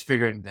at least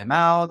figuring them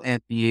out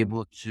and be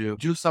able to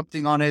do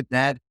something on it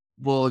that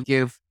will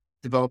give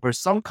developers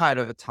some kind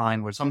of a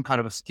time or some kind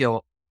of a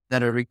skill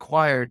that are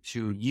required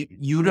to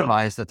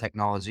utilize the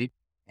technology.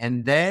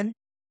 And then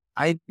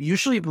I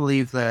usually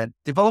believe that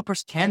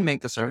developers can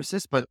make the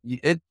services, but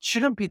it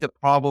shouldn't be the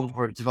problem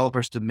for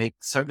developers to make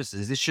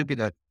services. It should be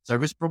the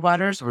service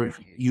providers or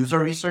user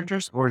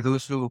researchers or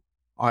those who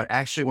are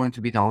actually going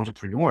to be the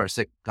entrepreneurs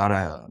that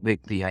gotta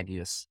make the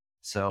ideas.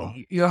 So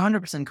you're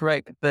 100%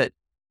 correct, but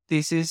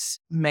this is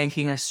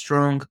making a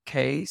strong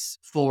case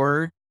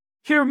for,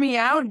 hear me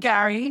out,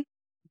 Gary,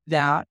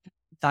 that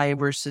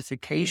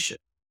diversification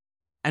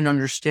and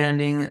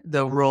understanding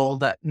the role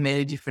that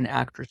many different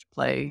actors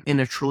play in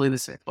a truly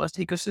decentralized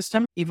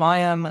ecosystem. If I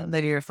am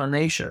the near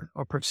foundation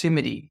or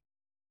proximity,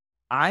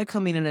 I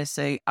come in and I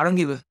say, I don't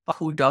give a fuck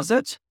who does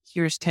it.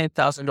 Here's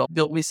 $10,000.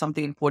 Build me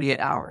something in 48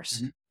 hours.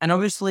 Mm-hmm. And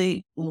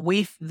obviously,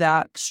 with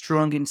that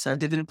strong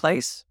incentive in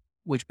place,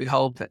 which we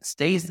hope that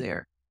stays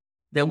there,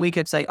 then we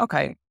could say,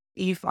 okay,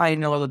 if I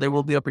know that there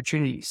will be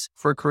opportunities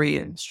for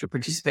Koreans to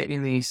participate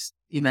in these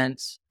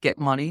events, get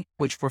money,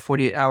 which for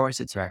 48 hours,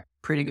 it's a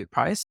pretty good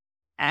price,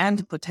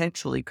 and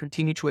potentially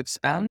continue to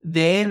expand,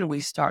 then we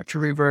start to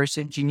reverse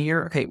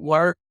engineer, okay, what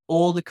are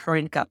all the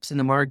current gaps in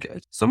the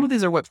market? Some of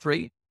these are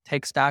Web3,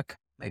 tech stack,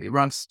 maybe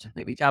Rust,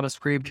 maybe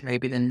JavaScript,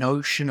 maybe the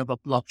notion of a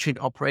blockchain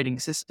operating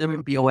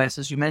system, BOS,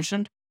 as you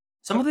mentioned.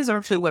 Some of these are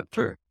actually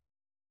Web2.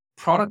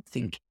 Product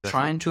thinking,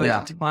 trying to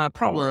identify a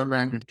problem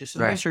and just a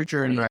research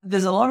journey.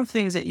 There's a lot of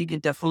things that you can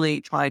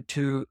definitely try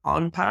to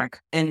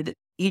unpack, and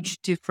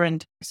each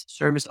different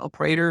service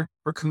operator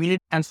or community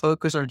can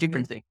focus on a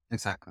different thing.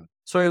 Exactly.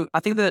 So I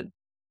think that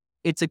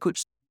it's a good,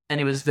 and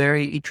it was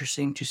very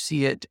interesting to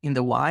see it in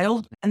the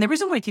wild. And the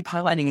reason why I keep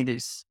highlighting it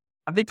is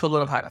I've been to a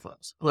lot of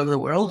hackathons all over the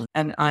world,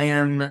 and I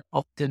am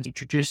often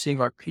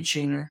introducing or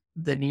pitching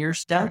the near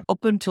stack.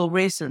 Up until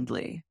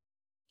recently,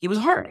 it was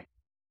hard.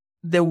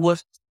 There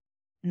was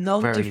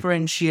no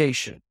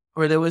differentiation,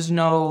 or there was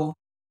no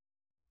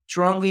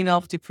strong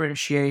enough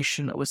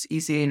differentiation that was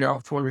easy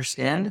enough to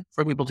understand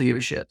for people to give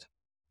a shit.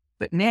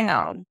 But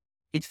now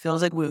it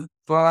feels like we've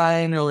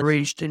finally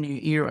reached a new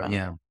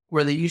era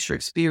where the user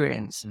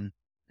experience,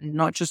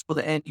 not just for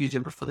the end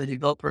user, but for the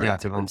developer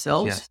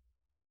themselves,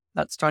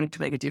 that's starting to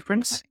make a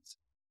difference.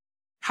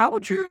 How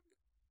would you,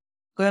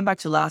 going back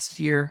to last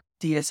year,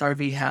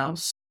 DSRV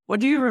House, what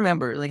do you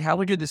remember? Like, how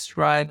would you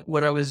describe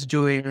what I was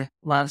doing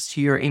last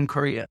year in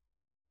Korea?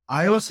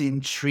 I was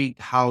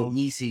intrigued how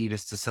easy it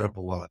is to set up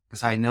a wallet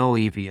because I know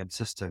EVM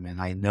system and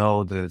I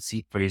know the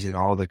seed phrase and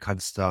all the kind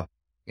of stuff.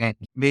 And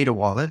made a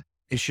wallet.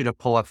 It should have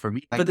pulled up for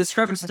me. But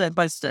describe it step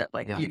by step.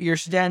 Like you're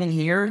standing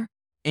here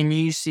and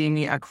you see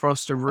me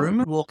across the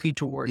room walking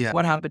towards.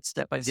 What happened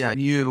step by step?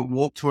 Yeah, you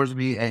walk towards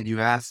me and you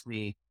ask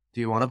me,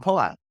 "Do you want to pull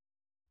out?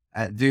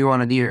 Do you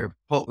want to near?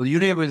 Pull?" You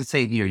didn't even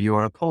say near. You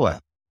want to pull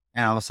out?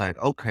 And I was like,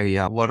 "Okay,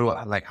 yeah. What do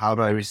I like? How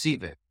do I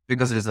receive it?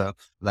 Because it's a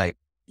like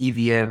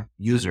EVM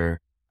user."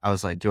 I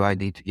was like, do I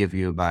need to give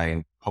you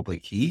my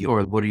public key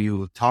or what are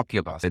you talking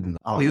about? And,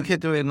 you can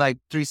do it in like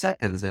 3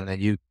 seconds and then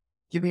you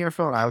give me your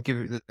phone. I'll give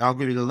you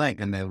the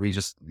link. And then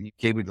you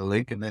gave me the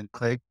link and then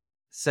click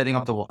setting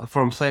up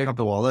from setting up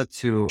the wallet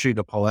to treat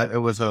the wallet. It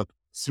was a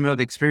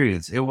smooth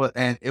experience. It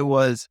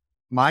was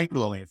mind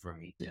blowing for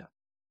me. Yeah.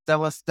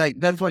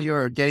 That's what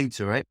you're getting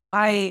to, right?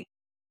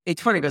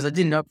 It's funny because I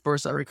didn't know before I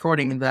started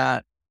recording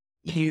that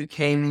you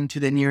came into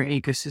the near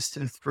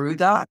ecosystem through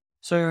that.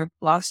 So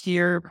last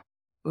year,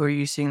 we were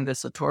using the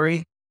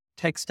Satori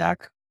tech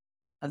stack.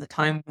 At the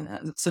time,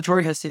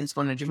 Satori has since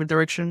gone in a different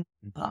direction,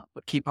 but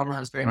Keypalmer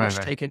has very much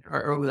taken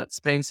over that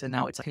space, and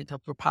now it's like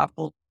more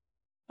powerful.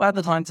 But at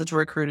the time,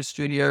 Satori Creator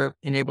Studio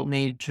enabled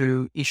me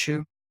to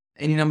issue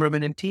any number of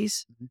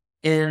NFTs,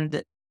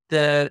 and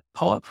the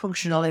pull-up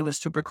functionality was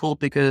super cool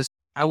because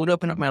I would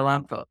open up my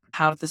laptop,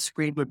 half the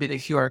screen would be the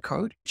QR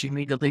code, which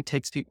immediately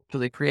takes people to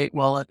the Create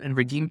Wallet and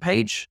Redeem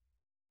page.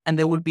 And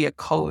there would be a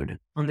code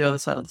on the other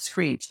side of the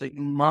screen. So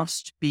you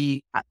must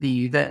be at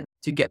the event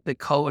to get the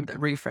code that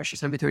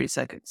refreshes every 30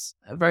 seconds.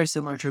 Very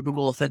similar to a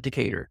Google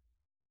Authenticator.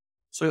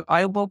 So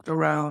I walked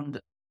around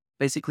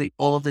basically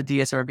all of the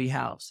DSRV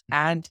house.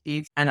 And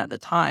at the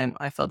time,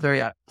 I felt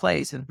very out of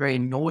place and very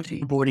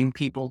naughty boarding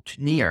people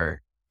to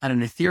near at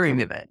an Ethereum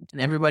event. And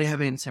everybody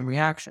having the same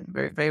reaction,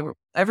 very favorable.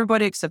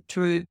 Everybody except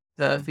two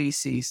the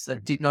VCs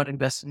that did not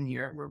invest in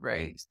near were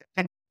raised.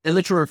 And they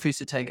literally refused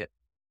to take it.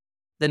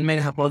 They made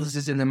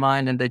hypotheses in their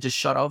mind and they just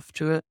shut off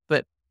to it.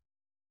 But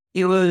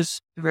it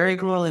was very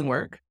grueling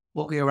work,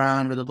 walking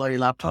around with a bloody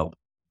laptop,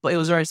 but it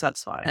was very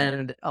satisfying.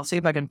 And I'll see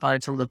if I can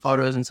find some of the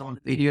photos and some of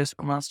the videos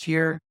from last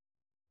year.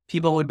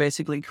 People would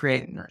basically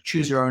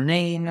choose your own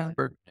name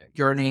or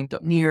your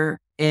name.near.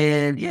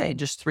 And yeah, in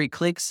just 3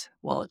 clicks,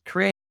 while it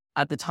creates.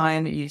 At the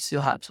time, you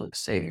still have to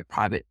say your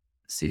private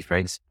seed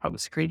phrase, private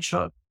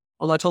screenshot.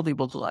 Although I told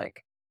people to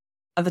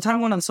at the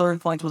time, one of the selling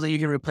points was that you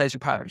can replace your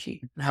private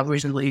key. And how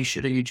recently you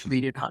should a YouTube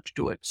video how to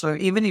do it. So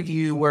even if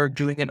you were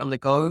doing it on the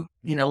go,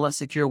 less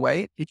secure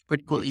way, it's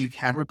pretty cool that you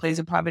can replace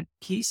your private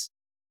keys.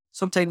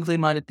 Some technically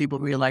minded people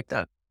really like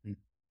that.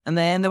 And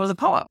then there was a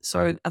pop-up.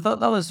 So I thought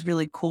that was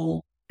really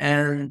cool.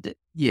 And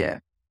yeah,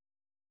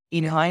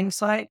 in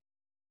hindsight,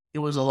 it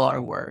was a lot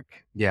of work.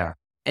 Yeah.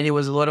 And it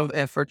was a lot of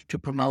effort to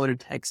promote a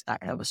tech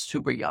stack that was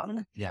super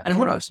young. Yeah. And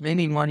who knows,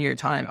 maybe in 1 year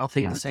time, I'll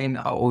think the same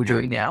how we're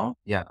doing now.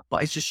 Yeah.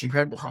 But it's just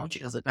incredible how much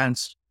it has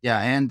advanced. Yeah.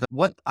 And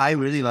what I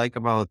really like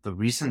about the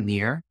recent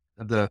year,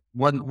 the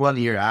one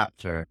year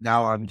after,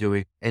 now I'm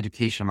doing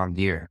education on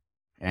Near.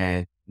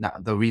 And now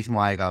the reason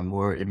why I got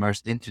more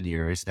immersed into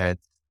Near is that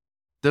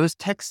those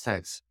tech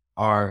stacks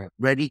are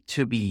ready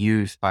to be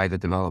used by the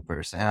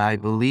developers. And I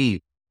believe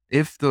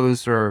if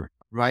those are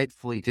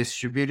rightfully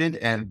distributed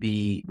and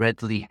be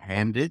readily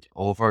handed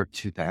over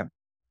to them,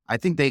 I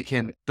think they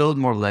can build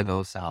more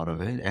Legos out of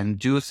it and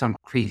do some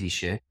crazy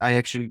shit. I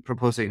actually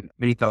proposing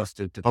many thoughts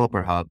to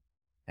Developer Hub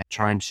and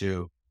trying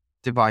to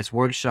devise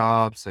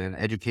workshops and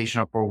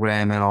educational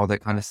program and all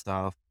that kind of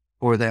stuff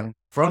for them.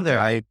 From there,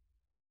 I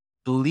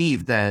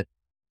believe that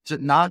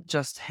not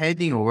just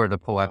handing over the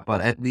POAP,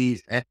 but at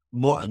least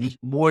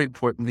more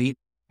importantly,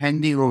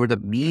 handing over the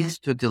means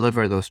to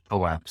deliver those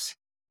POAPs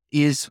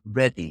is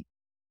ready.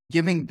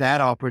 Giving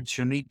that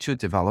opportunity to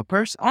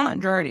developers on that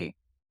journey.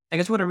 I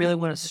guess what I really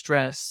want to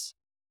stress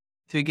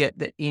to get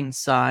the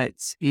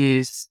insights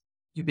is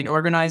you've been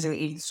organizing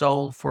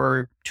eSoul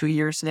for 2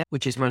 years now,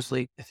 which is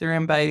mostly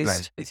Ethereum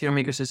based. Right.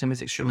 Ethereum ecosystem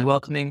is extremely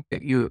welcoming.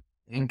 You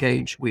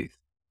engage with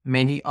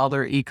many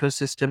other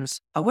ecosystems.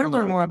 I want to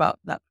learn more about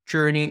that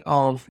journey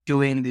of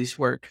doing this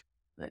work,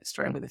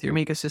 starting with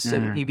Ethereum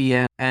ecosystem,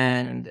 EVM,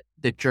 and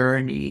the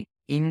journey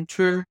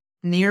into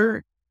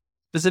Near.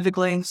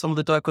 Specifically, some of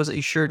the docos that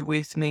you shared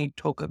with me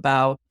talk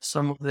about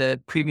some of the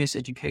previous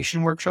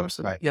education workshops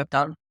that you have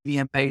done,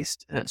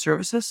 VM-based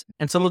services,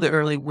 and some of the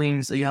early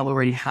wins that you have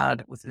already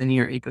had within the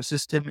Near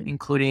ecosystem,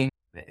 including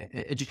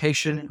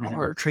education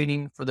or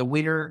training for the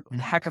winner,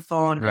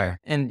 hackathon,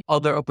 and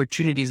other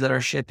opportunities that are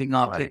shaping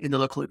up in the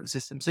local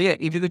ecosystem. So yeah,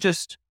 if you could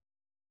just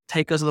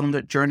take us along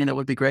that journey, that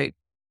would be great.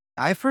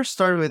 I first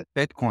started with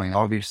Bitcoin,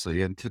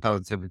 obviously, in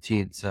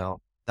 2017.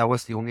 So that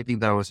was the only thing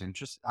that I was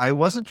interested. I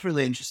wasn't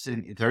really interested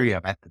in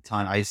Ethereum at the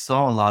time. I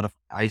saw a lot of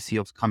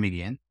ICOs coming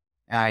in.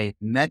 And I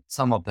met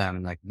some of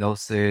them, like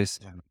Gnosis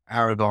and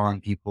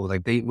Agwn people.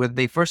 When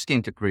they first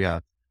came to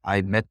Korea,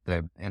 I met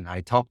them and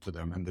I talked to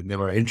them, and they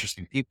were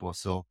interesting people.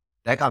 So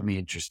that got me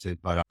interested.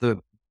 But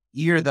the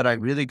year that I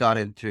really got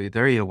into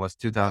Ethereum was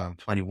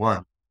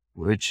 2021,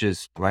 which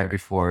is right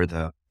before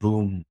the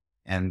boom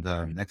and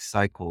the next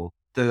cycle.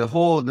 The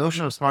whole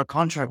notion of smart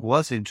contract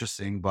was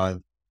interesting, but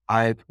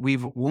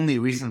we've only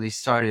recently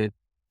started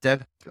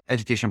dev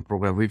education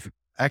program. We've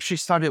actually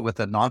started with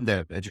a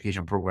non-dev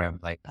education program,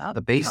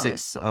 the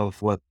basics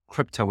of what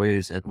crypto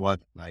is and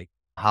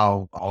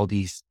how all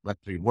these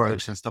Web3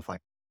 works and stuff like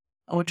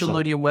that. I went to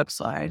Ludium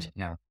website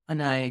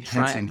and I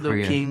tried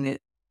looking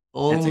at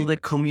all the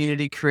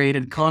community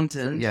created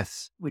content,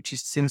 which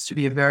seems to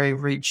be a very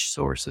rich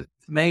source of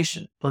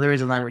information, but there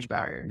is a language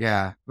barrier.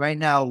 Yeah. Right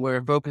now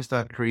we're focused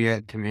on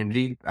Korean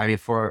community.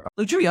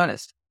 Look, to be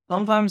honest,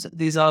 sometimes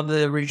these are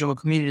the regional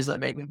communities that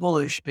make me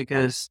bullish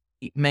because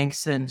it makes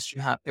sense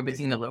to have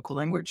everything in the local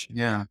language.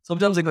 Yeah.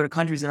 Sometimes I go to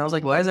countries and I was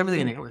like, why is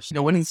everything in English?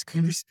 When is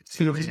English?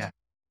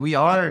 We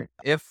are,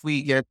 if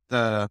we get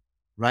the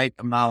right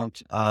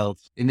amount of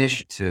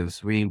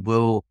initiatives, we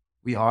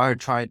are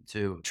trying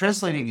to,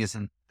 translating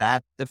isn't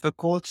that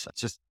difficult. It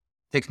just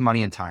takes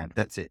money and time.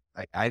 That's it.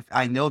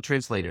 I know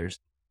translators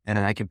and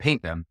then I can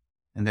paint them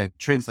and then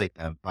translate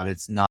them, but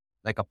it's not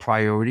like a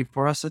priority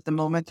for us at the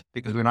moment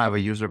because we don't have a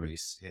user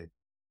base.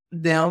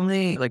 The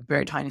only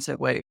very tiny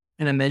segue,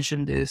 and I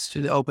mentioned this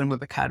to the Open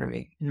Web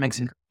Academy in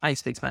Mexico. I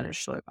speak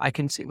Spanish, so I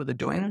can see what they're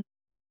doing,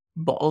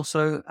 but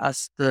also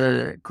as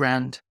the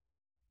grant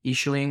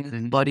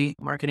issuing body,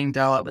 marketing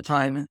DAO at the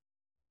time,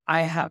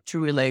 I have to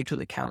relate to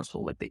the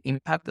council with the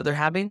impact that they're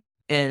having.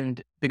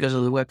 And because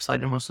of the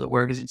website and most of the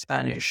work is in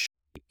Spanish,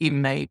 it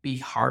may be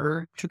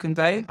harder to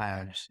convey. I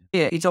understand.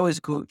 Yeah, it's always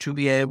good to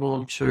be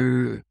able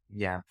to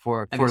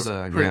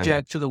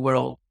project to the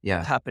world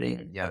what's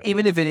happening. Yeah.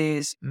 Even if it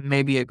is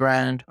maybe a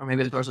grant or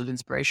maybe a source of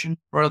inspiration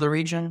for other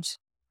regions.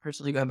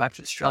 Personally, going back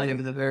to Australia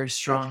with a very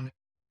strong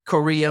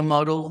Korea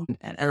model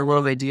and a lot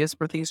of ideas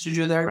for things to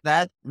do there.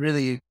 That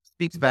really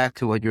speaks back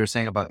to what you were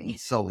saying about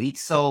eSoul.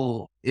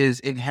 eSoul is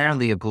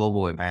inherently a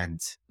global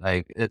event.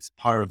 It's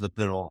part of the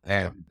middle,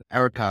 and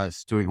Erica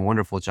is doing a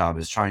wonderful job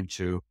is trying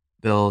to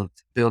build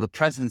a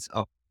presence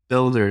of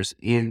builders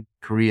in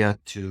Korea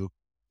to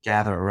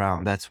gather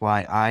around. That's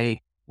why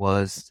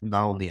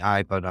not only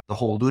I, but the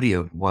whole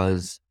Ludium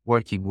was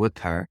working with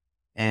her.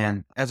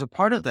 And as a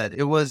part of that,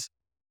 it was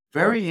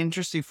very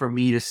interesting for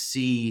me to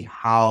see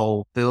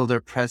how builder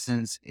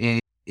presence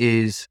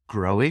is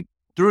growing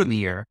through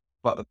Near,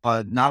 but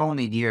not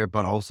only Near,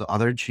 but also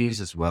other chains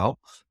as well.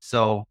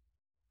 So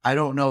I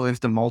don't know if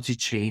the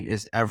multi-chain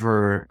is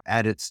ever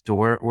at its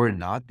door or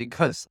not,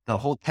 because the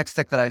whole tech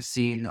stack that I've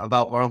seen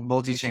about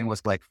multi-chain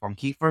was like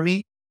funky for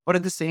me. But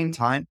at the same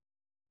time,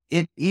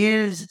 it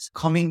is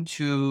coming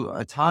to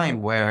a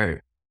time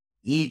where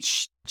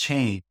each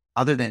chain,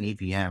 other than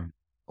EVM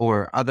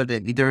or other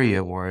than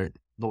Ethereum or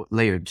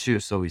layer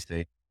two, so we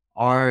say,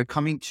 are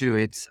coming to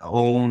its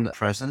own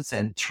presence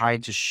and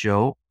trying to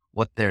show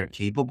what they're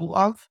capable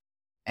of.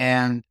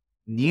 And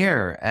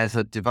Near, as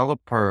a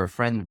developer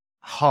friend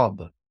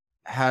hub,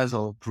 has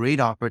a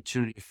great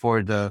opportunity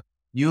for the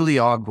newly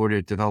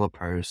onboarded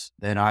developers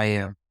that I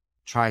am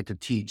trying to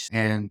teach.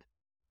 And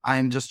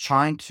I'm just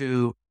trying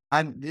to,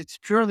 it's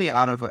purely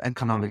out of an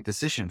economic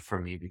decision for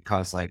me,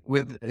 because like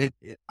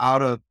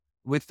without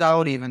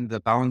even the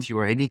bounty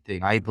or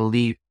anything, I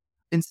believe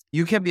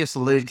you can be a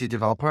Solidity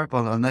developer,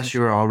 but unless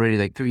you're already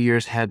like 3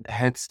 years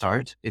head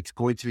start, it's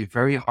going to be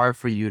very hard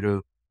for you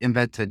to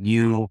invent a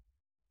new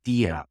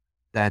idea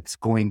that's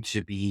going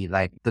to be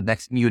like the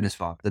next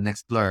Uniswap, the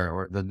next Blur,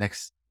 or the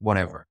next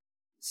whatever.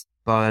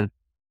 But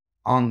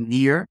on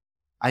Near,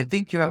 I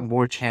think you have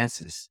more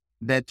chances.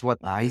 That's what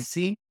I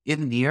see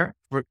in Near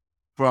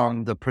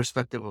from the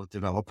perspective of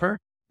developer.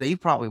 They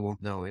probably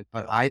won't know it,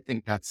 but I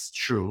think that's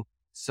true.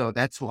 So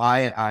that's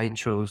why I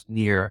chose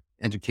Near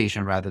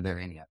education rather than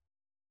any other.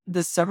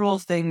 There's several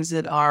things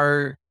that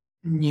are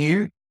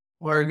new,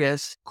 or I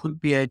guess could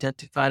be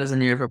identified as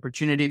an area of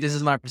opportunity. This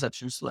is my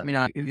perception, so let me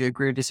know if you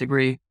agree or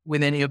disagree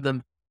with any of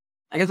them.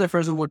 I guess the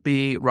first one would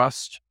be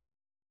Rust.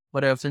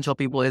 What I often tell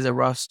people is that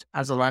Rust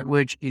as a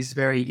language is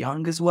very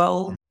young as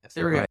well.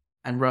 Ethereum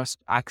and Rust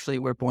actually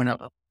were born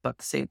up at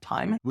the same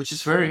time, which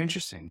is very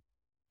interesting.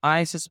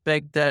 I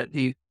suspect that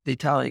the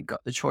Italian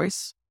got the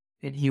choice.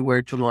 If he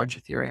were to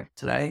launch Ethereum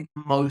today,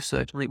 most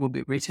certainly will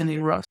be written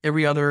in Rust.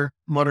 Every other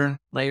modern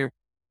layer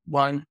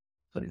one,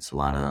 but in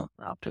Solana,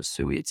 Aptos,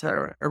 Sui,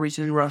 etc., are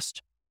written in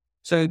Rust.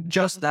 So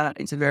just that,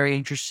 it's a very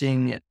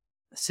interesting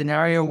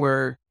scenario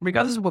where,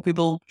 regardless of what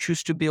people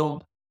choose to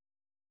build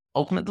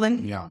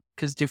ultimately,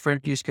 because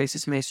different use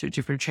cases may suit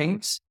different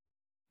chains,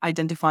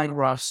 identifying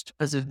Rust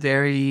as a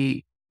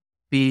very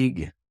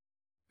big,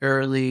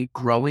 early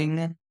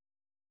growing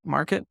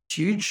market,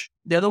 huge.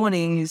 The other one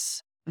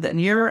is that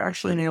Near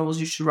actually enables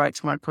you to write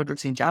smart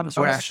contracts in JavaScript.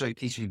 We're actually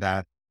teaching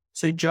that.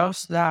 So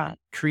just that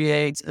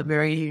creates a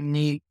very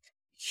unique,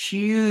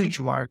 huge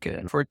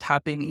market for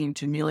tapping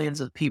into millions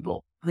of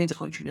people. I think it's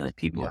 100 million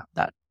people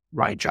that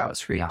write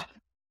JavaScript.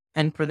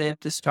 And for them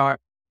to start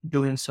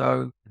doing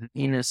so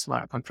in a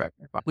smart contract,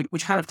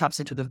 which kind of taps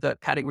into the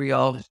category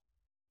of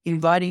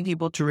inviting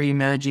people to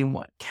reimagine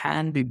what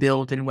can be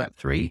built in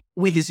Web3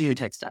 with this new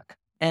tech stack.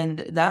 And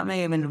that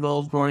may even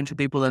involve going to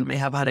people that may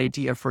have had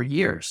idea for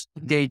years.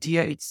 The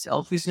idea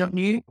itself is not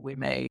new. We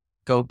may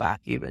go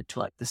back even to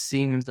like the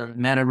Sims and the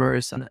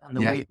Metaverse and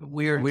the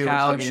weird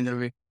couch in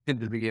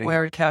the beginning.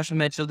 Weird couch I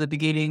mentioned at the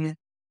beginning.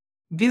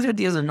 These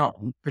ideas are not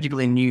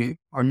particularly new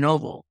or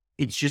novel.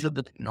 It's just that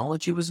the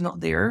technology was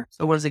not there.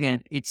 So once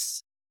again,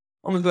 it's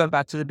almost going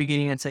back to the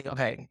beginning and saying,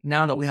 okay,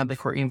 now that we have the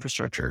core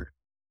infrastructure,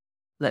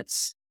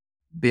 let's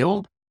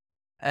build.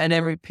 And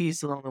every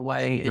piece along the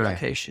way,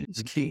 education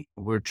is key.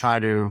 We're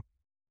trying to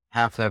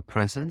have that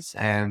presence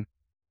and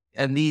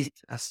at least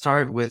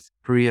start with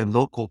Korean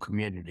local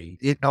community.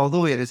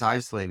 Although it is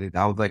isolated,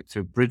 I would like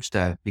to bridge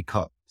that,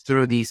 because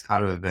through these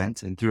kind of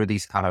events and through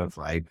these kind of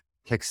like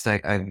tech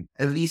stack, and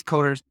at least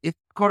coders, if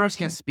coders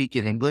can speak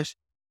in English,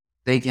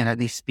 they can at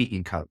least speak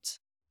in codes.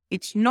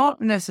 It's not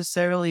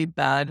necessarily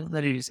bad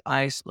that it is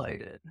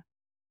isolated.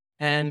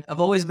 And I've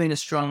always been a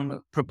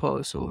strong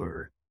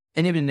proposer.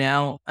 And even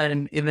now,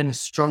 I'm even a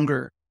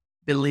stronger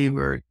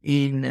believer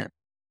in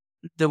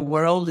the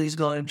world is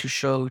going to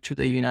show to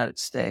the United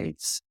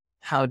States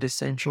how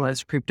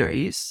decentralized crypto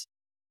is,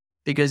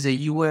 because the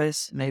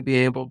US may be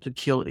able to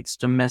kill its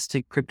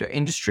domestic crypto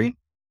industry.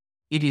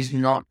 It is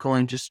not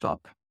going to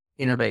stop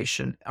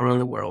innovation around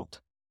the world.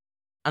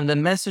 And the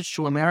message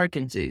to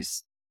Americans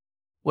is,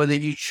 whether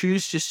you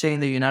choose to stay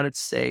in the United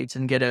States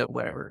and get a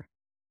whatever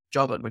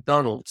job at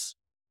McDonald's,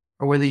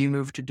 or whether you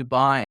move to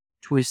Dubai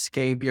to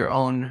escape your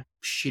own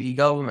shitty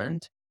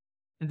government,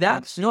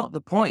 that's not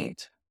the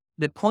point.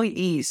 The point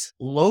is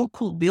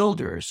local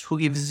builders who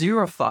give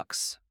zero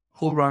fucks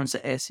who runs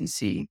the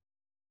SEC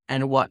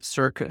and what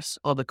circus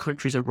other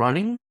countries are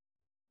running.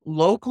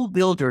 Local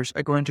builders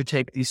are going to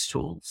take these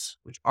tools,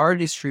 which are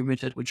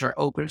distributed, which are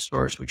open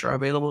source, which are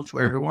available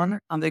to everyone,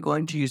 and they're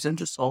going to use them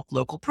to solve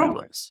local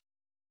problems.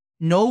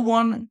 No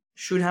one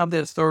should have the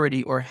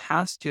authority or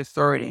has the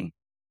authority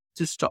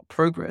to stop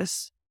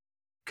progress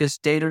because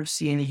they don't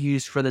see any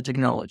use for the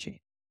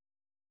technology.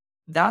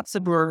 That's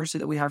the bureaucracy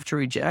that we have to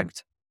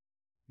reject.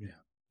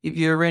 If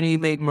you already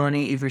make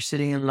money, if you're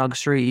sitting in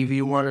luxury, if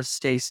you want to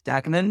stay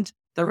stagnant,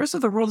 the rest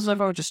of the world is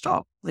never going to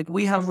stop. Like,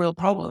 we have real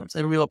problems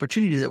and real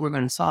opportunities that we're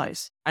going to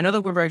size. I know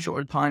that we're very short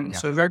on time,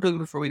 so very quickly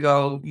before we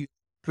go,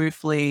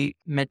 briefly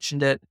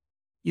mentioned it.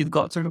 You've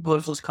got some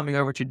proposals coming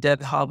over to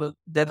DevHub.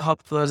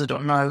 DevHub, for those that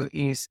don't know,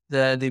 is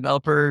the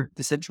developer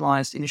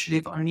decentralized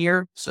initiative on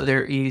here. So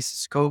there is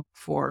scope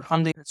for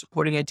funding and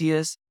supporting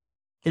ideas.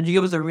 Can you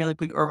give us a really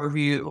quick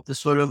overview of the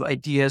sort of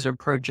ideas or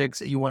projects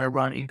that you want to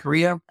run in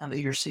Korea and that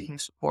you're seeking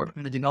support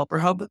from the Developer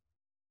Hub?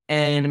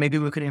 And maybe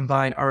we could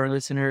invite our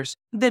listeners,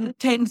 the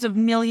tens of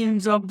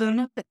millions of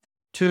them,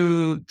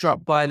 to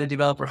drop by the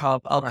Developer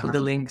Hub. I'll put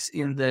the links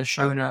in the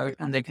show note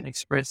and they can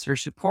express their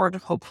support.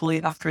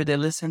 Hopefully, after they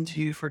listen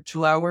to you for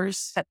 2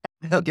 hours,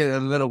 They'll get a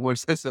little more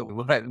sense of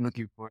what I'm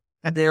looking for.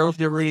 they'll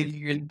believe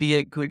you can be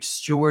a good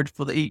steward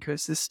for the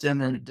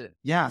ecosystem. And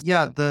Yeah.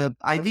 The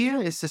idea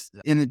is just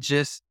in the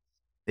gist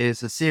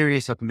is a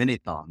series of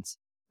mini-thons.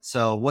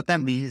 So what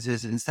that means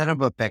is instead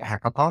of a big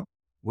hackathon,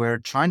 we're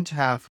trying to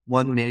have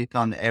one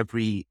mini-thon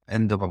every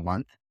end of a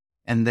month.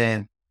 And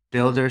then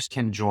builders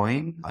can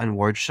join on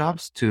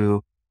workshops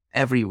to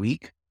every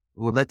week.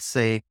 Well, let's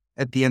say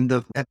at the end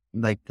of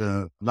like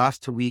the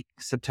last week,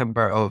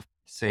 September of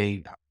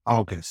say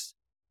August,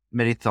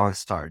 mini-thon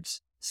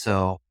starts.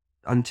 So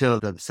until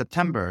the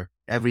September,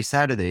 every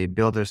Saturday,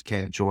 builders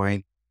can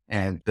join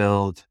and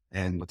build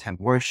and attend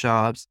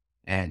workshops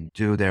and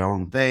do their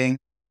own thing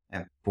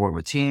and form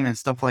a team and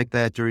stuff like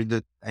that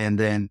and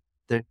then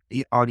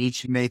on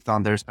each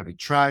marathon, there's going to be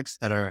tracks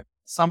that are,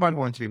 some are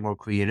going to be more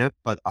creative,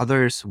 but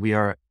others we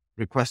are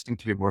requesting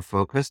to be more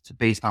focused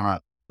based on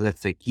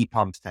let's say key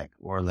pump tech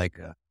or like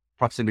a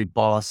proximity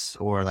boss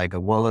or like a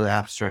wallet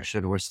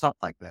abstraction or stuff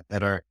like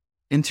that are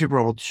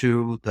integral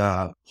to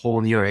the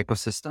whole Neo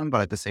ecosystem,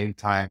 but at the same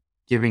time,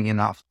 giving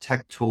enough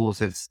tech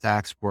tools and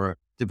stacks for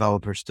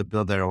developers to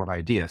build their own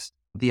ideas.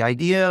 The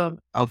idea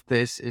of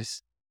this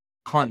is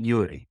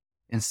continuity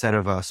instead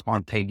of a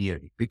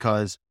spontaneity,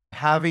 because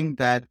having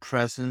that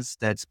presence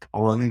that's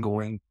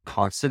ongoing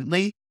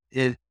constantly,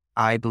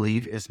 I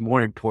believe, is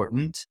more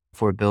important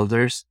for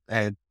builders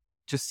and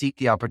to seek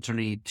the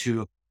opportunity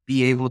to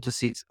be able to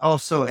see,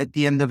 also at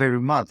the end of every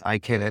month, I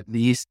can at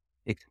least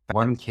expect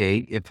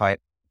 1K if I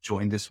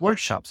join this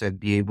workshops and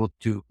be able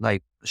to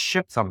like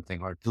ship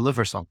something or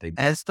deliver something.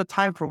 As the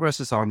time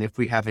progresses on, if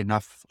we have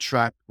enough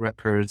track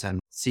records and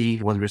see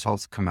what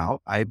results come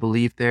out, I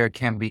believe it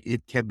can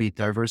be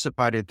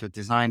diversified into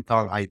design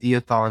thon,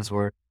 idea thons,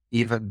 or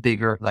even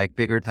bigger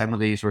time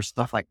days or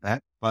stuff like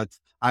that. But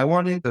I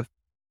wanted the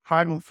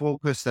final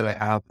focus that I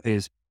have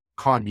is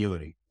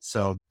continuity.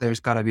 So there's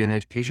got to be an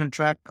education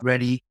track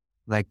ready,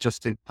 like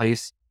just in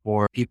place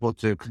for people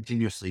to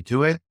continuously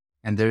do it.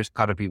 And there's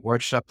got to be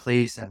workshop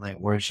plays and like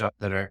workshops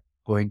that are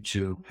going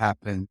to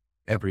happen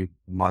every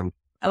month.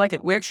 I like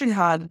it. We actually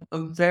had a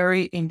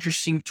very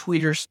interesting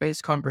Twitter space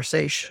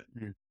conversation.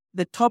 Mm.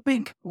 The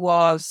topic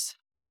was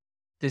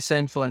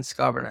decentralized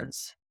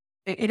governance.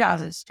 It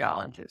has its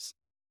challenges.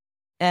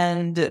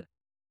 And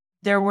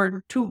there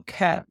were two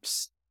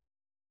camps.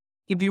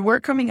 If you were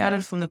coming at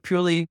it from the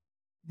purely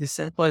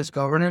decentralized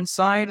governance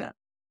side,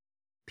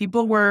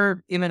 people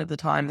were, even at the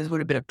time, this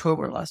would have been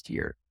October last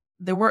year,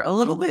 they were a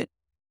little bit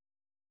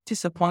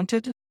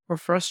disappointed or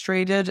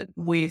frustrated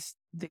with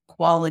the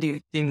quality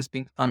of things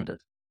being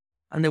funded.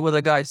 And there were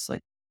the guys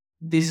like,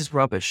 this is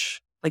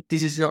rubbish. Like,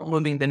 this is not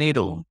moving the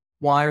needle.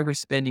 Why are we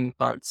spending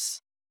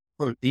funds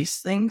for these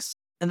things?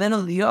 And then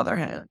on the other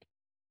hand,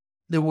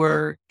 there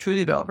were two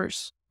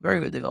developers,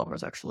 very good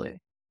developers actually,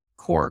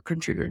 core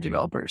contributor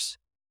developers.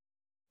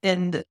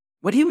 And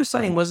what he was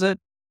saying was that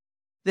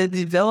the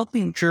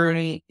developing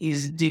journey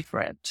is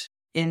different.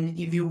 And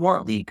if you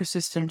want the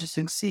ecosystem to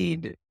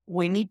succeed,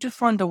 we need to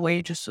find a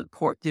way to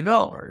support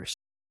developers.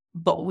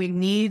 But we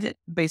need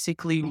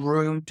basically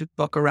room to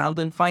poke around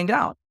and find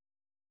out.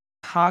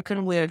 How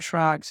can we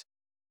attract,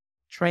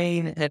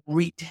 train, and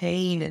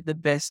retain the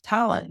best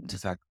talent?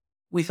 Exactly.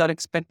 Without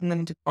expecting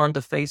them to on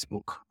the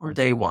Facebook or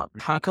day one?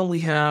 How can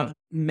we have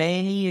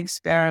many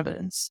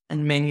experiments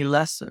and many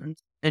lessons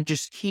and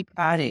just keep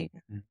adding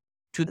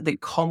to the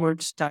common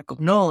stack of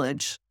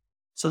knowledge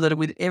so that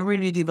with every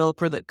new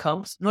developer that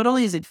comes, not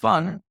only is it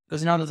fun,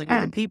 because now there's like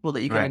other people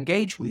that you can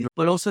engage with,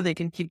 but also they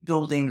can keep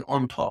building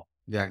on top.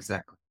 Yeah,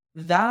 exactly.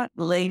 That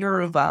layer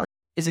of value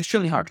is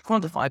extremely hard to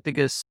quantify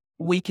because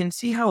we can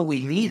see how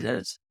we need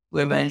it.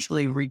 We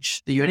eventually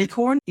reach the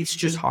unicorn. It's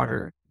just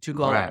harder to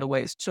go out of the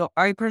ways. So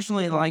I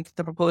personally like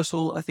the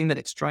proposal. I think that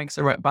it strikes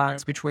the right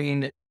balance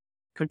between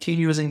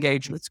continuous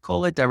engagement. Let's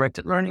call it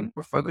directed learning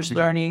or focused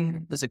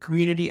learning. There's a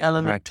community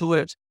element to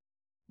it.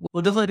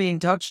 We'll definitely be in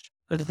touch.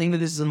 But I think that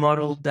this is a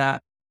model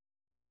that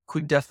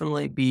could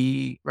definitely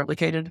be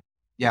replicated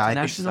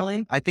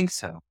internationally. I think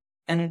so.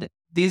 And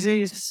this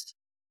is,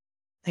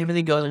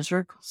 everything goes in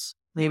circles.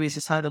 Maybe it's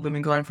just how we've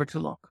been going for too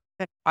long.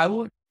 I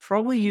would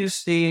probably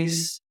use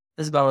these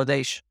as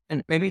validation.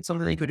 And maybe it's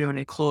something that you could even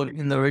include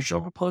in the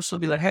original proposal.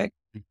 Be like, hey,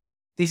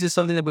 this is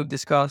something that we've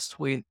discussed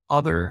with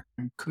other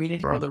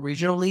community or other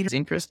regional leaders,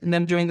 interest in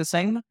them doing the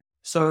same.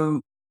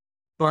 So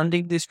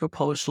funding this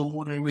proposal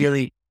wouldn't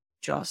really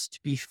just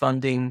be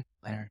funding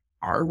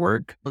our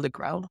work on the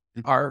ground,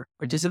 our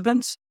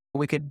participants.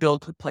 We could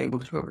build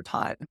playbooks over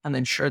time and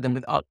then share them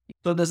with others.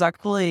 So there's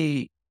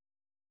actually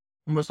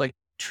almost like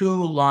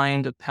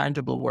two-lined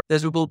tangible work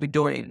that we will be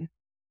doing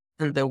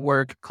and the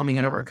work coming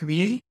out of our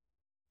community.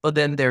 But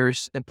then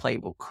there's the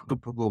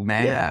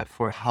playbook.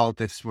 For how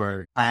this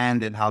were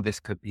planned and how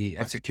this could be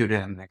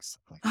executed in the next.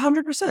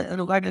 100%.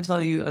 And I can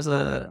tell you as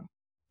a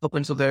up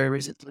until very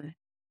recently,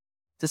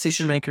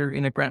 decision maker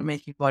in a grant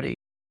making body,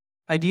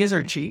 ideas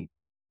are cheap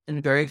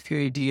and very few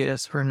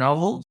ideas are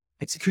novel.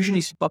 Execution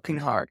is fucking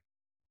hard.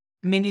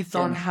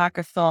 Mini-thon,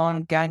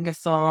 hackathon,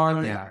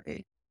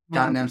 gangathon.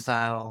 Gangnam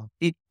style.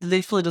 It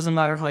literally doesn't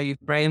matter how you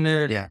frame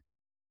it. Yeah.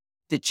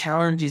 The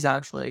challenge is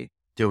actually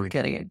Doing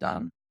getting it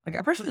done. Like,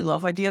 I personally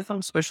love ideathons,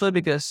 especially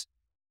because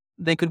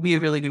they could be a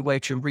really good way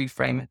to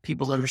reframe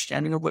people's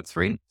understanding of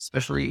Web3,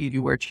 especially if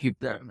you were to keep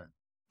them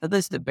at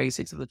least the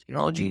basics of the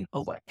technology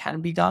of what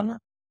can be done.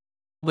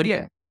 But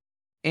yeah,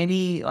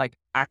 any like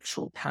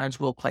actual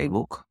tangible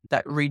playbook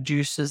that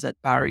reduces that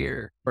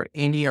barrier for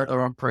any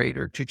other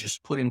operator to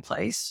just put in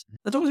place.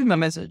 That's always been my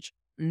message.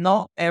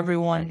 Not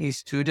everyone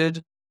is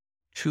suited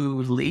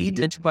to lead,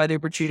 identify the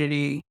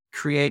opportunity,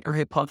 create a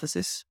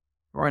hypothesis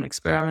or an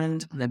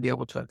experiment, and then be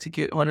able to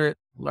execute on it,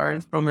 learn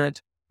from it,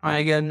 try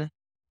again.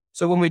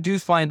 So when we do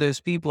find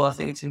those people, I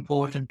think it's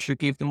important to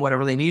give them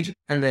whatever they need,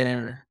 and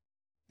then,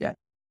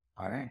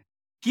 all right.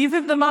 give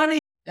them the money.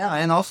 Yeah,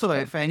 and also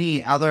if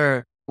any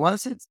other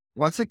once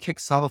it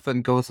kicks off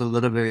and goes a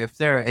little bit, if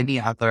there are any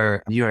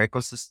other new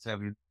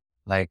ecosystem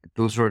like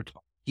those were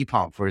hip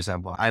hop, for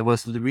example, I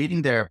was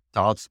reading their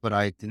thoughts, but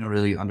I didn't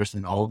really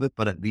understand all of it.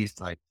 But at least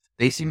like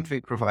they seem to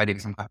be providing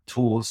some kind of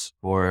tools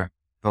for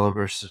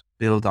developers to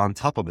build on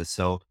top of it.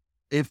 So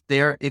if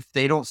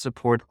they don't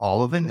support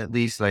all of it, at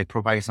least like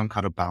provide some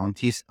kind of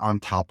bounties on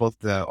top of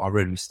the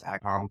already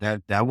stack,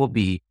 that will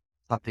be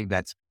something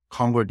that's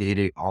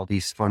congregating all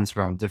these funds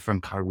from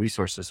different kind of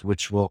resources,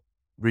 which will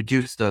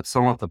reduce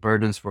some of the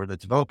burdens for the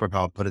developer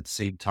help, but at the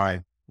same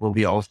time will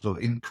be also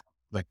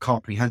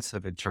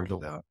comprehensive in terms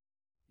of the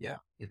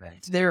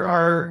events. There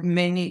are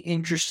many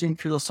interesting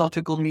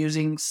philosophical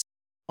musings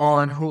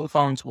on who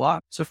funds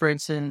what. So for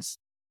instance,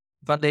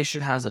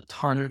 Foundation has a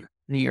ton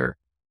near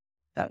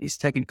that is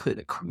technically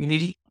the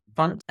community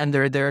fund, and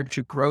they're there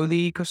to grow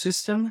the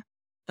ecosystem.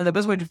 And the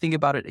best way to think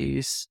about it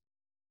is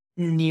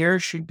near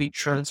should be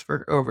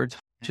transferred over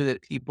to the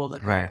people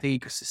that help the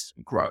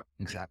ecosystem grow.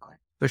 Exactly.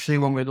 Especially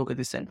when we look at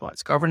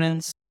decentralized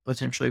governance,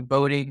 potentially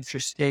voting to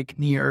stake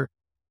near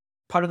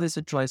part of the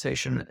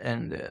decentralization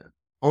and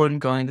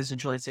ongoing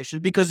decentralization,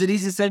 because it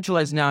is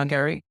decentralized now,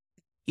 Gary,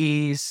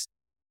 is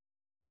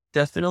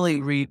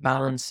definitely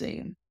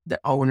rebalancing the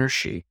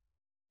ownership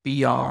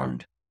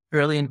beyond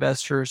early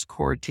investors,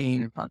 core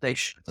team,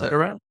 foundation,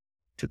 etc.,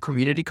 to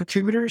community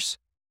contributors.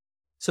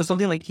 So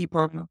something like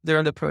Keeper, they're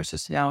in the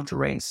process now to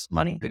raise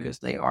money because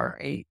they are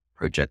a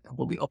project that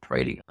will be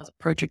operating as a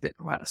project that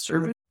provides a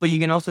service. But you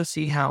can also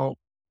see how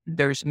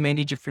there's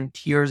many different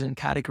tiers and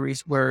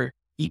categories where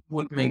it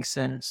would make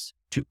sense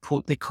to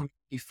put the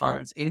community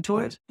funds into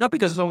it. Not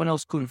because someone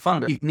else couldn't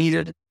fund it. If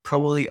needed,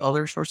 probably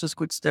other sources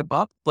could step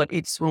up. But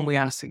it's when we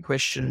ask the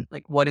question,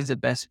 like, what is the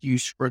best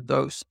use for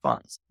those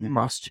funds? It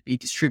must be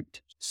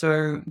distributed.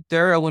 So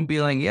there I wouldn't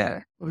be like,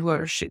 we've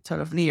got a shit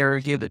ton of near,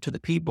 give it to the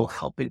people,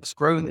 helping us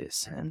grow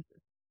this. And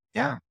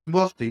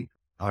we'll see.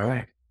 All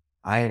right.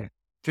 I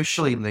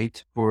officially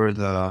late for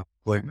the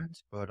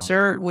appointment, but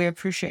sir, we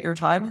appreciate your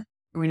time.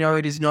 We know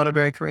it is not a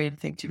very creative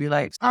thing to be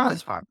late.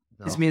 That's fine.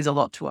 No. This means a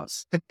lot to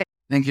us.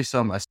 Thank you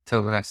so much.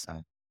 Till the next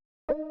time.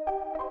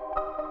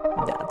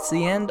 That's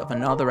the end of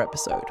another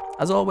episode.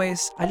 As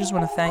always, I just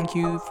want to thank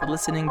you for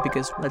listening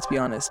because, let's be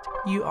honest,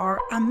 you are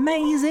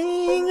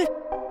amazing.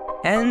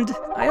 And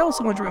I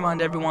also want to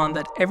remind everyone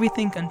that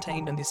everything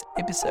contained in this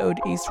episode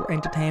is for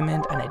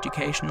entertainment and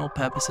educational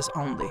purposes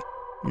only.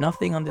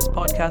 Nothing on this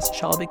podcast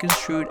shall be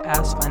construed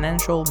as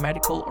financial,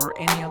 medical, or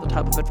any other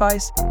type of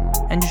advice,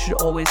 and you should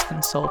always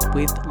consult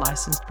with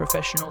licensed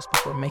professionals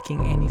before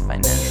making any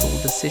financial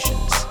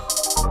decisions.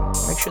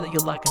 Make sure that you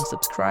like and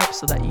subscribe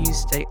so that you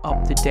stay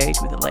up to date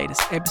with the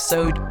latest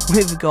episode.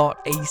 We've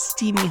got a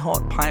steamy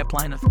hot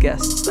pipeline of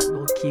guests that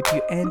will keep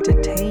you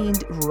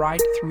entertained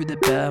right through the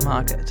bear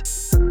market.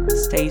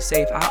 Stay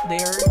safe out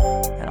there,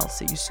 and I'll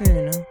see you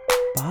soon.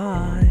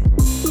 Bye.